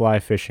 Death, and Fly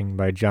Fishing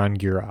by John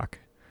Gurok.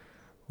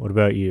 What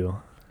about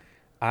you?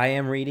 I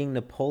am reading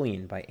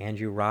Napoleon by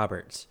Andrew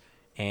Roberts.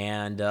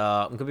 And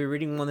I'm going to be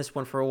reading this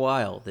one for a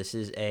while. This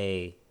is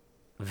a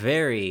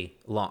very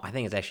long, I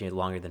think it's actually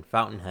longer than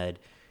Fountainhead,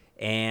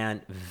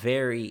 and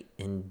very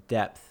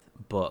in-depth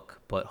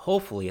book. But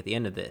hopefully at the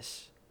end of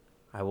this,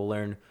 I will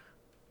learn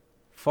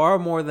far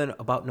more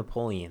about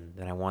Napoleon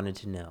than I wanted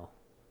to know,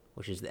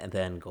 which is the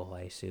end goal,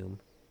 I assume.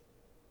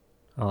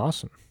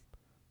 Awesome.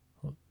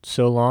 Well,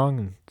 so long,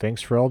 and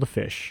thanks for all the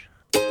fish.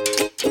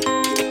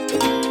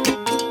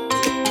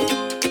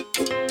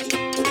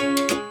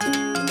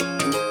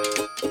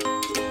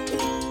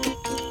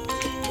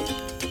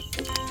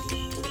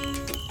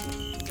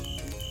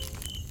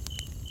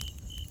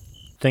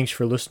 Thanks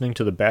for listening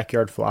to the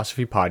Backyard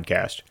Philosophy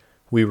Podcast.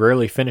 We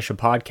rarely finish a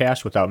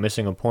podcast without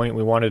missing a point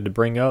we wanted to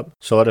bring up,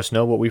 so let us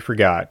know what we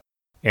forgot.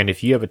 And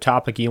if you have a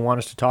topic you want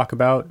us to talk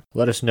about,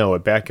 let us know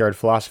at Backyard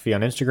Philosophy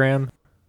on Instagram